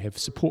 We have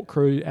support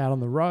crew out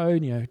on the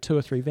road, 2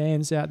 or 3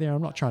 vans out there.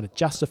 I'm not trying to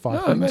justify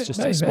things, just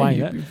to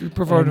explain it. You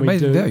provide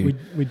amazing value.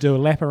 We do a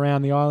lap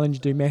around the island, you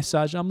do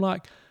massage. I'm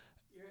like,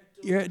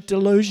 you're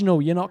delusional.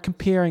 You're not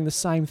comparing the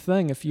same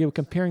thing. If you were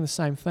comparing the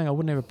same thing, I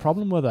wouldn't have a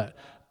problem with it.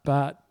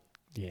 But,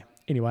 yeah.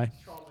 Anyway,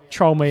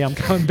 troll me. I'm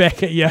coming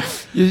back at you.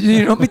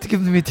 You're not meant to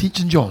give them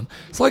attention, John.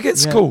 It's like at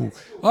school.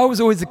 I was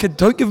always a kid,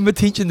 don't give them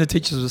attention, the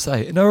teachers would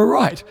say. And they were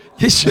right.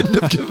 You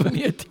shouldn't have given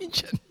me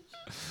attention.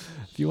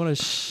 If you want a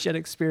shit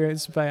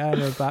experience, pay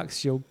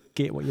 $800, you'll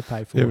get what you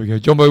pay for. There we go.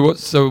 Jumbo,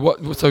 so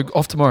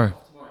off tomorrow?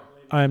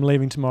 I am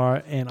leaving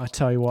tomorrow, and I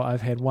tell you what,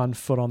 I've had one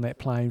foot on that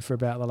plane for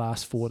about the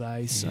last 4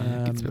 days.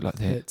 Yeah, it gets a bit like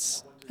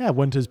that.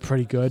 Winter's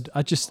pretty good.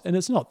 It's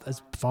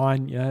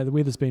fine. The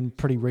weather's been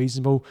pretty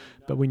reasonable,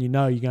 but when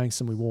you're going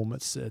somewhere warm,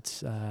 it's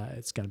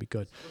going to be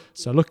good.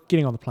 So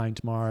getting on the plane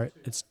tomorrow.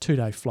 It's a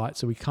 2-day flight,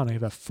 so we kind of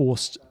have a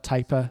forced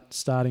taper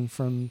starting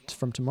from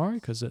tomorrow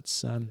because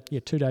it's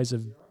 2 days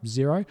of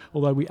zero.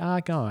 Although we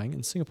are going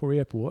in Singapore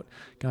Airport,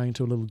 going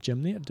to a little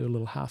gym there, do a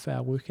little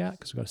half-hour workout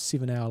because we've got a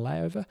 7-hour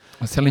layover.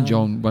 I was telling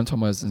John one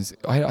time I think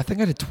I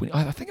had a 20.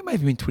 I think it may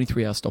have been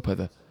 23-hour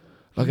stopover.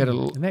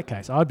 In that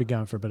case, I'd be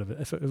going for a bit of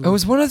it. It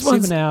was one of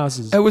those 7 hours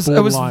is it was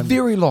borderline.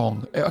 very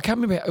long. I can't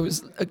remember. It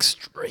was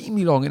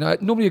extremely long. And I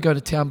normally go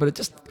to town, but it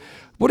just,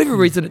 whatever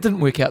reason, it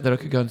didn't work out that I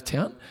could go into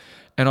town.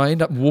 And I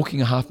end up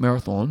walking a half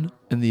marathon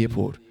in the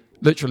airport.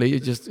 Literally,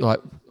 just like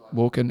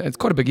walking. It's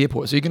quite a big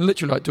airport, so you can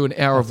literally do an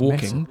hour of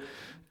walking,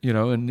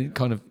 and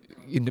kind of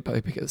end up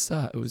back at the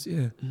start. It was,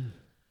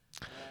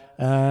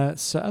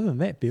 So other than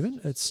that, Bevan,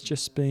 it's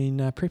just been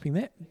prepping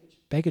that.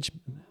 Baggage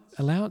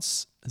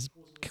allowance is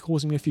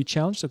causing me a few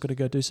challenges. I've got to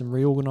go do some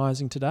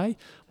reorganising today.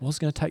 I was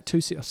going to take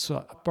 2 sets. So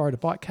I borrowed a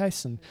bike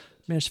case and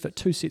managed to fit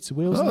 2 sets of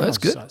wheels. Oh, that's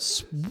good.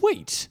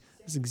 Sweet.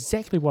 It's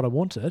exactly what I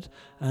wanted.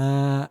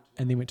 And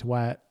then went to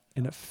weigh it,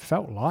 and it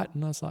felt light,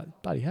 and I was like,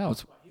 bloody hell,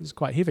 it was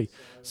quite heavy.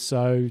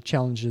 So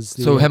challenges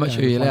there. So how much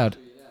are you allowed?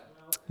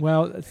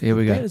 Well, Here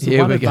we go. that is the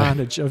one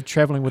advantage of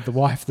travelling with the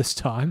wife this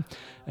time,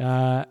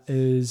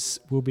 is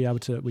we'll be able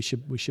to. We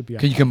should be.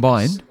 Can you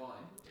combine?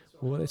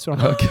 Well, that's what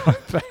I'm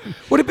hoping.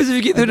 What happens if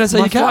you get there and say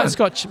you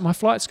can't? My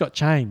flight's got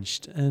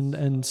changed,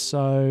 and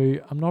so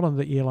I'm not on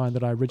the airline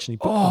that I originally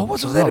booked. Oh,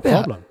 what's all that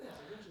about? Problem.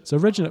 So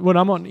originally, well,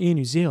 I'm on Air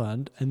New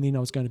Zealand, and then I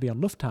was going to be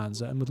on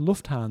Lufthansa, and with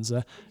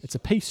Lufthansa, it's a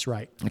piece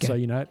rate. Okay.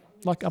 So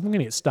like I'm going to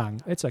get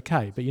stung. It's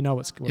okay, but you know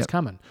what's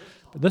coming.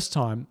 But this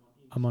time,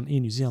 I'm on Air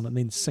New Zealand and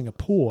then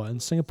Singapore,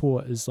 and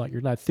Singapore is like you're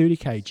allowed 30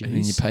 kgs. And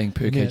then you're paying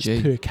per kg.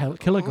 It's per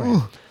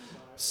kilogram.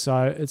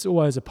 So it's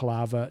always a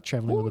palaver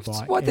travelling with a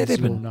bike. Why'd that as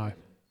you all happen? know.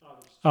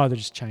 Oh, they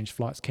just changed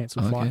flights,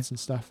 cancelled flights and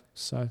stuff.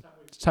 So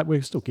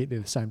we'll still get there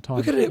at the same time.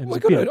 I got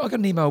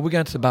an email. We're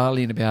going to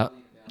Bali in about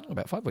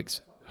 5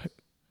 weeks.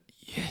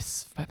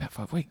 Yes, about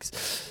 5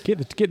 weeks.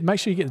 Make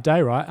sure you get the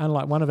day right.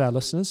 Unlike one of our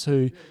listeners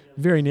who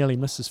very nearly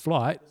missed his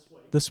flight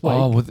this week.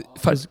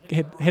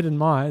 Had in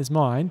his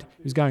mind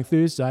he was going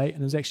Thursday,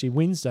 and it was actually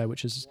Wednesday,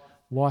 which his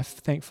wife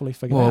thankfully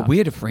figured out. Well, we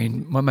had a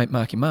friend, my mate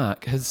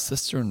Mark, his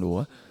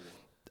sister-in-law,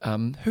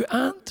 who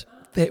aren't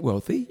that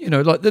wealthy,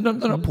 like they're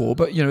not poor,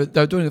 but they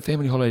were doing a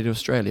family holiday to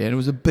Australia, and it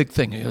was a big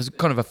thing. It was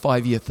kind of a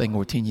 5-year thing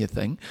or a 10-year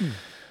thing.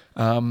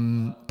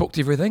 Booked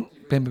everything,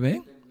 bang, bang,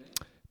 bang.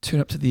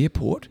 Turned up to the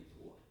airport.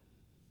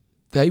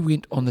 They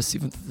went on the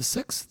 7th of the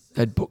 6th.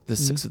 They'd booked the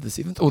 6th of the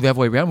 7th, or the other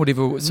way around,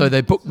 whatever. So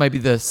they booked maybe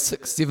the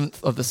 6th,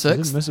 7th of the 6th.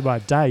 You didn't miss it by a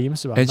day, you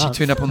missed it by a month. And she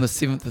turned up on the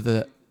 7th of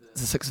the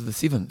 6th of the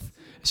 7th.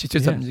 She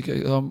turns up and they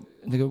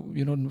go,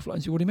 you're not on the flight.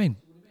 And she, what do you mean?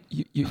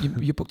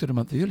 You booked it a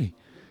month early.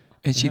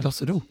 And she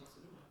lost it all.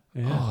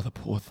 Yeah. Oh, the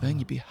poor thing.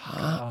 You'd be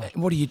hard.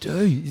 What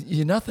do?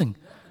 You're nothing.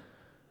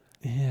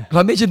 Yeah.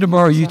 Like, imagine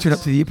tomorrow you turn up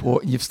to the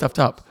airport and you've stuffed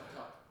up.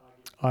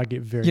 I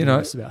get very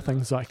nervous about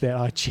things like that.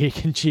 I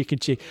check and check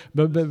and check.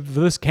 But for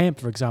this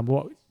camp, for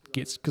example,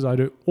 because I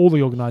do all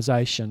the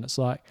organisation, it's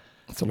like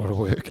it's a lot of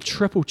work.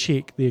 Triple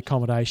check the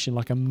accommodation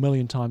like a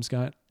million times.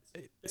 Going,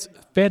 it's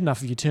bad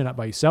enough if you turn up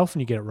by yourself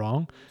and you get it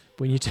wrong.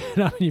 But when you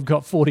turn up and you've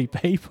got 40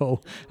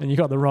 people and you've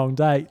got the wrong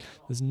date,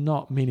 there's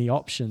not many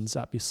options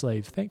up your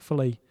sleeve.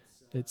 Thankfully,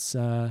 it's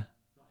not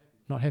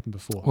happened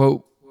before.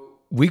 Well,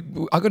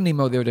 I got an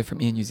email the other day from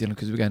Air New Zealand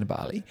because we're going to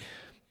Bali.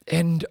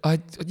 And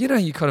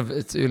you kind of,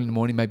 it's early in the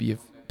morning, maybe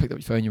you've picked up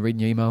your phone, you're reading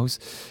your emails,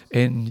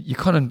 and you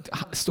kind of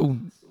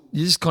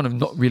you're just kind of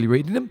not really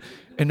reading them.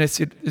 And they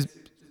said,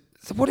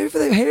 so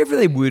however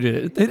they worded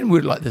it, they didn't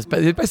word it like this,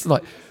 but they're basically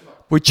like,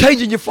 we're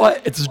changing your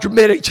flight, it's a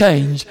dramatic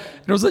change.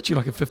 And it was literally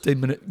like a 15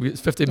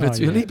 minutes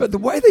early, but the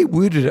way they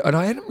worded it, and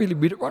I hadn't really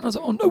read it right, and I was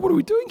like, oh no, what are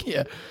we doing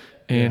here?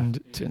 And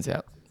it turns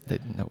out they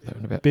didn't know what they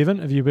were about. Bevan,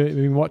 have you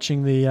been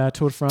watching the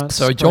Tour de France?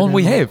 So John,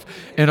 we have,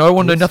 and I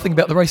want to know nothing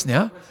about the race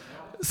now.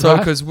 So,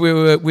 because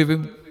we've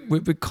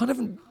been kind of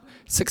in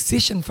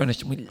Succession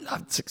finished, and we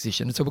loved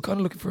Succession, so we're kind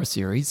of looking for a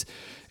series,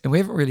 and we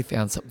haven't really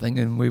found something.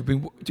 And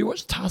do you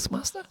watch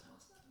Taskmaster?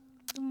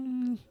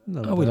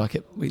 No. Oh, we like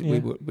it.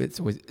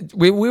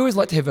 We always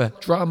like to have a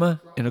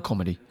drama and a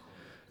comedy.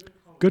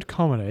 Good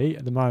comedy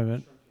at the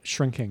moment,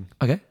 Shrinking.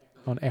 Okay.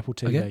 On Apple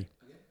TV. Okay.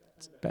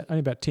 It's only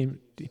about 10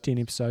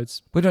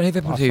 episodes. We don't have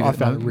Apple TV at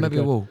the moment. Really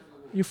maybe we will.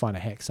 You'll find a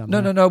hack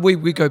somewhere. No.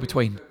 We go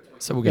between,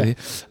 so we'll get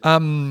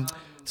there.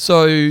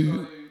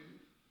 So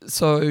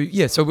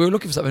we were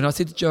looking for something. And I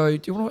said to Joe,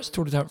 do you want to watch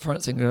Tour de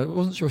France? And I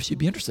wasn't sure if she'd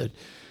be interested.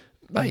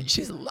 Mate,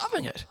 she's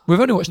loving it. We've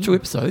only watched 2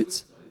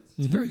 episodes.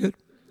 It's very good.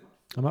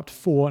 I'm up to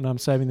 4, and I'm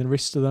saving the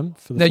rest of them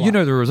for the Now, flight. you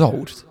know the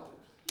result.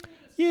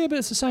 Yeah, but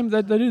it's the same.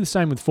 They do the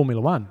same with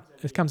Formula 1.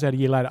 It comes out a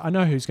year later. I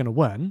know who's going to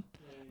win.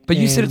 But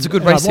you said it's a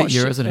good race that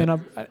year, isn't it?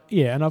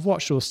 And I've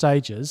watched all the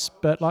stages,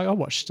 but like I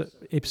watched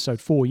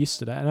episode 4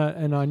 yesterday,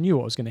 and I knew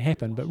what was going to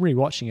happen. But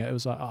rewatching it, it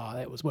was like, oh,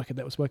 that was wicked.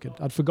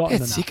 I'd forgotten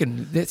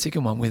that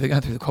second one where they're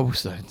going through the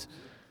cobblestones,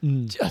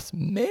 just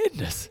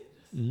madness.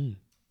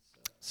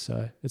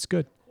 So it's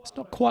good. It's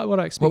not quite what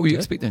I expected. What were you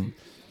expecting?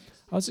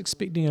 I was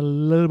expecting a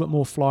little bit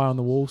more fly on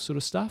the wall sort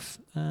of stuff.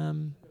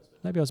 Maybe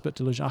I was a bit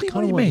delusional. I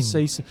kind of wanted to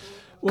see some.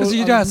 Because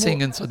you are seeing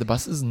inside the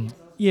buses and.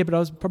 Yeah, but I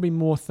was probably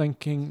more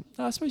thinking,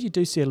 I suppose you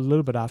do see it a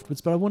little bit afterwards,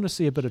 but I want to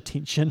see a bit of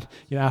tension,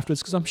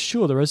 afterwards, because I'm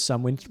sure there is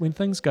some when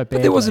things go badly.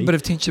 But there was a bit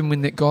of tension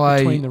when that guy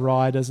between the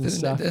riders and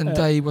stuff. And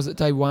day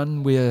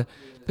one where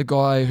the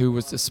guy who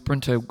was the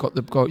sprinter got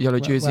the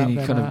yellow jersey and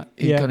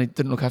he kind of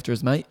didn't look after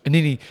his mate, and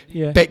then he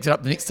backed it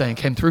up the next day and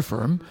came through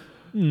for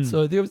him.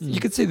 So there was,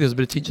 you could see there was a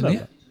bit of tension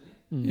there.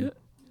 Yeah,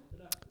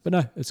 but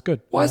no, it's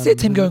good. Why is that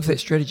team going for that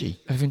strategy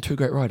of having 2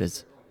 great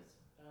riders?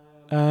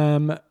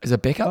 As a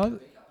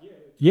backup?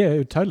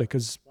 Yeah, totally,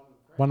 because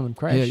one of them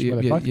crashed.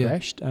 They both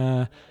crashed.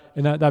 And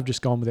they've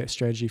just gone with that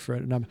strategy for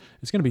it. And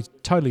it's going to be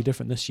totally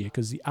different this year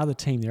because the other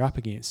team they're up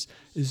against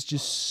is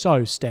just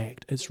so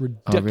stacked. It's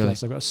ridiculous. Oh, really?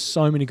 They've got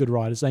so many good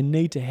riders. They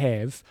need to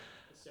have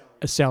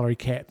a salary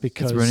cap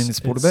because it's ruining the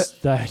sport a bit.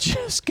 They're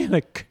just going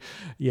to,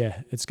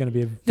 it's going to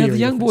be a very now the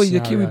young boy,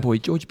 scenario. the Kiwi boy,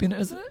 George Bennett,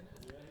 isn't it?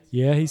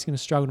 Yeah, he's going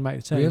to struggle to make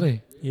the team.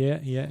 Really? Yeah.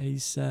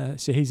 He's so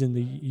he's in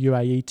the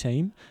UAE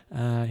team.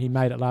 He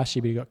made it last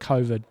year, but he got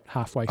COVID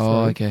halfway through.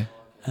 Oh, okay.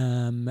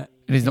 And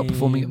he's not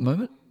performing at the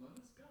moment?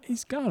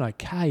 He's going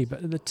okay,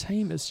 but the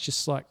team is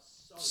just like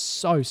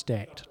so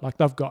stacked. Like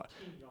they've got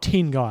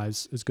 10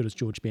 guys as good as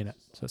George Bennett.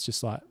 So it's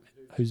just like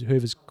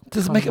whoever's.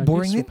 Does it make it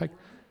boring then?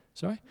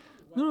 Sorry?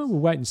 No, we'll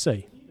wait and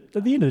see.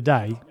 At the end of the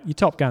day, your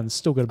top gun's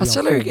still got to be on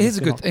salary. form. Here's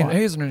a good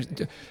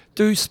thing.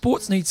 Do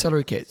sports need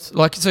salary caps?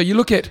 Like, so you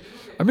look at.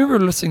 I remember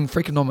listening to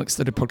Freakonomics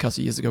that did a podcast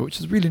years ago,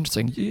 which is really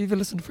interesting. Do you ever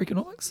listen to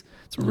Freakonomics?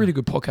 It's a really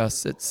good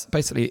podcast. It's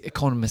basically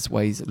economists'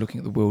 ways of looking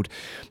at the world.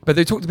 But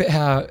they talked about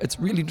how it's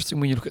really interesting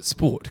when you look at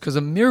sport, because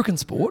American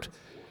sport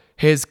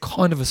has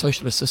kind of a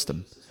socialist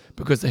system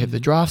because they have the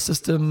draft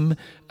system.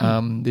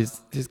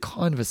 There's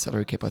kind of a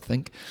salary cap, I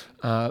think.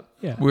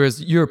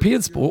 Whereas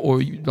European sport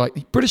or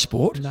like British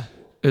sport. No.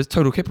 Is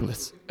total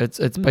capitalist.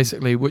 It's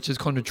basically, which is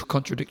kind of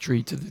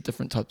contradictory to the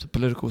different types of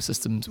political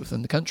systems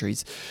within the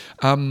countries.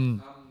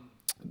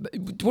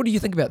 What do you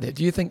think about that?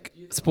 Do you think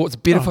sport's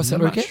better for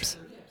salary caps?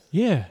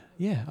 Yeah,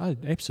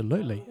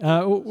 absolutely.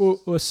 Or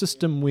a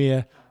system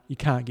where you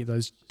can't get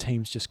those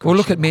teams just. Well,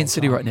 look at Man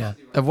City right now.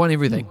 They've won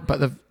everything, but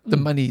they've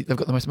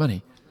got the most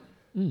money.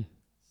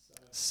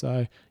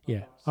 So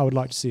yeah, I would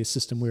like to see a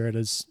system where it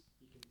is.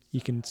 You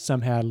can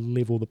somehow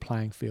level the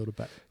playing field a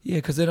bit. Yeah,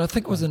 because then I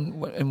think it was in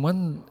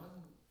one.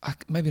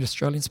 Maybe an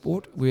Australian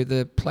sport where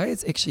the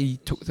players actually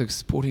took the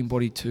sporting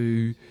body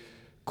to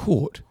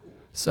court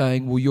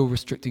saying, well, you're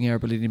restricting our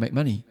ability to make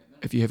money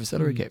if you have a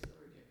salary cap.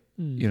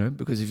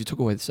 Because if you took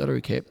away the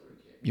salary cap,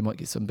 you might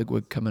get some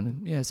bigwig come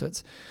in. And, so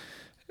it's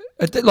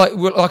like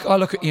I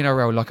look at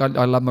NRL, like I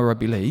love my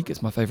rugby league.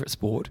 It's my favourite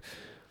sport.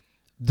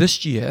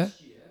 This year,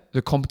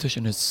 the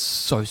competition is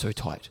so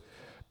tight.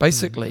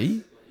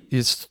 Basically,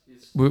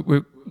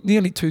 we're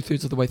nearly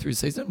 2/3 of the way through the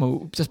season.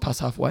 We're just past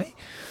halfway.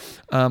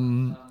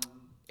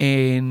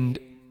 And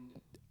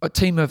a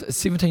team of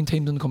 17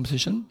 teams in the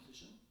competition.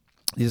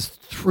 There's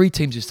 3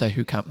 teams who say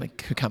who can't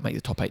make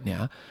the top 8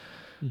 now,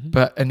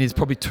 and there's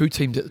probably 2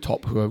 teams at the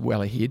top who are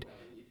well ahead.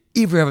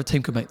 Every other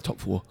team could make the top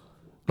 4.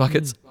 Like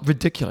it's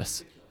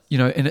ridiculous,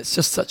 And it's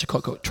just such a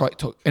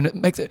talk, and it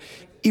makes it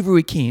every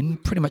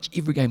weekend. Pretty much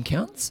every game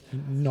counts.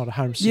 Not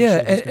 100%. Yeah,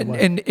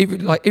 and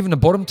even the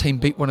bottom team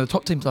beat one of the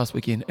top teams last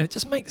weekend, and it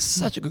just makes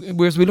such a good.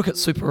 Whereas we look at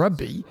Super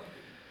Rugby.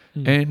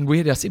 And we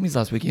had our semis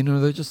last weekend,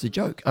 and they're just a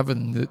joke, other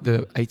than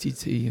the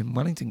ATT and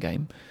Wellington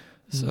game.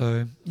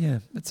 So,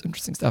 that's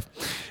interesting stuff.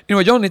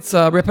 Anyway, John, let's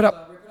wrap it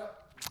up.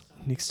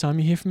 Next time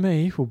you hear from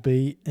me will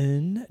be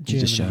in Germany.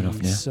 Just showing off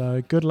now.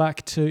 So good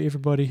luck to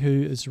everybody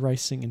who is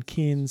racing in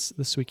Cairns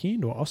this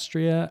weekend, or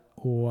Austria,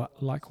 or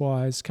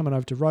likewise coming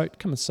over to Rote.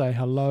 Come and say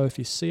hello if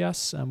you see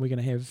us. We're going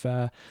to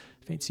have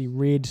fancy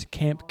red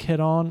camp kit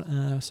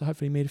on, so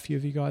hopefully meet a few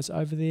of you guys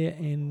over there.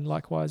 And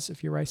likewise,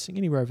 if you're racing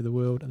anywhere over the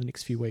world in the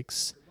next few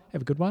weeks,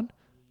 have a good one,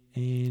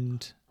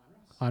 and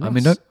train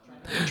hard.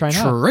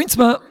 Train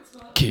smart.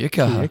 Kia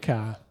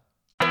kaha.